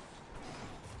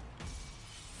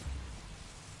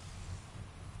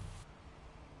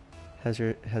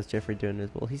 How's Jeffrey doing as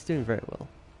well? He's doing very well.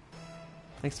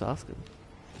 Thanks for asking.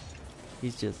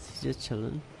 He's just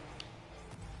chilling.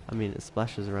 I mean, it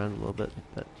splashes around a little bit,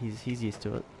 but he's used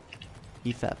to it.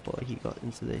 He fat boy. He got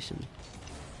insulation.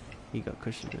 He got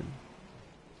cushioned in.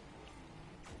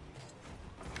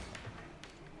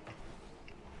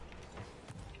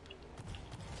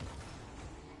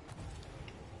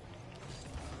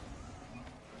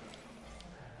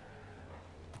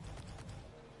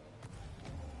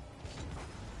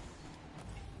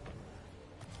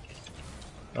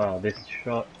 Oh, this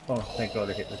shot. Oh, thank God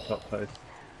it hit the top post.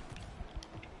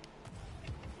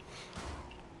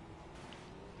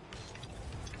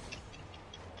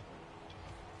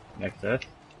 Nexus.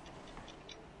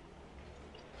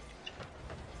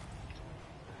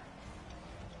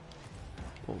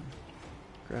 Oh,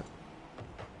 crap.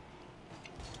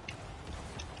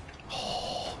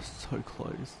 Oh, so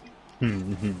close.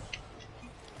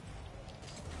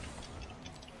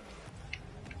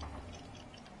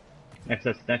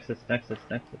 Nexus, Nexus, Nexus,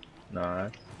 Nexus.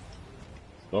 Nice.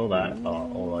 Spill that.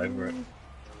 Oh, all over it.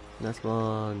 Nice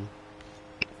one.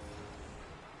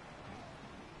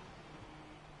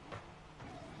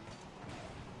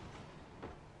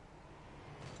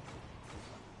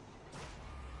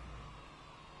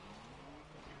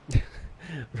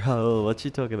 Bro, what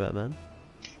you talking about, man?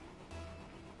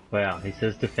 Wow, he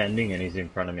says defending and he's in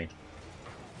front of me.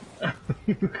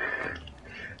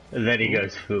 And then he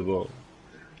goes football.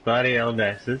 Bloody hell,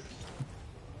 Nessus.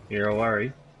 You're a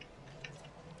worry.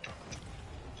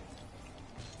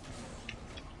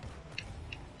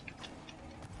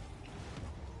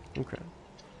 Okay.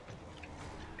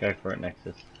 Go for it,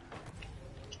 Nexus.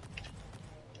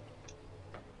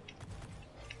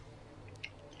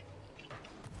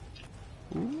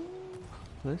 Ooh,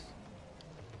 nice.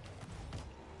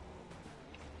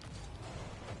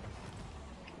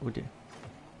 Oh dear.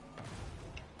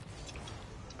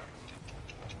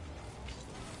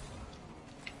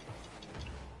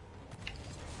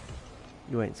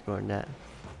 You ain't scoring that.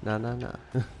 No, no, no.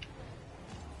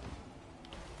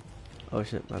 Oh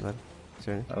shit, my bad.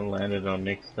 Sorry. I landed on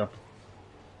Nick's stuff.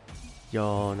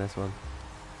 Yo, nice one.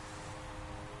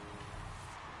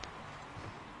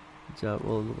 Good job.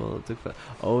 Well, it took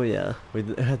oh yeah, I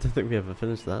don't think we ever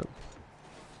finished that.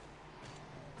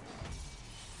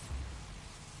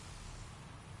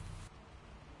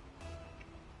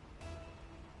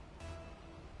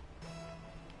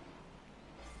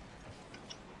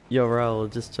 Yo, Raul,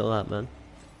 just chill out, man.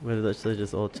 We're literally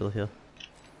just all chill here.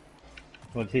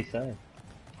 What did he say?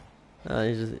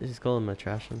 He's calling my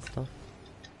trash and stuff.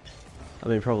 I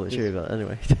mean, probably true, but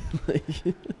anyway.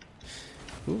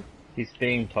 Ooh. He's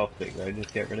being toxic though,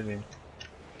 just get rid of him.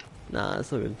 Nah,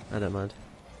 it's all good. I don't mind.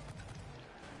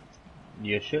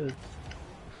 You should.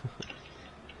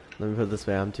 Let me put it this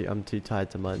way: I'm too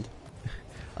tired to mind.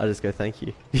 I just go, thank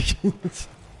you.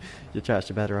 You're trash,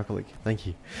 a bad alcoholic. Thank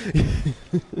you.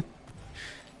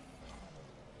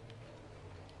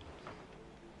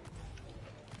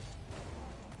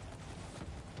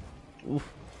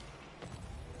 Oof.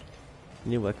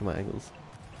 Need to work on my angles.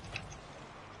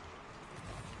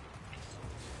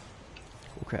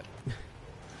 Oh crap.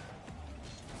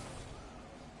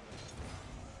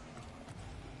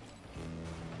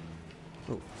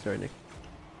 Oh, sorry, Nick.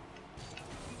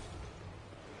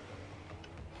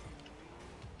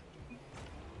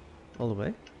 All the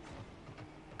way?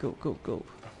 Go, go, go.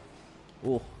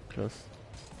 Oh, close.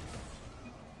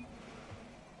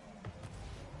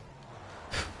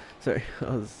 Sorry,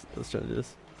 I was trying to do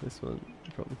this one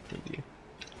problem for you.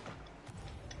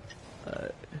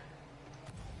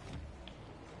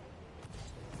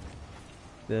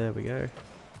 There we go.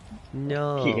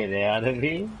 No. Get out of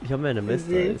here. You're meant to miss As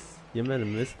those. if- You're meant to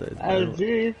miss those. As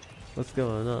if. What's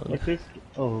going on? Nexus.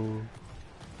 Oh.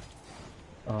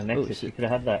 Oh, Nexus, shit. you could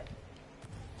have had that.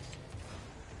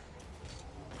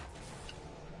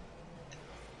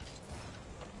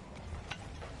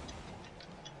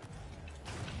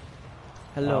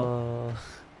 Hello.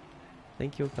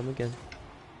 Thank you. Come again.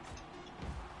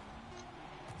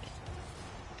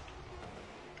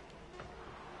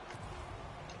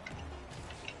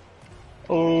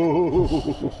 Oh.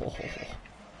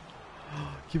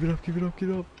 Keep it up. Keep it up. Keep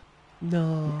it up.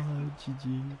 No,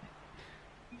 GG.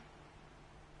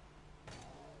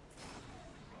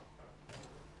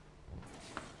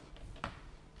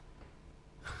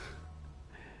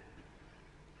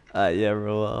 Yeah,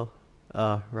 Raul.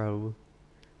 Raul.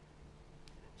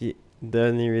 The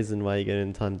only reason why you're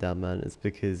getting timed down, man, is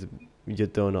because you're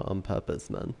doing it on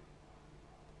purpose, man.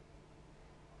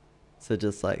 So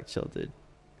just like chill, dude.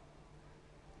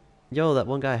 Yo, that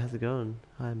one guy, how's it going?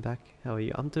 Hi, I'm back. How are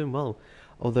you? I'm doing well.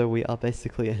 Although we are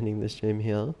basically ending the stream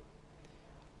here.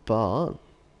 But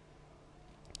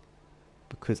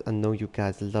because I know you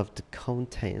guys love the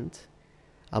content,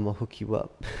 I'ma hook you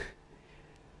up.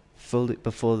 Fully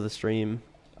before the stream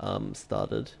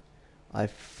started, I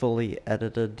fully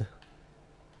edited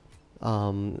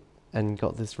and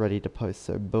got this ready to post,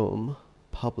 so boom,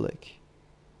 public.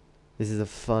 This is a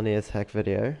funny as heck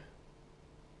video.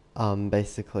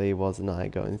 Basically was and I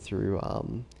going through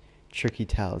tricky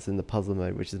towers in the puzzle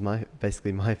mode, which is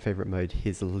basically my favorite mode,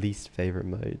 his least favorite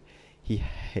mode. He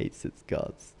hates its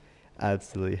guts.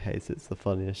 Absolutely hates it. It's the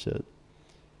funniest shit.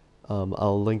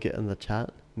 I'll link it in the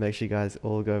chat. Make sure you guys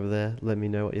all go over there. Let me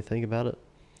know what you think about it.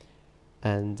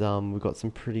 And we've got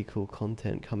some pretty cool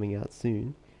content coming out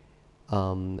soon.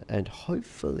 And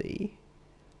hopefully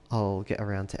I'll get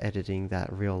around to editing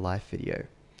that real life video.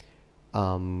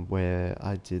 Where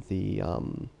I did the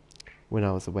when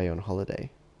I was away on holiday.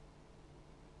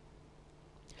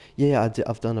 Yeah,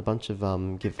 I've done a bunch of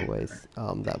giveaways.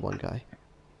 That one guy.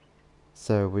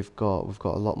 So we've got a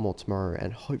lot more tomorrow,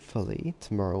 and hopefully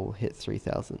tomorrow will hit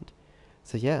 3,000.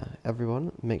 So yeah,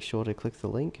 everyone, make sure to click the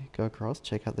link, go across,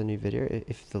 check out the new video.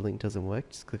 If the link doesn't work,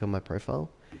 just click on my profile,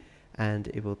 and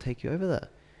it will take you over there.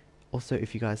 Also,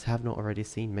 if you guys have not already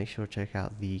seen, make sure to check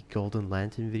out the Golden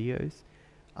Lantern videos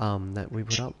that we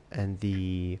put up, and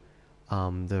the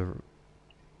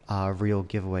real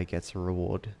giveaway gets a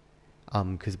reward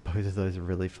Because both of those are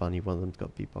really funny. One of them's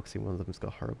got beatboxing, one of them's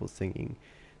got horrible singing.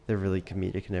 They're really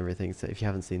comedic and everything. So if you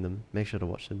haven't seen them, make sure to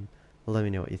watch them. Let me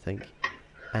know what you think.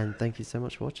 And thank you so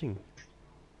much for watching.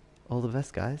 All the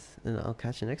best, guys, and I'll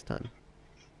catch you next time.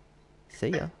 See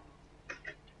ya.